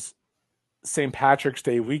was St. Patrick's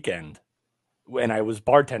Day weekend when I was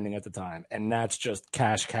bartending at the time, and that's just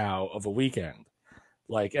cash cow of a weekend.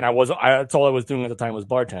 Like, and that's all I was doing at the time was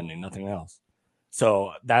bartending, nothing else.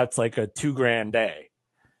 So that's like a $2,000 day.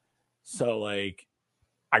 So like,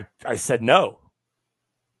 I said no,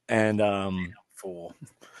 and Fool.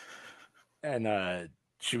 and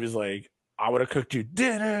she was like, I would have cooked you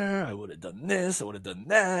dinner. I would have done this. I would have done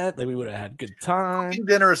that. Like, we would have had good time.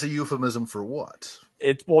 Dinner is a euphemism for what?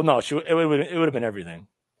 It would have been everything.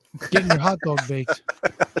 Getting your hot dog baked.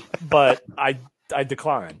 But I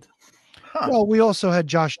declined. Well, we also had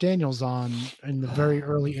Josh Daniels on in the very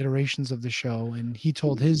early iterations of the show, and he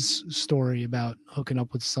told his story about hooking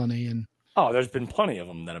up with Sonny. And there's been plenty of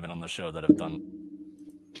them that have been on the show that have done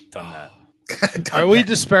that. Are we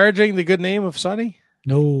disparaging the good name of Sonny?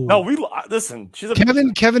 No, we listen.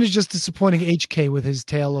 Kevin is just disappointing HK with his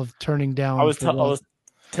tale of turning down. I was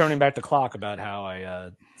turning back the clock about how I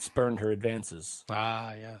spurned her advances.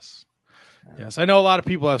 Yes. Yes, I know a lot of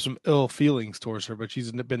people have some ill feelings towards her, but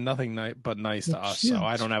she's been nothing but nice to us, so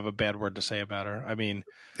I don't have a bad word to say about her. I mean,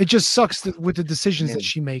 it just sucks with the decisions that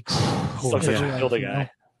she makes. Sucks that she killed a guy.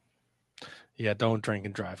 Yeah, don't drink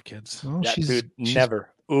and drive, kids. Well, dude, never.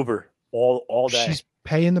 Uber all day. She's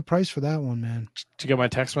paying the price for that one, man. Did you get my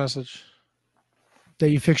text message that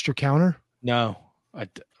you fixed your counter? No, I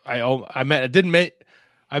meant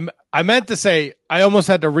to say I almost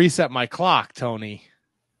had to reset my clock, Tony.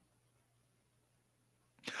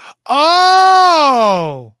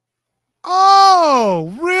 Oh,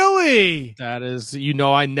 really? That is,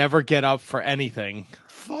 I never get up for anything.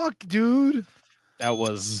 Fuck, dude. That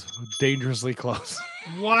was dangerously close.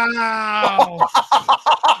 Wow.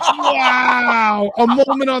 Wow. A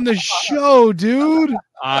moment on the show, dude.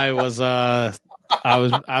 I was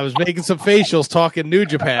making some facials talking New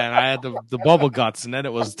Japan. I had the bubble guts, and then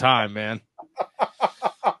it was time, man.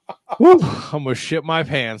 Woo, I almost shit my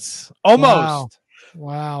pants. Almost.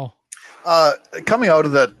 Wow. Coming out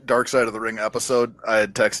of that Dark Side of the Ring episode, I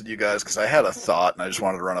had texted you guys because I had a thought and I just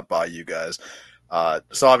wanted to run it by you guys.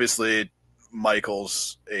 So obviously,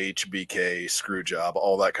 Michael's HBK screw job,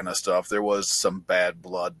 all that kind of stuff. There was some bad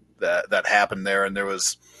blood that happened there, and there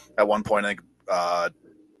was at one point, I think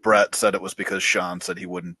Brett said it was because Sean said he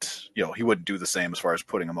wouldn't do the same as far as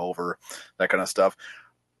putting him over, that kind of stuff.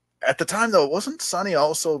 At the time, though, wasn't Sunny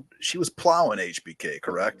also? She was plowing HBK,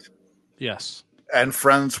 correct? Yes. And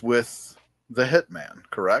friends with the Hitman,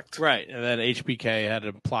 correct? Right, and then HBK had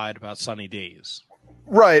implied about Sunny Days.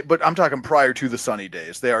 Right, but I'm talking prior to the Sunny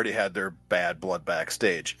Days. They already had their bad blood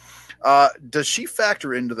backstage. Does she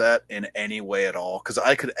factor into that in any way at all? Because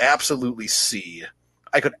I could absolutely see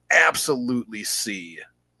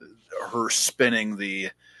her spinning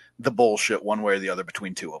the bullshit one way or the other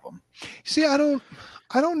between two of them. See, I don't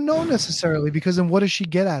know necessarily, because then what does she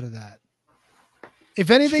get out of that? If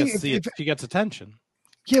anything, she gets attention.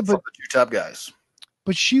 Yeah, but from the two top guys.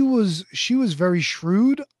 But she was very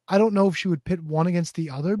shrewd. I don't know if she would pit one against the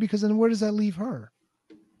other, because then where does that leave her?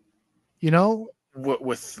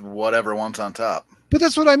 With whatever one's on top. But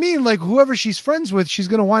that's what I mean. Like, whoever she's friends with, she's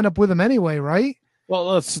going to wind up with him anyway, right?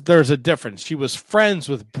 Well, there's a difference. She was friends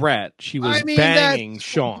with Brett. She was banging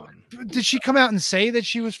Sean. Did she come out and say that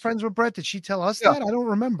she was friends with Brett? Did she tell us that? I don't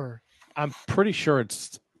remember. I'm pretty sure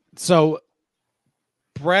it's so.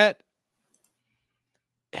 Brett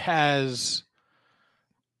was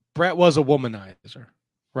a womanizer,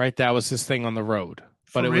 right? That was his thing on the road,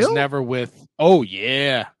 but was never with. Oh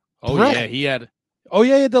yeah, Brett. He had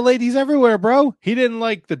the ladies everywhere, bro. He didn't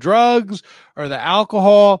like the drugs or the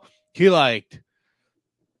alcohol. He liked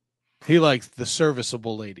the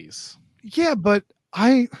serviceable ladies. Yeah, but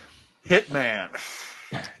Hitman.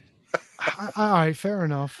 All right, fair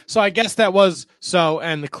enough. So I guess that was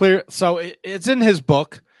it's in his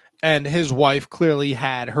book, and his wife clearly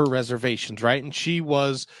had her reservations, right? And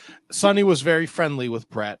Sonny was very friendly with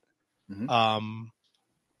Brett. Mm-hmm.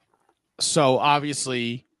 So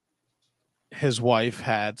obviously his wife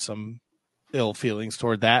had some ill feelings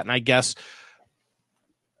toward that, and I guess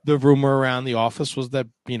the rumor around the office was that,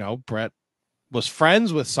 Brett was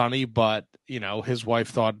friends with Sonny, but, his wife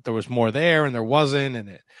thought there was more there and there wasn't,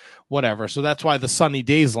 and whatever. So that's why the Sunny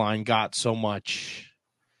Days line got so much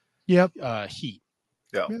heat.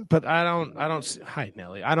 Yeah. But I don't see, hi,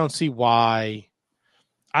 Nelly. I don't see why.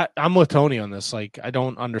 I'm with Tony on this. Like, I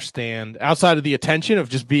don't understand outside of the attention of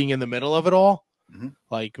just being in the middle of it all. Mm-hmm.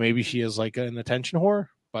 Like, maybe she is like an attention whore,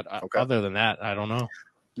 but other than that, I don't know.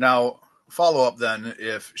 Now, follow up then,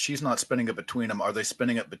 if she's not spinning it between them, are they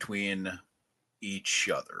spinning it between each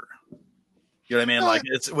other? You know what I mean? Like,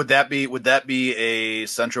 would that be a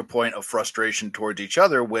central point of frustration towards each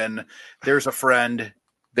other when there's a friend,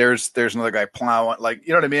 there's another guy plowing, like,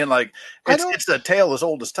 you know what I mean? Like, it's a tale as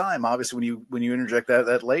old as time, obviously, when you interject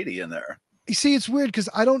that lady in there. You see, it's weird because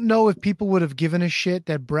I don't know if people would have given a shit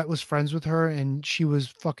that Brett was friends with her and she was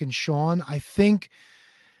fucking Sean. I think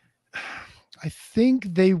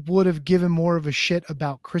they would have given more of a shit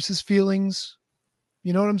about Chris's feelings.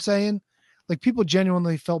 You know what I'm saying? Like, people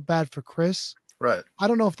genuinely felt bad for Chris. Right. I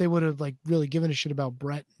don't know if they would have like really given a shit about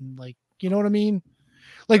Brett and like, you know what I mean?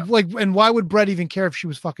 Like, and why would Brett even care if she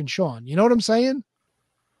was fucking Sean? You know what I'm saying?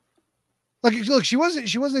 Like, look, she wasn't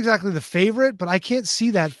exactly the favorite, but I can't see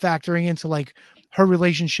that factoring into like her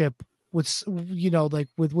relationship with,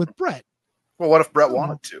 with Brett. Well, what if Brett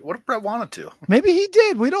wanted to? What if Brett wanted to? Maybe he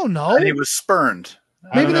did. We don't know. And he was spurned.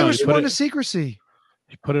 Maybe they were sworn to secrecy.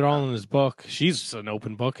 He put it all in his book. She's an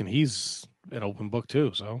open book, and he's an open book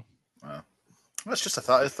too. So that's just a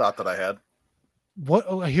thought that I had.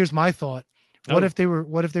 Here's my thought. What if they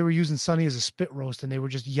were using Sonny as a spit roast and they were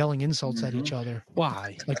just yelling insults at each other?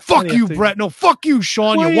 Why? Like, fuck you, Brett. No, fuck you,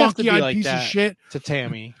 Sean. You wonky-eyed like piece of shit. To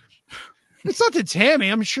Tammy. It's not to Tammy.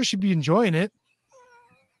 I'm sure she'd be enjoying it.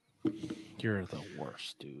 You're the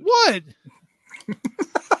worst, dude. What?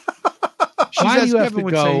 Why do you have to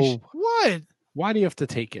go? What? Why do you have to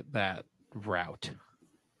take it that route?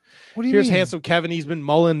 What do you Here's mean? handsome Kevin. He's been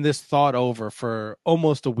mulling this thought over for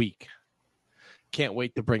almost a week. Can't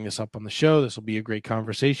wait to bring this up on the show. This will be a great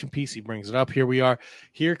conversation piece. He brings it up. Here we are.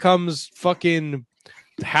 Here comes fucking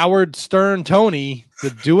Howard Stern Tony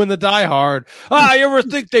doing the Die Hard. You ever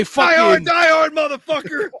think they fucking Die Hard,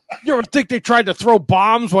 motherfucker? You ever think they tried to throw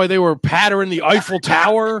bombs while they were pattering the Eiffel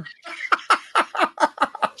Tower?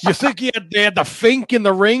 You think they had the Fink in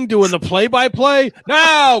the ring doing the play-by-play?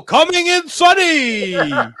 Now, coming in Sonny!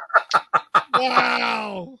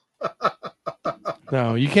 Wow.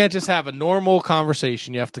 No, you can't just have a normal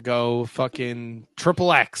conversation. You have to go fucking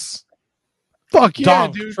triple X. Fuck yeah,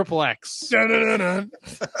 Dunk, dude. Triple X. Dun-dun-dun-dun.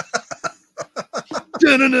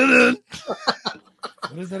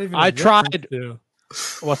 What is that even? I tried. To?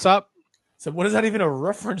 What's up? So what is that even a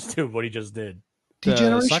reference to? What he just did?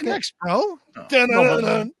 Degeneration X, bro. Oh,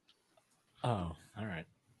 all right.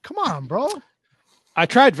 Come on, bro. I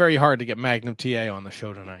tried very hard to get Magnum TA on the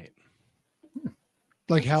show tonight.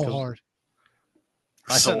 Like how hard?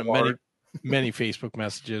 I sent him many Facebook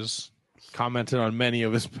messages, commented on many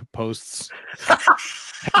of his posts.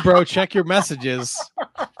 Hey, bro, check your messages.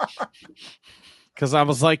 Because I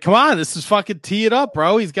was like, come on, this is fucking tee it up,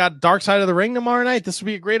 bro. He's got Dark Side of the Ring tomorrow night. This would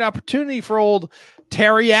be a great opportunity for old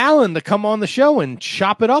Terry Allen to come on the show and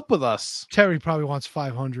chop it up with us. Terry probably wants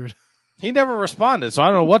 500. He never responded, so I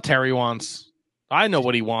don't know what Terry wants. I know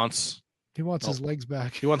what he wants. He wants his legs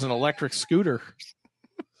back. He wants an electric scooter.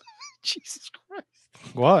 Jesus Christ.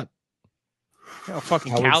 What? You know how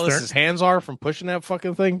fucking Howard callous Stern? his hands are from pushing that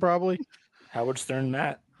fucking thing, probably. Howard Stern,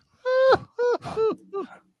 Matt.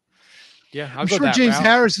 Yeah, I'll I'm go sure that James route.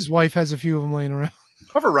 Harris's wife has a few of them laying around.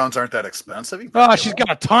 Hover rounds aren't that expensive. Oh, she's got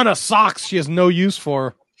a ton of socks she has no use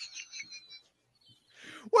for.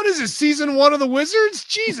 What is this, season 1 of the Wizards?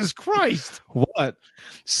 Jesus Christ. What?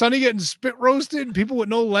 Sonny getting spit roasted, people with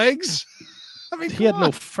no legs? I mean, He had come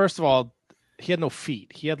on. first of all, he had no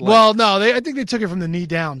feet. He had legs. Well, no, I think they took it from the knee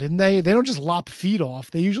down, didn't they? They don't just lop feet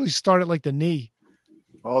off. They usually start at like the knee.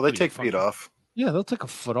 Oh, they take feet off. Yeah, they'll take a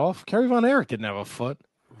foot off. Kerry Von Erich didn't have a foot.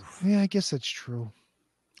 Yeah, I guess that's true.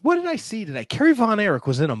 What did I see today? Kerry Von Erich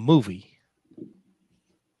was in a movie.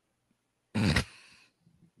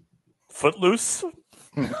 Footloose.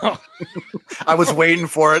 I was waiting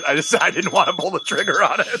for it. I didn't want to pull the trigger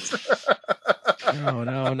on it.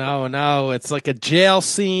 No. It's like a jail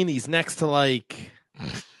scene. He's next to like...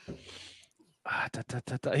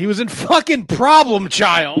 He was in fucking Problem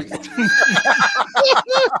Child.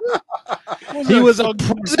 He was a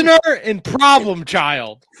prisoner in Problem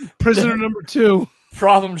Child. Prisoner number 2.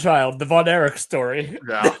 Problem Child, the Von Erich story.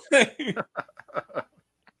 Yeah.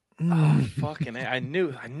 Oh, fucking! I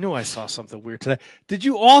knew I saw something weird today. Did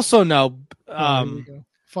you also know?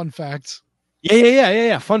 Fun facts.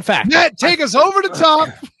 Yeah. Fun fact. Matt, take us over the top.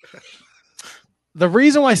 the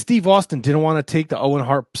reason why Steve Austin didn't want to take the Owen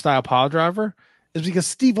Hart style pile driver is because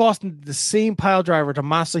Steve Austin did the same pile driver to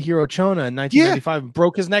Masahiro Chono in 1995 and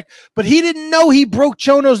broke his neck, but he didn't know he broke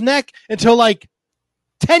Chono's neck until like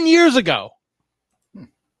 10 years ago.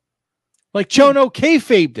 Like Chono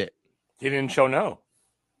kayfabed it. He didn't show no.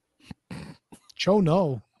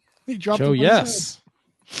 Chono. He dropped Cho, it. yes.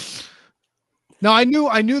 No, I knew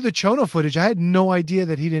the Chono footage. I had no idea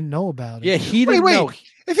that he didn't know about it. Yeah, he didn't know.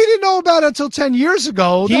 If he didn't know about it until 10 years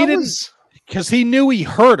ago, He didn't, because he knew he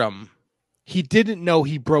hurt him. He didn't know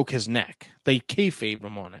he broke his neck. They kayfabed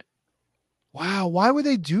him on it. Wow, why would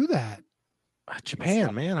they do that?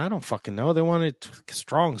 Japan, man, I don't fucking know. They wanted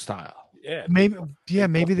strong style. Yeah,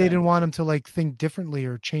 maybe they didn't want him to like think differently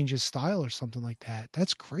or change his style or something like that.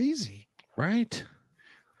 That's crazy, right?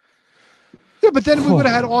 Yeah, but then we would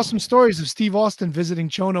have had awesome stories of Steve Austin visiting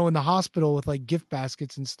Chono in the hospital with like gift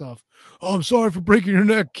baskets and stuff. Oh, I'm sorry for breaking your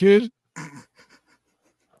neck, kid.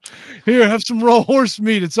 Here, have some raw horse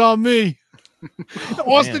meat. It's on me.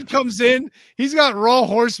 Austin comes in. He's got raw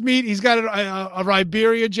horse meat. He's got a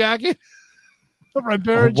Riberia jacket. A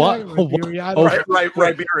Riberia jacket. Riberia. What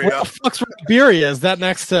the fuck's Riberia? Is that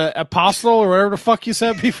next to Apostle or whatever the fuck you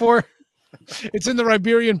said before? It's in the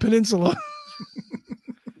Iberian Peninsula.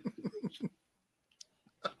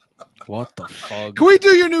 What the fuck? Can we do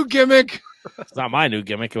your new gimmick? It's not my new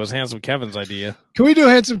gimmick. It was Handsome Kevin's idea. Can we do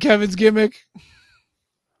Handsome Kevin's gimmick?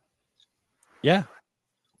 Yeah.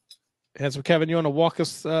 Handsome Kevin, you want to walk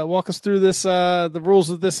us through this the rules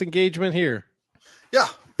of this engagement here? Yeah,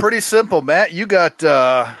 pretty simple, Matt. You got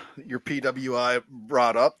your PWI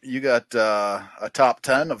brought up. You got a top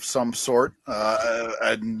 10 of some sort,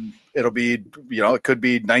 and it'll be, it could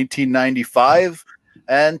be 1995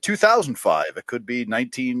 and 2005. It could be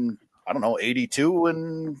 82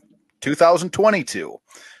 and 2022.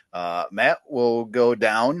 Matt will go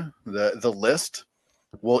down the list.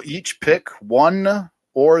 We'll each pick one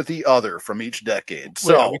or the other from each decade.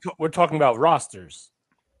 So we're talking about rosters.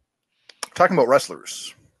 Talking about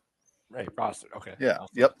wrestlers. Right, roster. Okay. Yeah.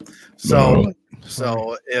 Yep. So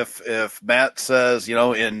if Matt says,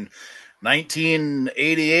 in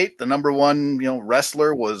 1988, the number one,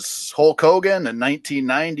 wrestler was Hulk Hogan, and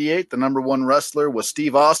 1998, the number one wrestler was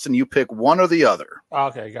Steve Austin, you pick one or the other.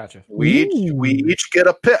 Okay, gotcha. We each get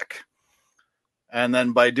a pick. And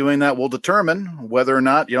then by doing that, we'll determine whether or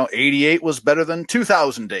not, 88 was better than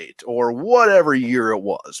 2008 or whatever year it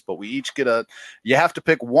was. But we each you have to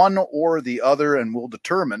pick one or the other, and we'll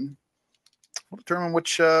determine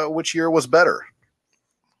which year was better.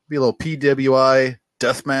 Be a little PWI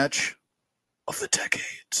death match of the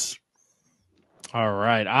decades. All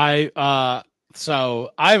right.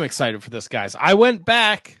 So I'm excited for this, guys. I went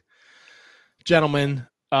back, gentlemen.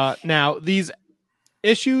 Now these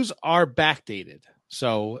issues are backdated,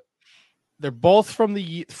 so they're both from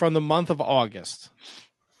the month of August,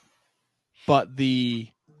 but the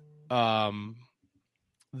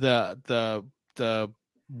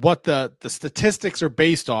statistics are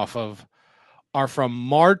based off of are from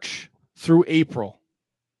March through April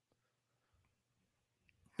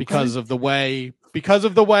because of the way the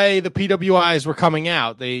PWIs were coming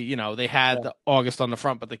out. They had the August on the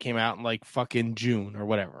front, but they came out in like fucking June or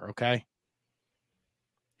whatever. Okay.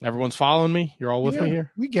 Everyone's following me? You're all with me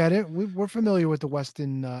here? We get it. We're familiar with the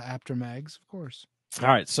Weston aftermags, of course. All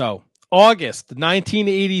right. So August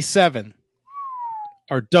 1987,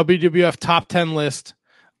 our WWF top 10 list.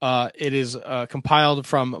 It is compiled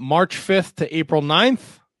from March 5th to April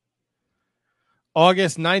 9th.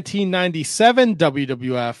 August 1997,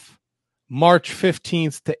 WWF, March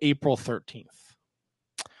 15th to April 13th.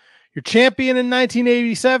 Your champion in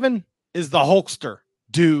 1987 is the Hulkster,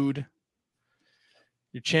 dude.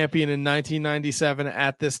 Your champion in 1997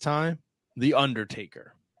 at this time, The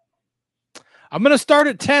Undertaker. I'm going to start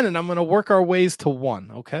at 10 and I'm going to work our ways to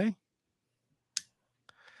 1, okay?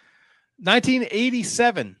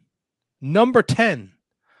 1987, number 10,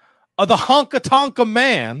 The Honka Tonka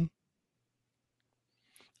Man,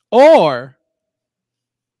 or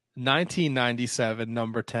 1997,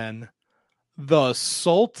 number 10, The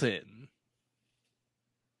Sultan.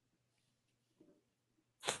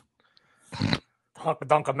 Honka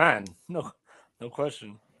Donka Man. No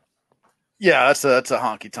question. Yeah, that's a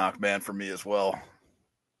honky tonk man for me as well.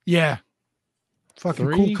 Yeah. Fucking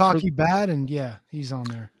 3 cool, cocky, bad, and yeah, he's on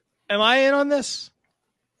there. Am I in on this?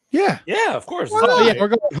 Yeah. Yeah, of course. Oh, yeah, we're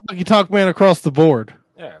going Honky Tonk Man across the board.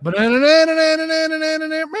 Yeah.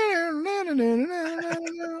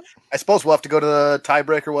 I suppose we'll have to go to the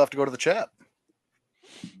tiebreaker. We'll have to go to the chat.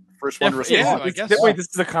 First one to respond. Yeah, I guess. Wait, this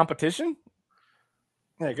is a competition?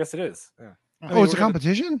 Yeah, I guess it is. Yeah. Oh, it's a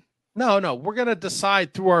competition? No. We're gonna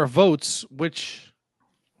decide through our votes which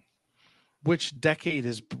decade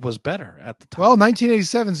was better at the time. Well,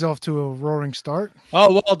 1987's off to a roaring start.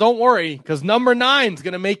 Oh well, don't worry, because number 9 is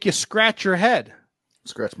gonna make you scratch your head.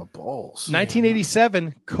 Scratch my balls.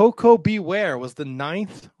 1987, Coco Beware was the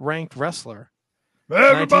 9th ranked wrestler.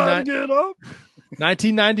 Everybody get up.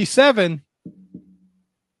 1997,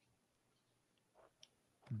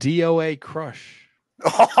 DOA Crush.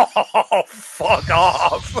 Oh, fuck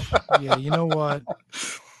off. Yeah, you know what?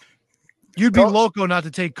 You'd be loco not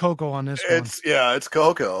to take Coco on this one. It's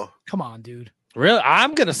Coco. Come on, dude. Really?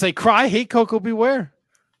 I'm gonna say I hate Coco Beware.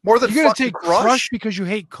 More than You're gonna fucking take Crush because you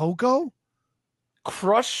hate Coco?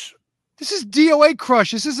 Crush. This is DOA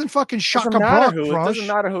Crush. This isn't fucking Shaka Doesn't matter Brock who. It Crush. doesn't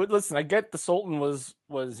matter who. Listen, I get the Sultan was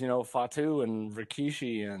Fatu and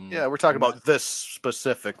Rikishi and Yeah, we're talking about this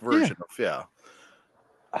specific version of Yeah,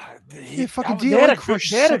 fucking they DOA had a Crush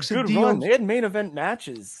good, they had a sucks at good run. They had main event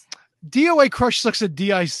matches. DOA Crush sucks at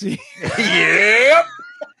DIC. Yep.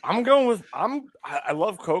 I'm going with I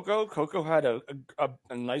love Coco. Coco had a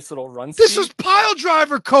nice little run. This was Pile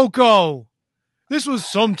Driver Coco. This was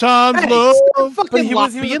sometimes Hey, love. fucking he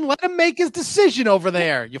was lobby and let him make his decision over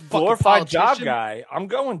there. You fucking glorified job politician. guy. I'm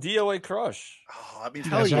going DOA Crush. Oh, that means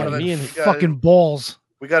Hell we yeah, gotta- me and we gotta- Fucking balls.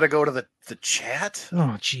 We got to go to the chat.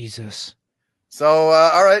 Oh, Jesus. So,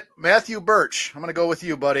 all right, Matthew Birch. I'm going to go with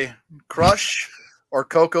you, buddy. Crush or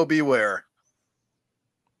Coco Beware?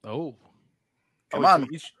 Oh, Come on.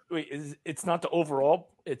 It's not the overall.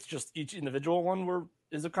 It's just each individual one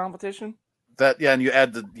is a competition. And you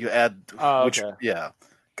add Oh, which okay. yeah.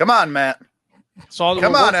 Come on, Matt. so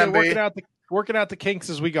Come we're on, working, MB. working out the kinks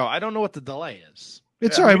as we go. I don't know what the delay is.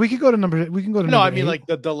 It's Yeah, all right. We can go to number. We can go to. No, number I mean 8. like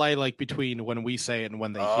the delay, like between when we say it and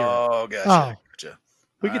when they hear it. Oh, gotcha. Gotcha.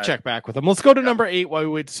 We All can right. check back with them. Let's go to number 8 while we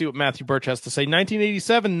wait to see what Matthew Birch has to say.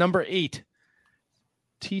 1987, number 8,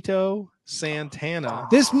 Tito Santana.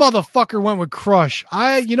 This motherfucker went with Crush.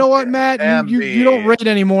 You know what, Matt? You don't rate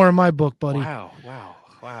anymore in my book, buddy. Wow.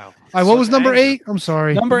 All right, what was number 8? I'm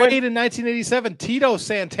sorry. Number 8 in 1987, Tito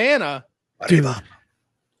Santana. Dude.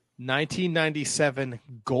 1997,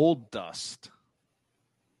 Gold Dust.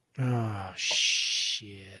 Oh,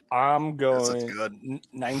 shit. I'm That's going good.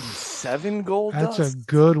 97 Gold That's Dust. a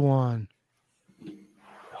good one.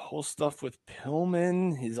 Whole stuff with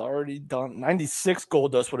Pillman. He's already done 96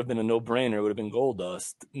 Gold Dust would have been a no-brainer. It would have been Gold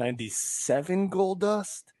Dust. 97 Gold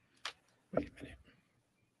Dust. Wait a minute.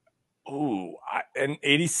 Oh, and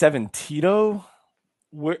 87 Tito.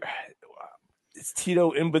 Where is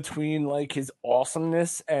Tito in between like his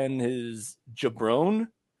awesomeness and his jabron?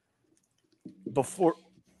 Before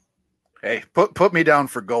Hey, put me down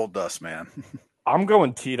for Gold Dust, man. I'm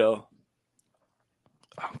going Tito.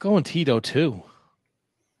 I'm going Tito too.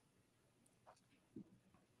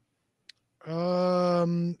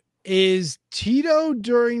 Is Tito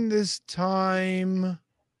during this time?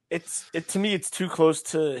 To me, it's too close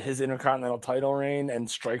to his Intercontinental title reign and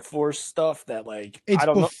Strike Force stuff that like It's I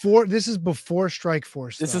don't know. before. This is before Strike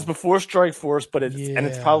Force. This though. is before Strike Force, but it's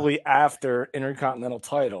Yeah. probably after Intercontinental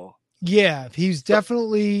title. Yeah, he's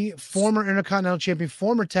definitely former Intercontinental champion,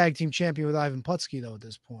 former tag team champion with Ivan Putski though at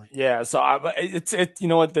this point. Yeah, so it's you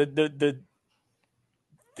know what the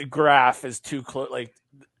graph is too close. Like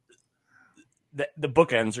the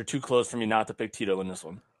bookends are too close for me not to pick Tito in this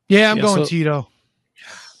one. Yeah, I'm Yeah, going so- Tito.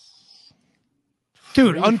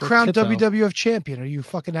 Dude, Three for uncrowned Tito. WWF champion. Are you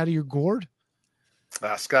fucking out of your gourd?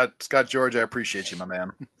 Scott George, I appreciate you, my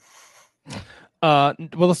man. Well,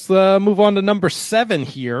 let's move on to number 7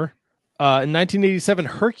 here. In 1987,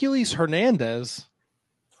 Hercules Hernandez.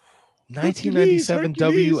 1997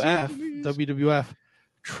 WWF.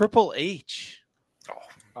 Triple H.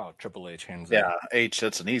 Oh, Triple H hands down. Yeah, H.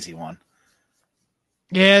 That's an easy one.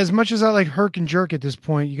 Yeah, as much as I like Herc and Jerk at this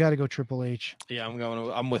point, you got to go Triple H. Yeah,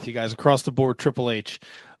 I'm with you guys across the board. Triple H.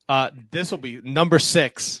 This will be number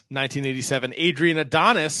 6, 1987. Adrian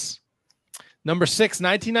Adonis. Number 6,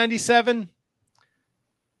 1997.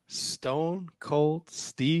 Stone Cold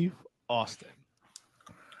Steve Austin.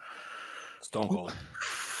 Stone Cold.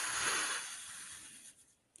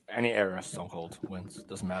 Any era, Stone Cold wins.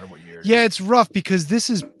 Doesn't matter what year. Yeah, it's rough because this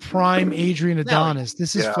is prime Adrian Adonis.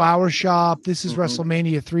 This is Yeah. Flower Shop. This is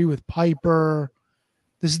WrestleMania 3 with Piper.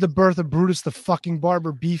 This is the birth of Brutus the fucking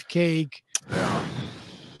Barber Beefcake.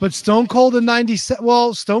 But Stone Cold in 97.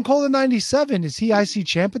 Well, Stone Cold in 97. Is he IC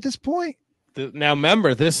champ at this point? Now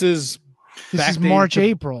remember, this is This is backdated March, to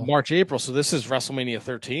April. March, April. So this is WrestleMania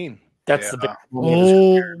 13. That's the big.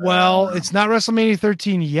 Oh, well, it's not WrestleMania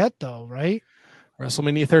 13 yet, though, right?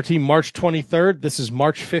 WrestleMania 13, March 23rd. This is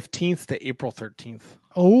March 15th to April 13th.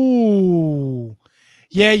 Oh,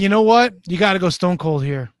 Yeah, you know what? You got to go Stone Cold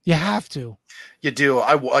here. You have to. You do.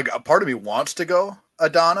 Part of me wants to go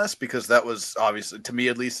Adonis because that was obviously, to me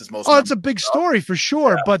at least, his most. Oh, it's a big story for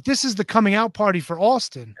sure. Yeah. But this is the coming out party for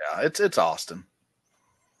Austin. Yeah, it's Austin.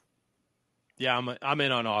 Yeah, I'm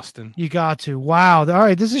in on Austin. You got to. Wow. All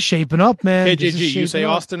right, this is shaping up, man. This KJG, is you say shaping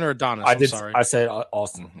up. Austin or Adonis? I Sorry. I said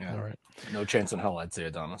Austin. Yeah. All right. No chance in hell I'd say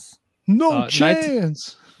Adonis. No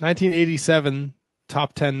chance. 1987,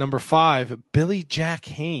 top 10, number 5, Billy Jack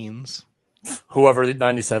Haynes. Whoever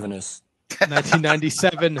 97 is.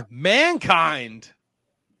 1997, Mankind.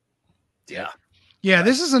 Yeah. Yeah,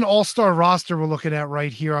 this is an all-star roster we're looking at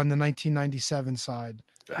right here on the 1997 side.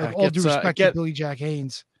 With all due respect to Billy Jack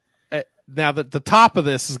Haynes. Now that the top of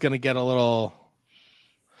this is going to get a little.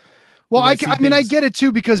 Well, I mean, I get it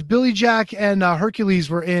too because Billy Jack and Hercules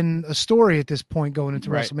were in a story at this point going into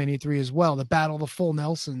WrestleMania 3 as well. The Battle of the Full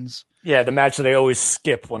Nelsons. Yeah, the match that I always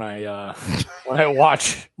skip when I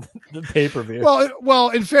watch the pay-per-view. Well,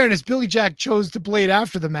 in fairness, Billy Jack chose to blade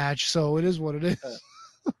after the match, so it is what it is.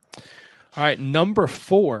 All right, number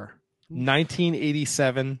 4,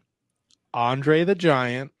 1987, Andre the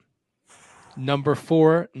Giant. Number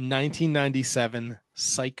 4, 1997,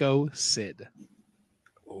 Psycho Sid.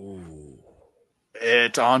 Ooh.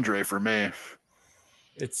 It's Andre for me.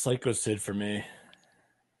 It's Psycho Sid for me.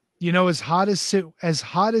 You know, as hot as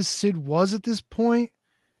Sid was at this point,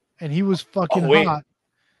 and he was fucking hot.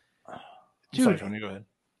 Dude, sorry, Tony, go ahead.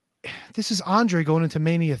 This is Andre going into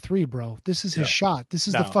Mania 3, bro. This is his shot. This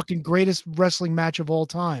is the fucking greatest wrestling match of all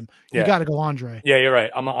time. You got to go Andre. Yeah, you're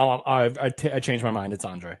right. I changed my mind. It's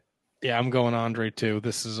Andre. Yeah, I'm going Andre too.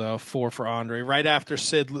 This is a 4 for Andre. Right after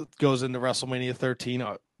Sid goes into WrestleMania 13,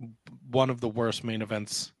 one of the worst main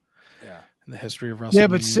events in the history of WrestleMania. Yeah,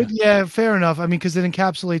 but Sid, fair enough. I mean, because it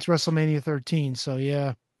encapsulates WrestleMania 13, so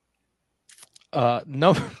yeah.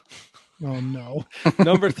 No. Oh, no.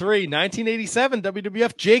 Number 3, 1987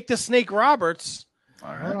 WWF, Jake the Snake Roberts.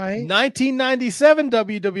 All right. 1997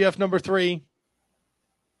 WWF number 3.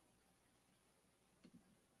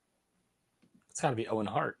 It's got to be Owen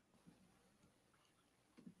Hart.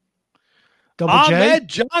 Ahmed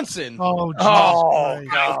Johnson. Oh,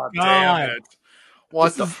 God damn it.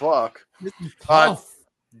 What the fuck?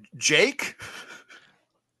 Jake?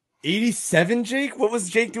 87 Jake? What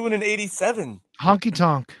was Jake doing in 87? Honky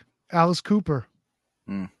Tonk. Alice Cooper.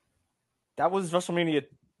 That was WrestleMania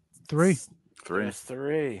 3.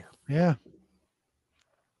 3. Yeah.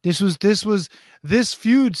 This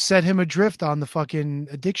feud set him adrift on the fucking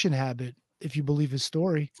addiction habit, if you believe his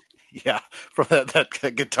story. Yeah, from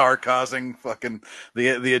that guitar causing fucking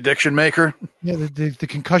the addiction maker. Yeah, the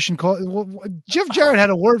concussion call. Jeff Jarrett had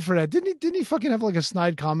a word for that, didn't he? Fucking have like a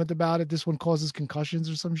snide comment about it. This one causes concussions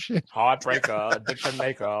or some shit. Heartbreaker, addiction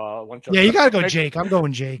maker. Yeah, you gotta go Jake. I'm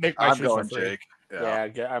going Jake. I'm going Jake. Yeah,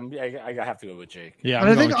 I have to go with Jake. Yeah, and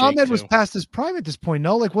I think Ahmed was past his prime at this point.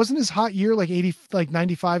 No, like wasn't his hot year like 80, like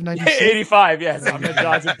 95, 96? 85. Yes, Ahmed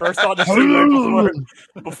Johnson burst on the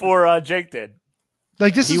scene before Jake did.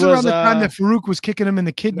 Like this is around the time that Farouk was kicking him in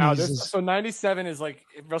the kidneys. So 97 is like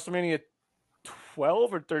WrestleMania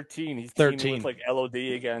 12 or 13. He's 13 with like LOD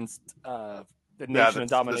against the Nation of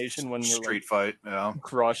Domination when street fight,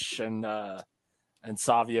 Crush and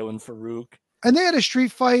Savio and Farouk. And they had a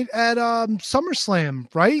street fight at SummerSlam,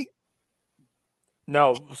 right?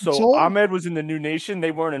 No, so Ahmed was in the New Nation.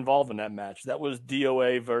 They weren't involved in that match. That was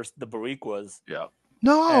DOA versus the Bariquas. Yeah.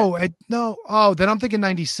 No. Oh, then I'm thinking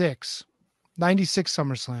 96. 96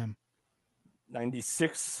 SummerSlam.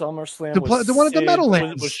 96 SummerSlam. The one at the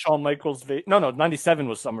Meadowlands. Was Shawn Michaels. No, 97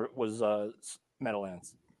 was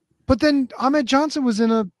Meadowlands. But then Ahmed Johnson was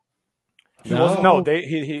in a. He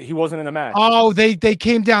wasn't in the match. Oh, they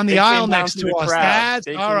came down the aisle next to us. That's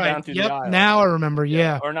all right. Yep. Now I remember.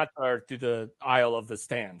 Yeah. Or to the aisle of the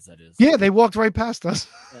stands. That is. Yeah, they walked right past us.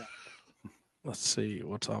 Yeah. Let's see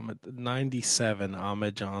what's Ahmed. 97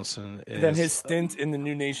 Ahmed Johnson. Then his stint in the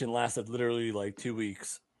New Nation lasted literally like 2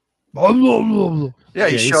 weeks. Yeah,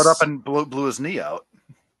 he showed up and blew his knee out.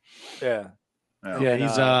 Yeah.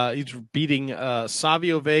 He's beating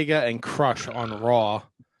Savio Vega and Crush on Raw.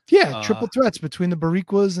 Yeah, triple threats between the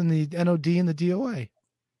Bariquas and the NOD and the DOA.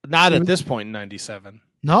 Not at this point in 97.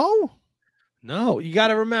 No, you got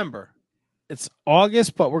to remember, it's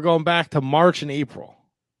August, but we're going back to March and April.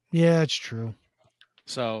 Yeah, it's true.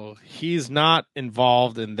 So he's not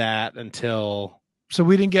involved in that until. So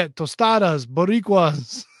we didn't get tostadas,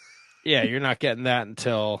 Boricuas. Yeah, you're not getting that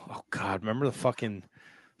until. Oh God, remember the fucking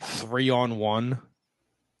 3-on-1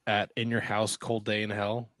 at In Your House, Cold Day in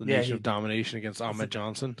Hell, the Nation of Domination against Ahmed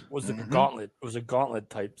Johnson. Was a gauntlet? It was a gauntlet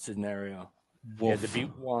type scenario. You had to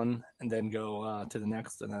beat one and then go to the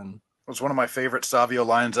next, and then was one of my favorite Savio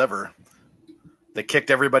lines ever. They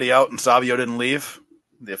kicked everybody out and Savio didn't leave.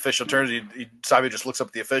 The official turns. Savio just looks up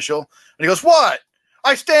at the official and he goes, "What?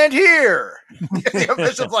 I stand here." The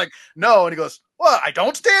official's like, "No," and he goes, "What? I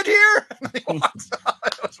don't stand here."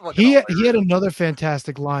 He had another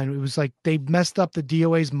fantastic line. It was like they messed up the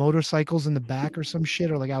DOA's motorcycles in the back or some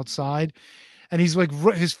shit, or like outside. And he's like,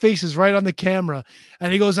 his face is right on the camera.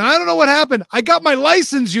 And he goes, "I don't know what happened. I got my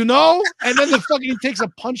license, you know?" And then he takes a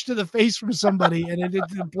punch to the face from somebody, and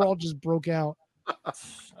the brawl just broke out.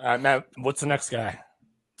 Matt, what's the next guy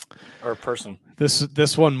or person? This is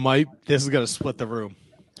gonna split the room.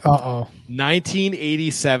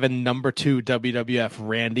 1987 number 2 WWF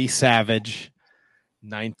Randy Savage.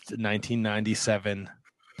 1997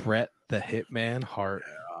 Bret the Hitman Hart.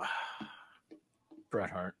 Bret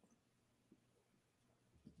Hart.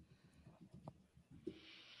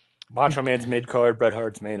 Macho Man's mid card, Bret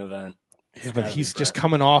Hart's main event. Yeah, but he's just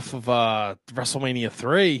coming off of WrestleMania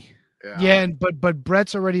 3. Yeah, but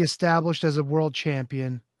Bret's already established as a world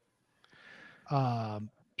champion.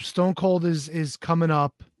 Stone Cold is coming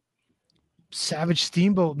up. Savage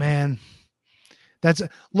Steamboat, man.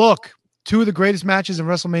 Look, 2 of the greatest matches in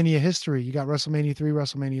WrestleMania history. You got WrestleMania 3,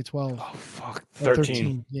 WrestleMania 12. Oh, fuck.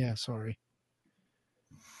 13. Yeah, sorry.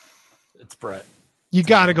 It's Bret. You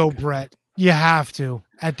got to go Bret. You have to.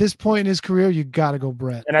 At this point in his career, you got to go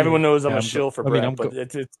Bret. And everyone knows I'm a shill for Bret, but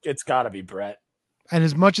it's got to be Bret. And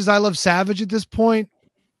as much as I love Savage at this point,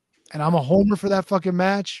 and I'm a homer for that fucking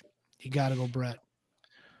match, you got to go Bret.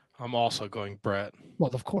 I'm also going Bret.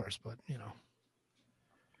 Well, of course, but, you know.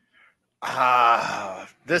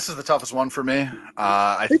 This is the toughest one for me.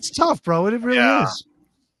 It's tough, bro. It really is.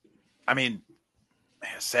 I mean,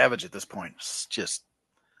 Savage at this point is just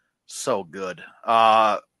so good.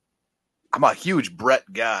 I'm a huge Bret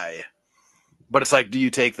guy, but it's like, do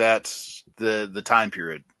you take that the time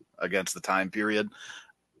period against the time period?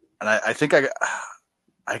 And I think I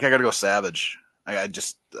got to go Savage. I'm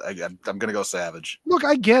gonna go Savage. Look,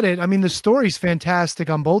 I get it. I mean, the story's fantastic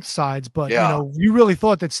on both sides, but you really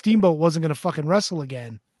thought that Steamboat wasn't gonna fucking wrestle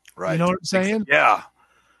again, right? You know what I'm saying? Yeah.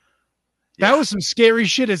 That was some scary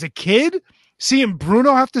shit as a kid. Seeing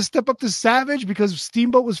Bruno have to step up to Savage because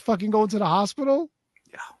Steamboat was fucking going to the hospital.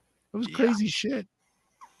 Yeah, it was crazy shit.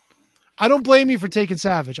 I don't blame you for taking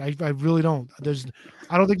Savage. I really don't. I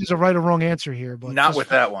don't think there's a right or wrong answer here, but not with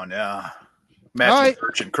that one. Yeah. Matching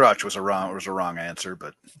Church and Crutch was a wrong answer,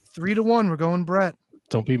 but 3-1, we're going Bret.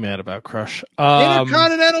 Don't be mad about Crush.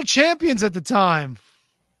 Intercontinental champions at the time.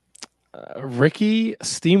 Ricky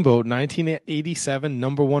Steamboat, 1987,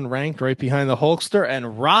 number 1 ranked, right behind the Hulkster,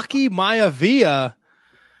 and Rocky Maivia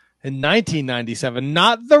in 1997.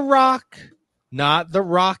 Not The Rock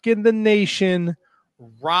in the Nation,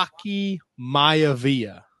 Rocky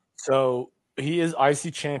Maivia. So he is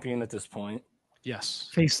IC champion at this point. Yes.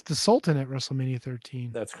 Faced the Sultan at WrestleMania 13.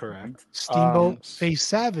 That's correct. Steamboat faced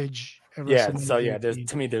Savage at WrestleMania 13.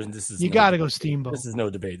 So this is you got to go Steamboat. This is no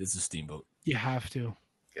debate. This is Steamboat. You have to.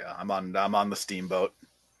 Yeah, I'm on the Steamboat.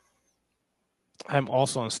 I'm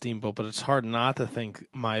also on Steamboat, but it's hard not to think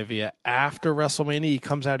Maivia after WrestleMania. He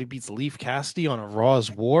comes out, he beats Leif Cassidy on a Raw's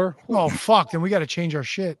War. Oh fuck! Then we got to change our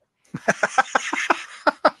shit.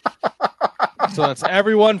 So that's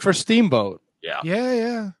everyone for Steamboat.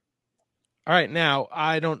 Yeah. All right, now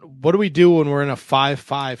what do we do when we're in a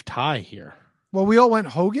 5-5 tie here? Well, we all went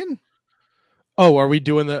Hogan. Oh, are we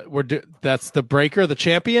doing that's the breaker, the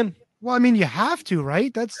champion? Well, I mean, you have to,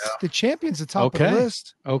 right? That's the champion's the top of the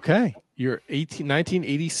list. Okay. Your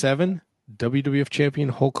 1987 WWF champion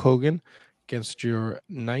Hulk Hogan against your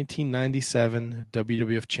 1997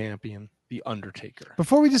 WWF champion, The Undertaker.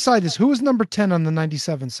 Before we decide this, who was number 10 on the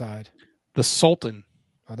 97 side? The Sultan.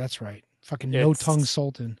 Oh, that's right. Fucking no-tongue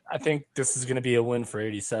Sultan. I think this is going to be a win for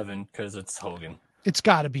 87 because it's Hogan. It's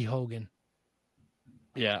got to be Hogan.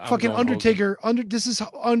 Yeah. Fucking Undertaker. This is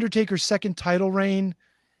Undertaker's second title reign.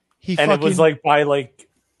 It was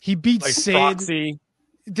he beat Sid. Proxy.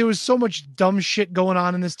 There was so much dumb shit going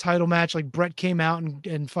on in this title match. Like Bret came out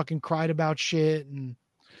and fucking cried about shit. And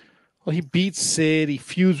well, he beat Sid. He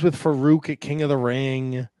fused with Farouk at King of the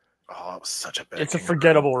Ring. Oh, it was such a bad. It's a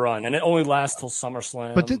forgettable run, and it only lasts till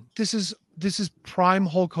SummerSlam. But this is prime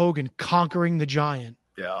Hulk Hogan conquering the Giant.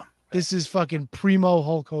 Yeah. This is fucking primo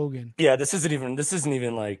Hulk Hogan. Yeah, this isn't even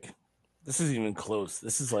close.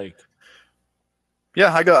 This is like.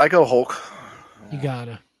 Yeah, I go Hulk. You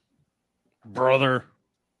gotta. Brother.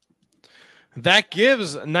 That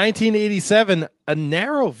gives 1987 a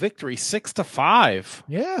narrow victory, 6-5.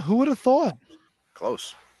 Yeah, who would have thought?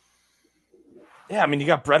 Close. Yeah, I mean, you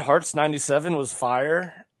got Bret Hart's 97 was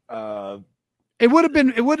fire. It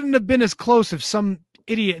wouldn't have been as close if some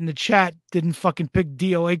idiot in the chat didn't fucking pick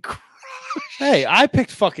DOA. Hey, I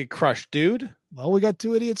picked fucking Crush, dude. Well, we got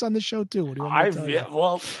 2 idiots on the show too. What do you want me to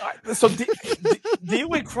tell you? So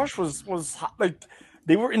DOA Crush was hot, like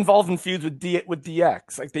they were involved in feuds with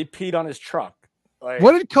DX. Like they peed on his truck. Like,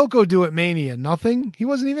 What did Coco do at Mania? Nothing. He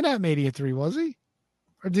wasn't even at Mania 3, was he?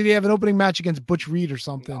 Or did he have an opening match against Butch Reed or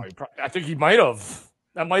something? No, I think he might have.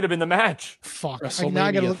 That might have been the match. Fuck. WrestleMania. Now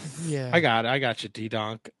I gotta look. Yeah, I got you,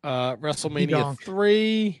 D-Donk. WrestleMania D-Donk.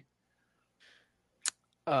 3.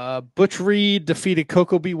 Butch Reed defeated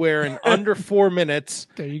Coco Beware in under 4 minutes.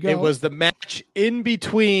 There you go. It was the match in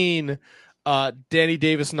between Danny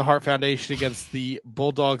Davis and the Hart Foundation against the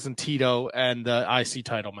Bulldogs and Tito and the IC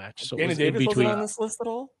title match. So Danny Davis wasn't on this list at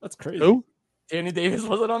all? That's crazy. Who? Danny Davis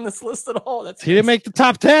wasn't on this list at all. He didn't make the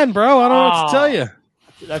top 10, bro. I don't know what to tell you.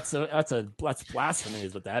 That's blasphemy,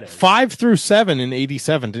 is what that is. 5 through 7 in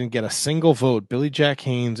 87 didn't get a single vote. Billy Jack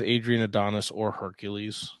Haynes, Adrian Adonis, or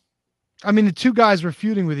Hercules. I mean, the 2 guys were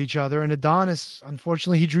feuding with each other, and Adonis,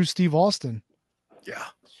 unfortunately, he drew Steve Austin. Yeah.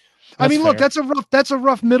 I mean, look, fair. that's a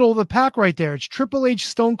rough middle of the pack right there. It's Triple H,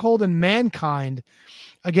 Stone Cold, and Mankind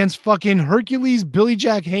against fucking Hercules, Billy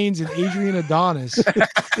Jack Haynes, and Adrian Adonis.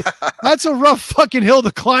 That's a rough fucking hill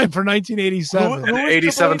to climb for 1987. Who was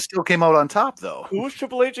 87 still came out on top, though. Who was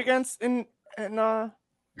Triple H against in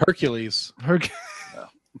Hercules.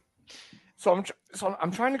 So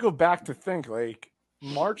I'm trying to go back to think like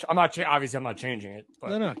March. I'm not changing it.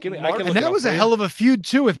 But No, give me. And that was a hell of a feud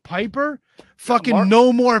too with Piper. Fucking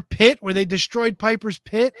No More Pit, where they destroyed Piper's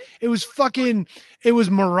pit. It was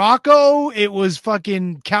Morocco. It was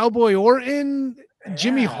fucking Cowboy Orton.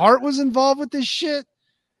 Jimmy Hart was involved with this shit.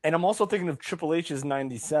 And I'm also thinking of Triple H's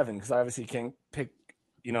 97 because I obviously can't pick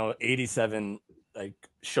 87 like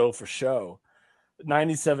show for show.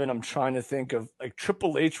 97, I'm trying to think of like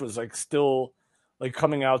Triple H was like still like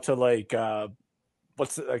coming out to like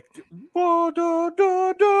what's it like?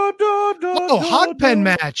 Hot pen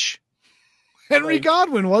match. Henry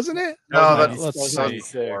Godwin, wasn't it? No, let's see.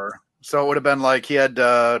 So it would have been like he had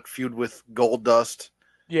feud with Gold Dust.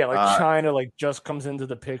 Yeah, like China like just comes into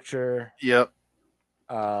the picture. Yep.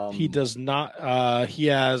 He does not.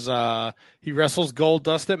 He wrestles Gold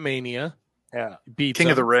Dust at Mania. Yeah, beats King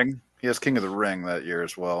him. of the Ring. He has King of the Ring that year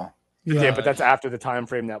as well. Yeah, but that's after the time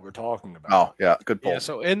frame that we're talking about. Oh, yeah, good pull. Yeah,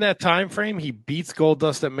 so in that time frame, he beats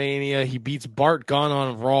Goldust at Mania. He beats Bart Gunn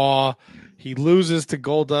on Raw. He loses to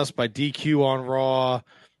Goldust by DQ on Raw.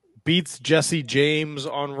 Beats Jesse James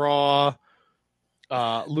on Raw.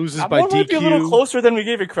 Loses by DQ. Might be a little closer than we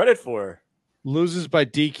gave it credit for. Loses by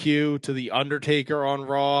DQ to the Undertaker on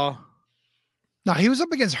Raw. No, he was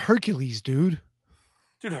up against Hercules, dude.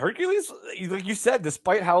 Dude, Hercules, like you said,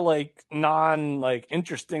 despite how like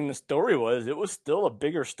interesting the story was, it was still a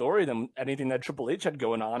bigger story than anything that Triple H had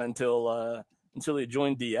going on until he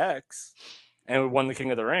joined DX and won the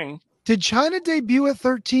King of the Ring. Did Chyna debut at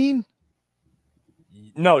 13?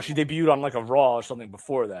 No, she debuted on like a Raw or something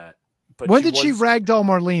before that. But when did she ragdoll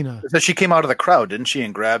Marlena? So she came out of the crowd, didn't she,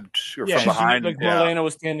 and grabbed her from behind? Marlena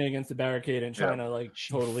was standing against the barricade, and Chyna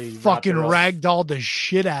totally fucking ragdolled the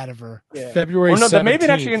shit out of her. Yeah. February 17th. That may have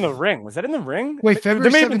been actually in the ring. Was that in the ring? Wait,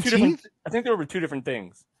 February 17th? I think there were 2 different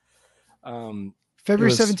things.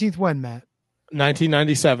 February 17th when, Matt?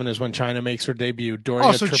 1997 is when Chyna makes her debut.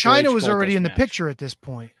 During so Chyna was already in the picture at this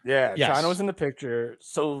point. Yeah, yes. Chyna was in the picture.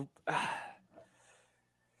 So...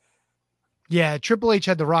 Yeah, Triple H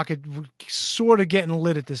had the rocket sort of getting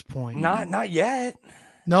lit at this point. Not yet.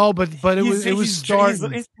 No, but it was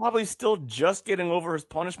starting. He's probably still just getting over his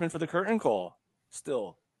punishment for the curtain call.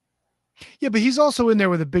 Still. Yeah, but he's also in there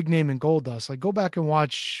with a big name in Goldust. Like, go back and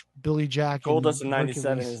watch Billy Jack. Goldust in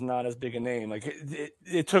 97 is not as big a name. Like,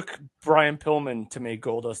 it took Brian Pillman to make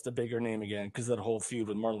Goldust a bigger name again because that whole feud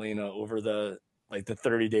with Marlena over the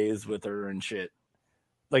 30 days with her and shit.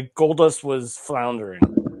 Like, Goldust was floundering.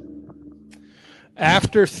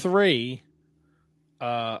 After 3,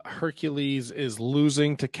 Hercules is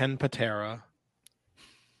losing to Ken Patera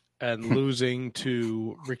and losing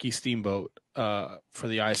to Ricky Steamboat for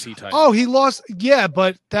the IC title. Oh, he lost. Yeah,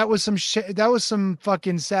 but that was some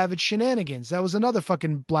fucking savage shenanigans. That was another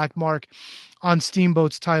fucking black mark on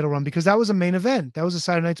Steamboat's title run because that was a main event. That was a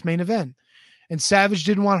Saturday Night's main event. And Savage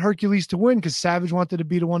didn't want Hercules to win because Savage wanted to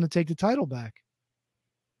be the one to take the title back.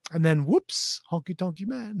 And then, whoops, honky tonky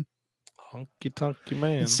man. Honky tonky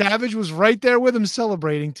man. And Savage was right there with him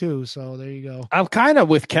celebrating too. So there you go. I'm kind of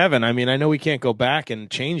with Kevin. I mean, I know we can't go back and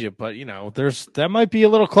change it, but that might be a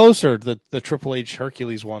little closer. The Triple H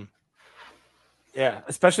Hercules one. Yeah,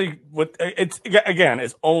 especially with it's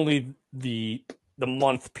only the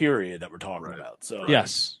month period that we're talking about. So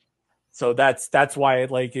yes, so that's why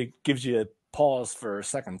it gives you pause for a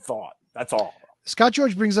second thought. That's all. Scott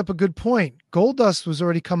George brings up a good point. Goldust was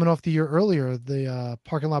already coming off the year earlier, the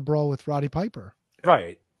parking lot brawl with Roddy Piper.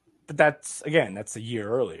 Right. But that's a year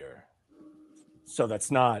earlier. So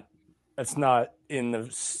that's not in the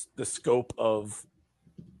scope of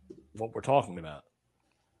what we're talking about.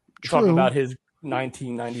 We're talking about his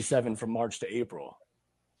 1997 from March to April.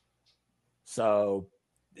 So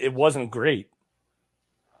it wasn't great.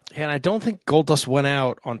 And I don't think Goldust went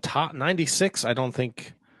out on top. 96, I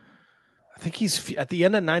think he's at the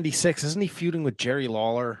end of 96. Isn't he feuding with Jerry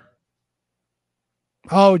Lawler?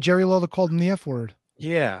 Oh, Jerry Lawler called him the F word.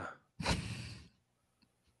 Yeah.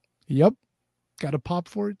 Yep. Got a pop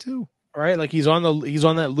for it too. Right, like he's on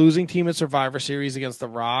that losing team at Survivor Series against The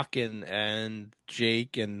Rock and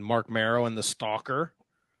Jake and Mark Marrow and the Stalker.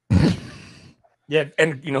 Yeah,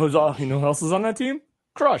 and you know who else is on that team?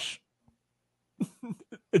 Crush.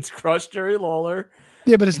 It's Crush, Jerry Lawler.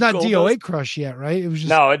 Yeah, but it's not DOA Crush yet, right? It was just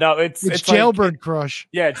no, it's Jailbird like, Crush.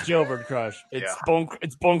 Yeah, it's Jailbird Crush. It's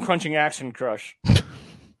bone crunching action Crush.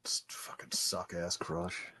 It's fucking suck ass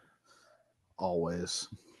Crush. Always.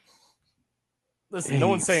 Listen, no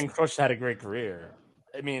one's saying Crush had a great career.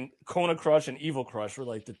 I mean, Kona Crush and Evil Crush were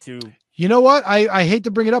like the two. You know what? I hate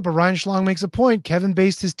to bring it up, but Ryan Schlong makes a point. Kevin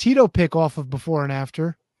based his Tito pick off of before and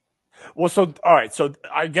after. Well, so all right, so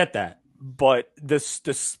I get that, but the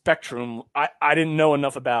spectrum, I didn't know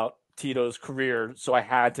enough about Tito's career, so I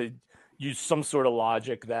had to use some sort of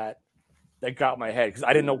logic that got my head because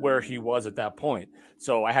I didn't know where he was at that point.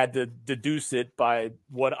 So I had to deduce it by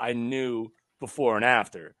what I knew before and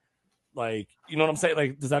after. Like, you know what I'm saying?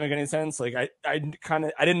 Like, does that make any sense? Like, I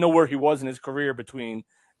didn't know where he was in his career between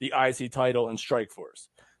the IC title and Strikeforce.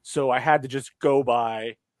 So I had to just go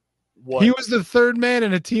by what he was the third man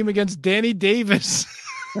in a team against Danny Davis.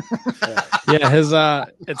 Yeah, his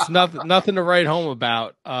it's nothing to write home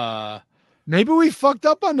about. Maybe we fucked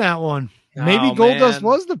up on that one. Maybe Goldust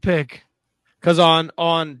was the pick. Because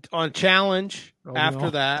on Challenge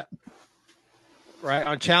after that, right?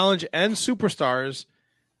 On Challenge and Superstars,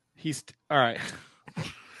 he's all right.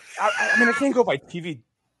 I mean, I can't go by TV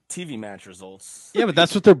match results. Yeah, but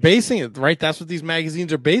that's what they're basing it, right? That's what these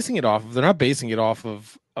magazines are basing it off of. They're not basing it off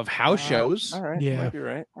of house shows. All right, yeah, you're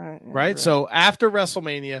right. All right, yeah, right. Right. So after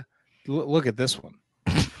WrestleMania, look at this one: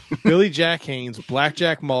 Billy Jack Haynes,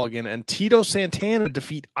 Blackjack Mulligan, and Tito Santana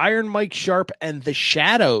defeat Iron Mike Sharp and the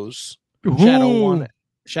Shadows.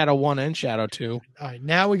 Shadow 1 and Shadow 2. All right,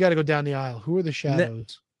 now we got to go down the aisle. Who are the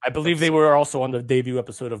Shadows? I believe they were also on the debut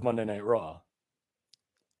episode of Monday Night Raw.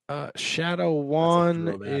 Shadow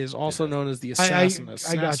 1 is also known as the Assassin.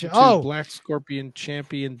 I got you. 2, Black Scorpion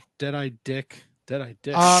Champion, Deadeye Dick.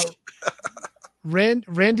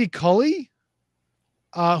 Randy Cully,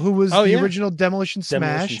 who was the original Demolition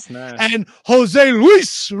Smash, and Jose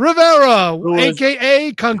Luis Rivera,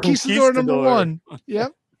 a.k.a. Conquistador #1.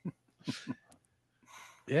 Yep.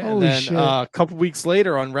 Yeah, and then a couple weeks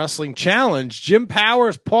later on Wrestling Challenge, Jim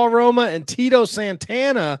Powers, Paul Roma, and Tito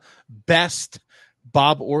Santana best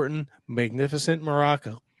Bob Orton, Magnificent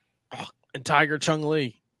Morocco, and Tiger Chung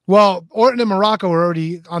Lee. Well, Orton and Morocco were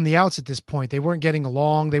already on the outs at this point. They weren't getting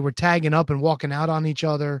along. They were tagging up and walking out on each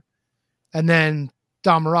other. And then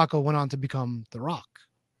Don Morocco went on to become The Rock.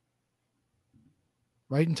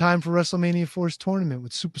 Right in time for WrestleMania 4's tournament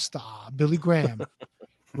with superstar Billy Graham.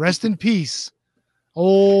 Rest in peace.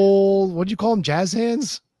 Old, what'd you call him? Jazz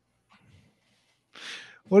hands?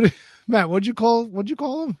 Matt, what'd you call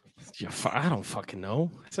him? I don't fucking know.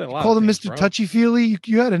 I said a lot. Called him Mr. Touchy Feely.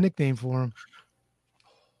 You had a nickname for him.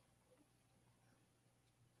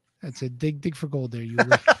 That's it. Dig for gold there, you.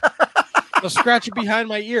 Well, scratch it behind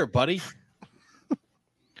my ear, buddy.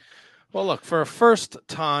 Well, look, for a first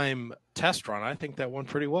time test run, I think that went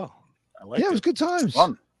pretty well. It was good times.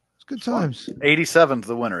 Fun. It's good times. 87's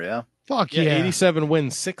the winner, yeah. Fuck yeah. 87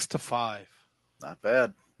 wins 6-5. Not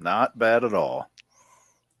bad. Not bad at all.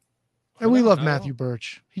 And we love Matthew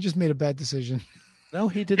Birch. He just made a bad decision. No,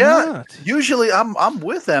 he did not. Usually I'm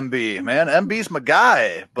with MB, man. MB's my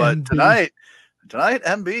guy. But MB. tonight,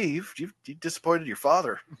 MB, you disappointed your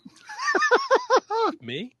father.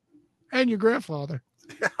 Me? And your grandfather.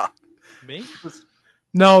 Yeah. Me?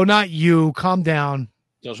 No, not you. Calm down.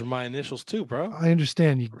 Those are my initials too, bro. I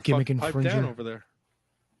understand you gimmick Pipe down infringer. over there.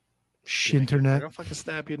 Shinternet. I'll fucking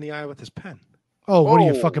stab you in the eye with his pen. Oh, what are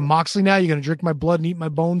you, fucking Moxley now? You're going to drink my blood and eat my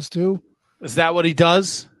bones too? Is that what he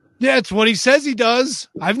does? Yeah, it's what he says he does.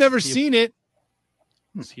 I've never seen it.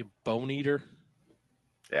 Is he a bone eater?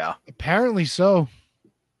 Yeah. Apparently so.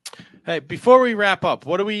 Hey, before we wrap up,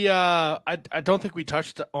 what do we I don't think we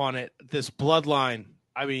touched on it. This bloodline.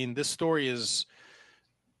 I mean, this story is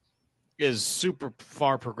is super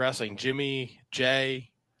far progressing. Jimmy,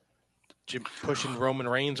 Jay, pushing Roman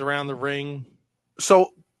Reigns around the ring.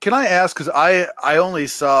 So can I ask, because I only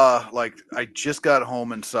saw, like, I just got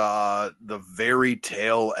home and saw the very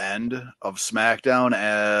tail end of SmackDown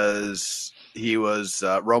as he was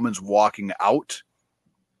Roman's walking out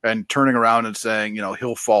and turning around and saying,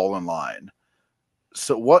 he'll fall in line.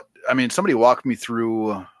 So somebody walked me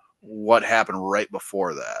through what happened right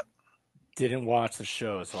before that. Didn't watch the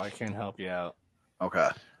show, so I can't help you out. Okay.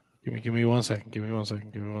 Give me 1 second. Yeah,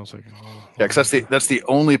 because that's the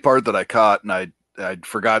only part that I caught, and I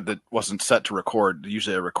forgot that wasn't set to record.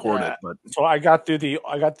 Usually I record it, but so I got through the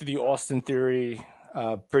Austin Theory,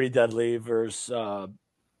 Pretty Deadly versus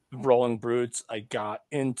Rolling Brutes. I got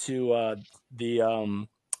into the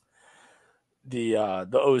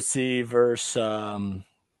OC versus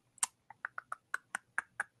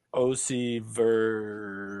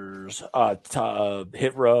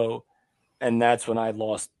Hit Row, and that's when I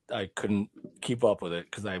lost. I couldn't keep up with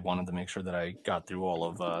it because I wanted to make sure that I got through all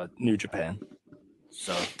of New Japan.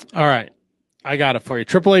 So, all right, I got it for you.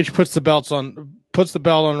 Triple H puts the belt on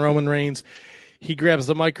Roman Reigns. He grabs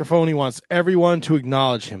the microphone. He wants everyone to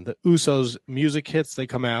acknowledge him. The Usos music hits. They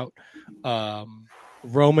come out.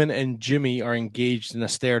 Roman and Jimmy are engaged in a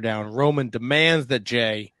stare down. Roman demands that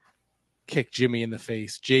Jay kick Jimmy in the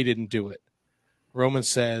face. Jay didn't do it. Roman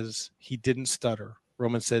says he didn't stutter.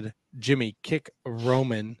 Roman said, Jimmy, kick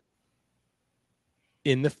Roman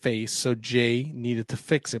in the face. So Jay needed to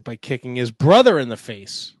fix it by kicking his brother in the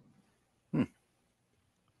face.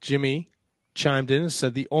 Jimmy chimed in and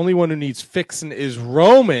said the only one who needs fixing is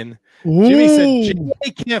Roman. Ooh. Jimmy said Jimmy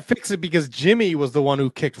can't fix it because Jimmy was the one who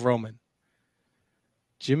kicked Roman.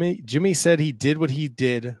 Jimmy said he did what he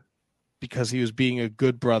did because he was being a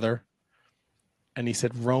good brother. And he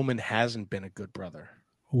said Roman hasn't been a good brother.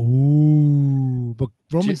 Ooh, but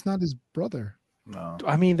Roman's not his brother. no.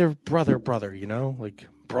 I mean, they're brother, like brother. Like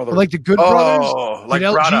the Good Brothers? Like Did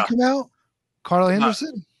LG Brada. come out? Carl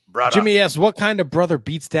Anderson? Brada. Jimmy asked what kind of brother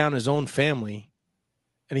beats down his own family.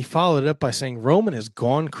 And he followed it up by saying Roman has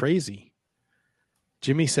gone crazy.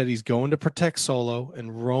 Jimmy said he's going to protect Solo,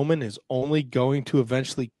 and Roman is only going to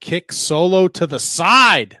eventually kick Solo to the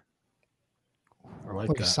side. I like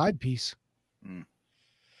Like a that. side piece.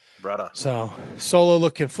 Brada. So Solo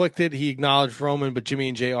looked conflicted. He acknowledged Roman, but Jimmy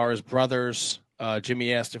and Jay are his brothers.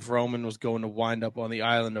 Jimmy asked if Roman was going to wind up on the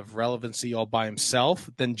island of relevancy all by himself.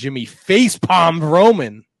 Then Jimmy face-palmed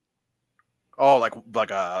Roman. Oh, like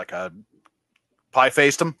a pie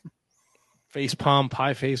faced him. Face palm,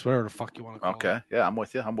 pie face, whatever the fuck you want to call it. Okay, yeah, I'm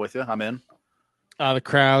with you. I'm in. The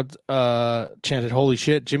crowd chanted, holy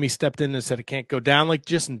shit. Jimmy stepped in and said it can't go down like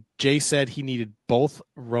this. And Jay said he needed both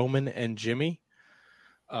Roman and Jimmy.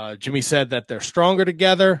 Jimmy said that they're stronger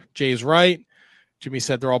together. Jay's right. Jimmy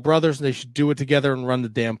said they're all brothers and they should do it together and run the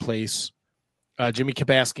damn place. Jimmy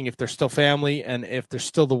kept asking if they're still family and if they're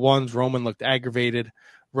still the ones. Roman looked aggravated.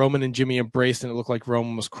 Roman and Jimmy embraced, and it looked like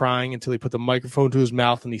Roman was crying until he put the microphone to his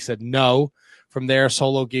mouth and he said no. From there,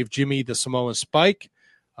 Solo gave Jimmy the Samoan spike.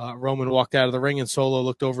 Roman walked out of the ring, and Solo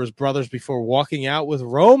looked over his brothers before walking out with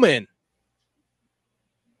Roman.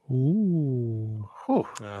 Ooh.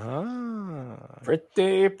 Uh-huh.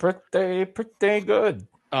 Pretty good.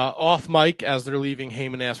 Off mic, as they're leaving,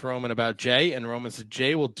 Heyman asked Roman about Jay, and Roman said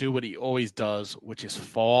Jay will do what he always does, which is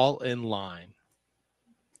fall in line.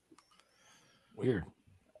 Weird.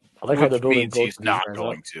 I like how they're building means he's both not these guys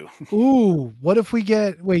going up. to. Ooh, what if we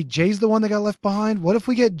get Jay's the one that got left behind? What if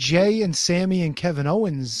we get Jay and Sammy and Kevin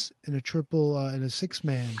Owens in a triple in a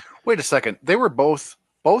 6-man? Wait a second. They were both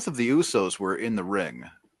of the Usos were in the ring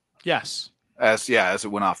Yes. as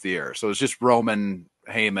it went off the air. So it was just Roman,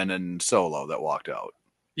 Heyman, and Solo that walked out.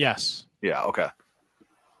 Yes. Yeah, okay.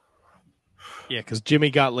 Yeah, because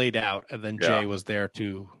Jimmy got laid out, and then Yeah. Jay was there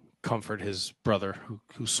to comfort his brother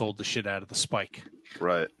who sold the shit out of the spike.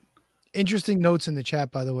 Right. Interesting notes in the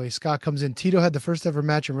chat, by the way. Scott comes in. Tito had the first ever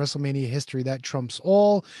match in WrestleMania history. That trumps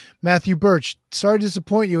all. Matthew Birch, sorry to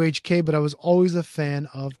disappoint you, HK, but I was always a fan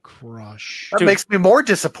of Crush. That makes me more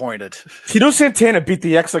disappointed. Tito Santana beat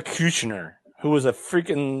the Executioner, who was a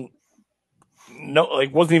freaking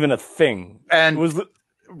wasn't even a thing. And it was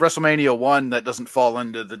WrestleMania 1 that doesn't fall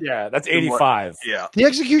into the that's 85. Yeah. The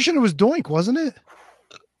Executioner was Doink, wasn't it?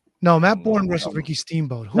 No, Matt Bourne wrestled Ricky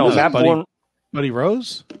Steamboat. Who was Matt it? Bourne. Buddy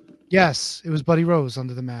Rose? Yes, it was Buddy Rose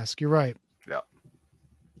under the mask. You're right. Yeah.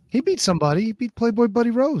 He beat somebody. He beat Playboy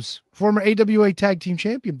Buddy Rose, former AWA Tag Team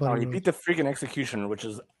Champion Buddy He Rose. beat the freaking Executioner, which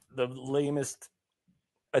is the lamest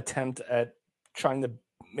attempt at trying to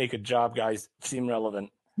make a job guys seem relevant.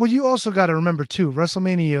 Well, you also got to remember too,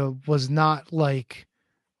 WrestleMania was not like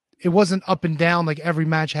it wasn't up and down like every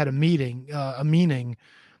match had a meaning.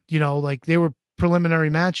 Like they were preliminary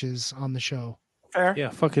matches on the show. Fair. Yeah,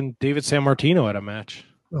 fucking David Sammartino had a match.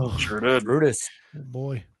 Oh, Sure did. Brutus.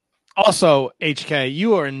 boy. Also, HK,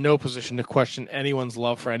 you are in no position to question anyone's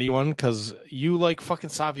love for anyone because you like fucking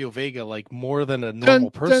Savio Vega like more than a normal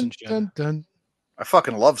person should. I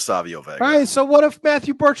fucking love Savio Vega. All right, so what if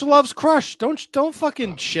Matthew Birch loves Crush? Don't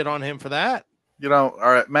fucking shit on him for that. All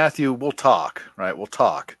right, Matthew, we'll talk. Right, we'll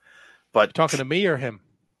talk. But you talking to me or him?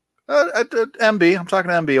 MB, I'm talking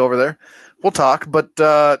to MB over there. We'll talk, but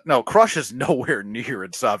no, Crush is nowhere near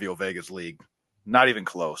in Savio Vega's league. Not even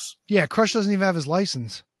close. Yeah, Crush doesn't even have his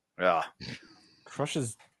license. Yeah. Crush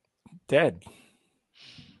is dead.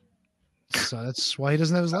 So that's why he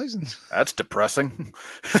doesn't have his license. That's depressing.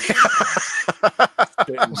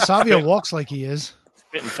 Well, Savio walks like he is.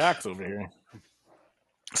 Spitting facts over here.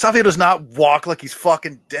 Savio does not walk like he's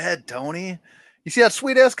fucking dead, Tony. You see that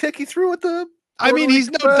sweet ass kick he threw at the... I mean, he's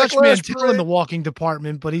no Dutch Mantel in parade? the walking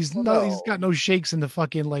department, but he's got no shakes in the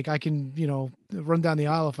fucking, like, I can, run down the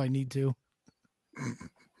aisle if I need to.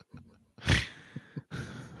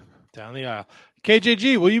 Down the aisle.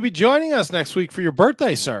 KJG, will you be joining us next week for your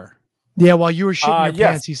birthday, sir? Yeah, while you were shitting your yes.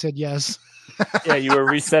 pants, he said yes. Yeah, you were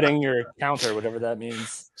resetting your counter, whatever that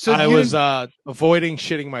means. So I was avoiding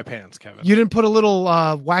shitting my pants, Kevin. You didn't put a little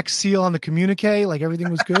wax seal on the communique, like everything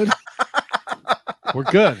was good? We're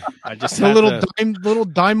good. I just a had little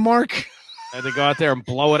dime mark. I had to go out there and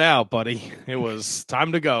blow it out, buddy. It was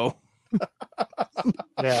time to go.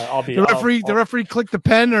 Yeah, I'll be. The referee clicked the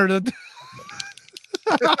pen or the.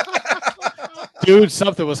 Dude,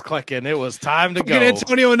 something was clicking. It was time to go.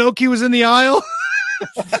 Antonio Inoki was in the aisle.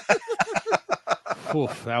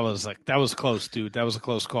 Oof, that was close, dude. That was a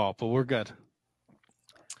close call, but we're good.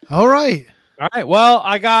 All right. All right. Well,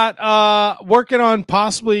 I got working on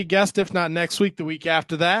possibly a guest, if not next week, the week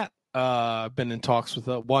after that. I've been in talks with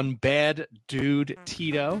one bad dude,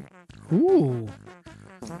 Tito. Ooh.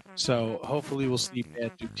 So hopefully we'll see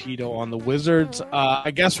bad dude Tito on the Wizards.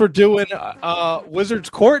 I guess we're doing Wizards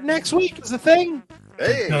Court next week is the thing.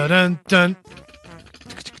 Hey. Dun, dun, dun,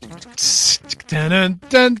 dun,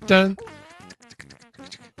 dun, dun.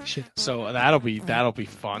 Shit. So that'll be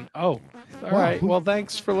fun. Oh, all Wow. right. Well,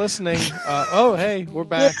 thanks for listening. Hey, we're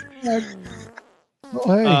back. Oh,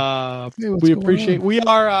 hey. Hey, what's We going appreciate. on? We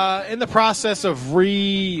are in the process of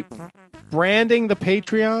rebranding the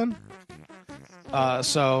Patreon.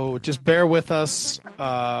 So just bear with us.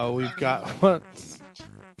 We've got what?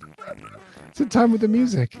 It's a time with the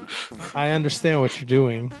music. I understand what you're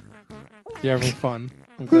doing. You're having fun.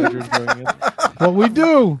 I'm glad you're enjoying it. What we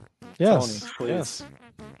do. Yes. Tony, please. Yes.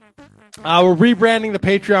 We're rebranding the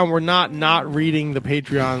Patreon. We're not reading the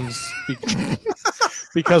Patreons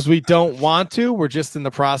because we don't want to. We're just in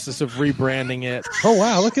the process of rebranding it. Oh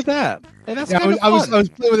wow, look at that! Hey, that's kind of I was fun.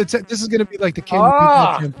 playing with it. This is going to be like the King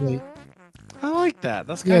of People template. I like that.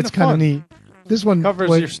 That's Yeah, kind it's of fun. kind of neat. This one Covers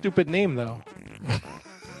like, your stupid name though.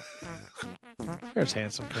 There's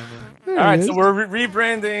handsome Kevin. there All right, it so is. we're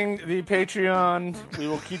rebranding the Patreon. We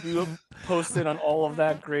will keep you posted on all of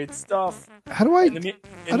that great stuff. How do I? In the me-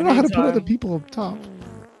 in I don't the know how to put meantime- other people up top.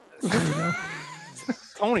 There we go.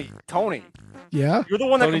 Tony, Yeah. you're the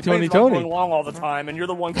one that Tony, complains Tony, about Tony. going long all the time, and you're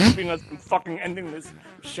the one keeping us from fucking ending this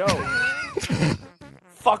show.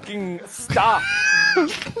 Fucking stop.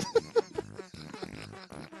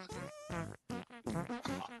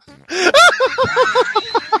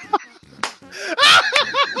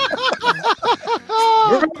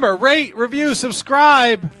 Remember, rate, review,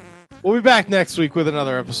 subscribe. We'll be back next week with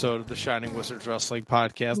another episode of the Shining Wizards Wrestling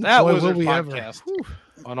Podcast. At Boy, will Wizards we ever. Podcast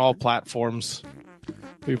on all platforms.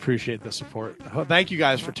 We appreciate the support. Thank you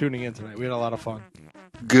guys for tuning in tonight. We had a lot of fun.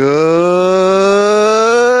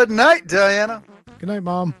 Good night, Diana. Good night,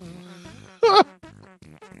 Mom.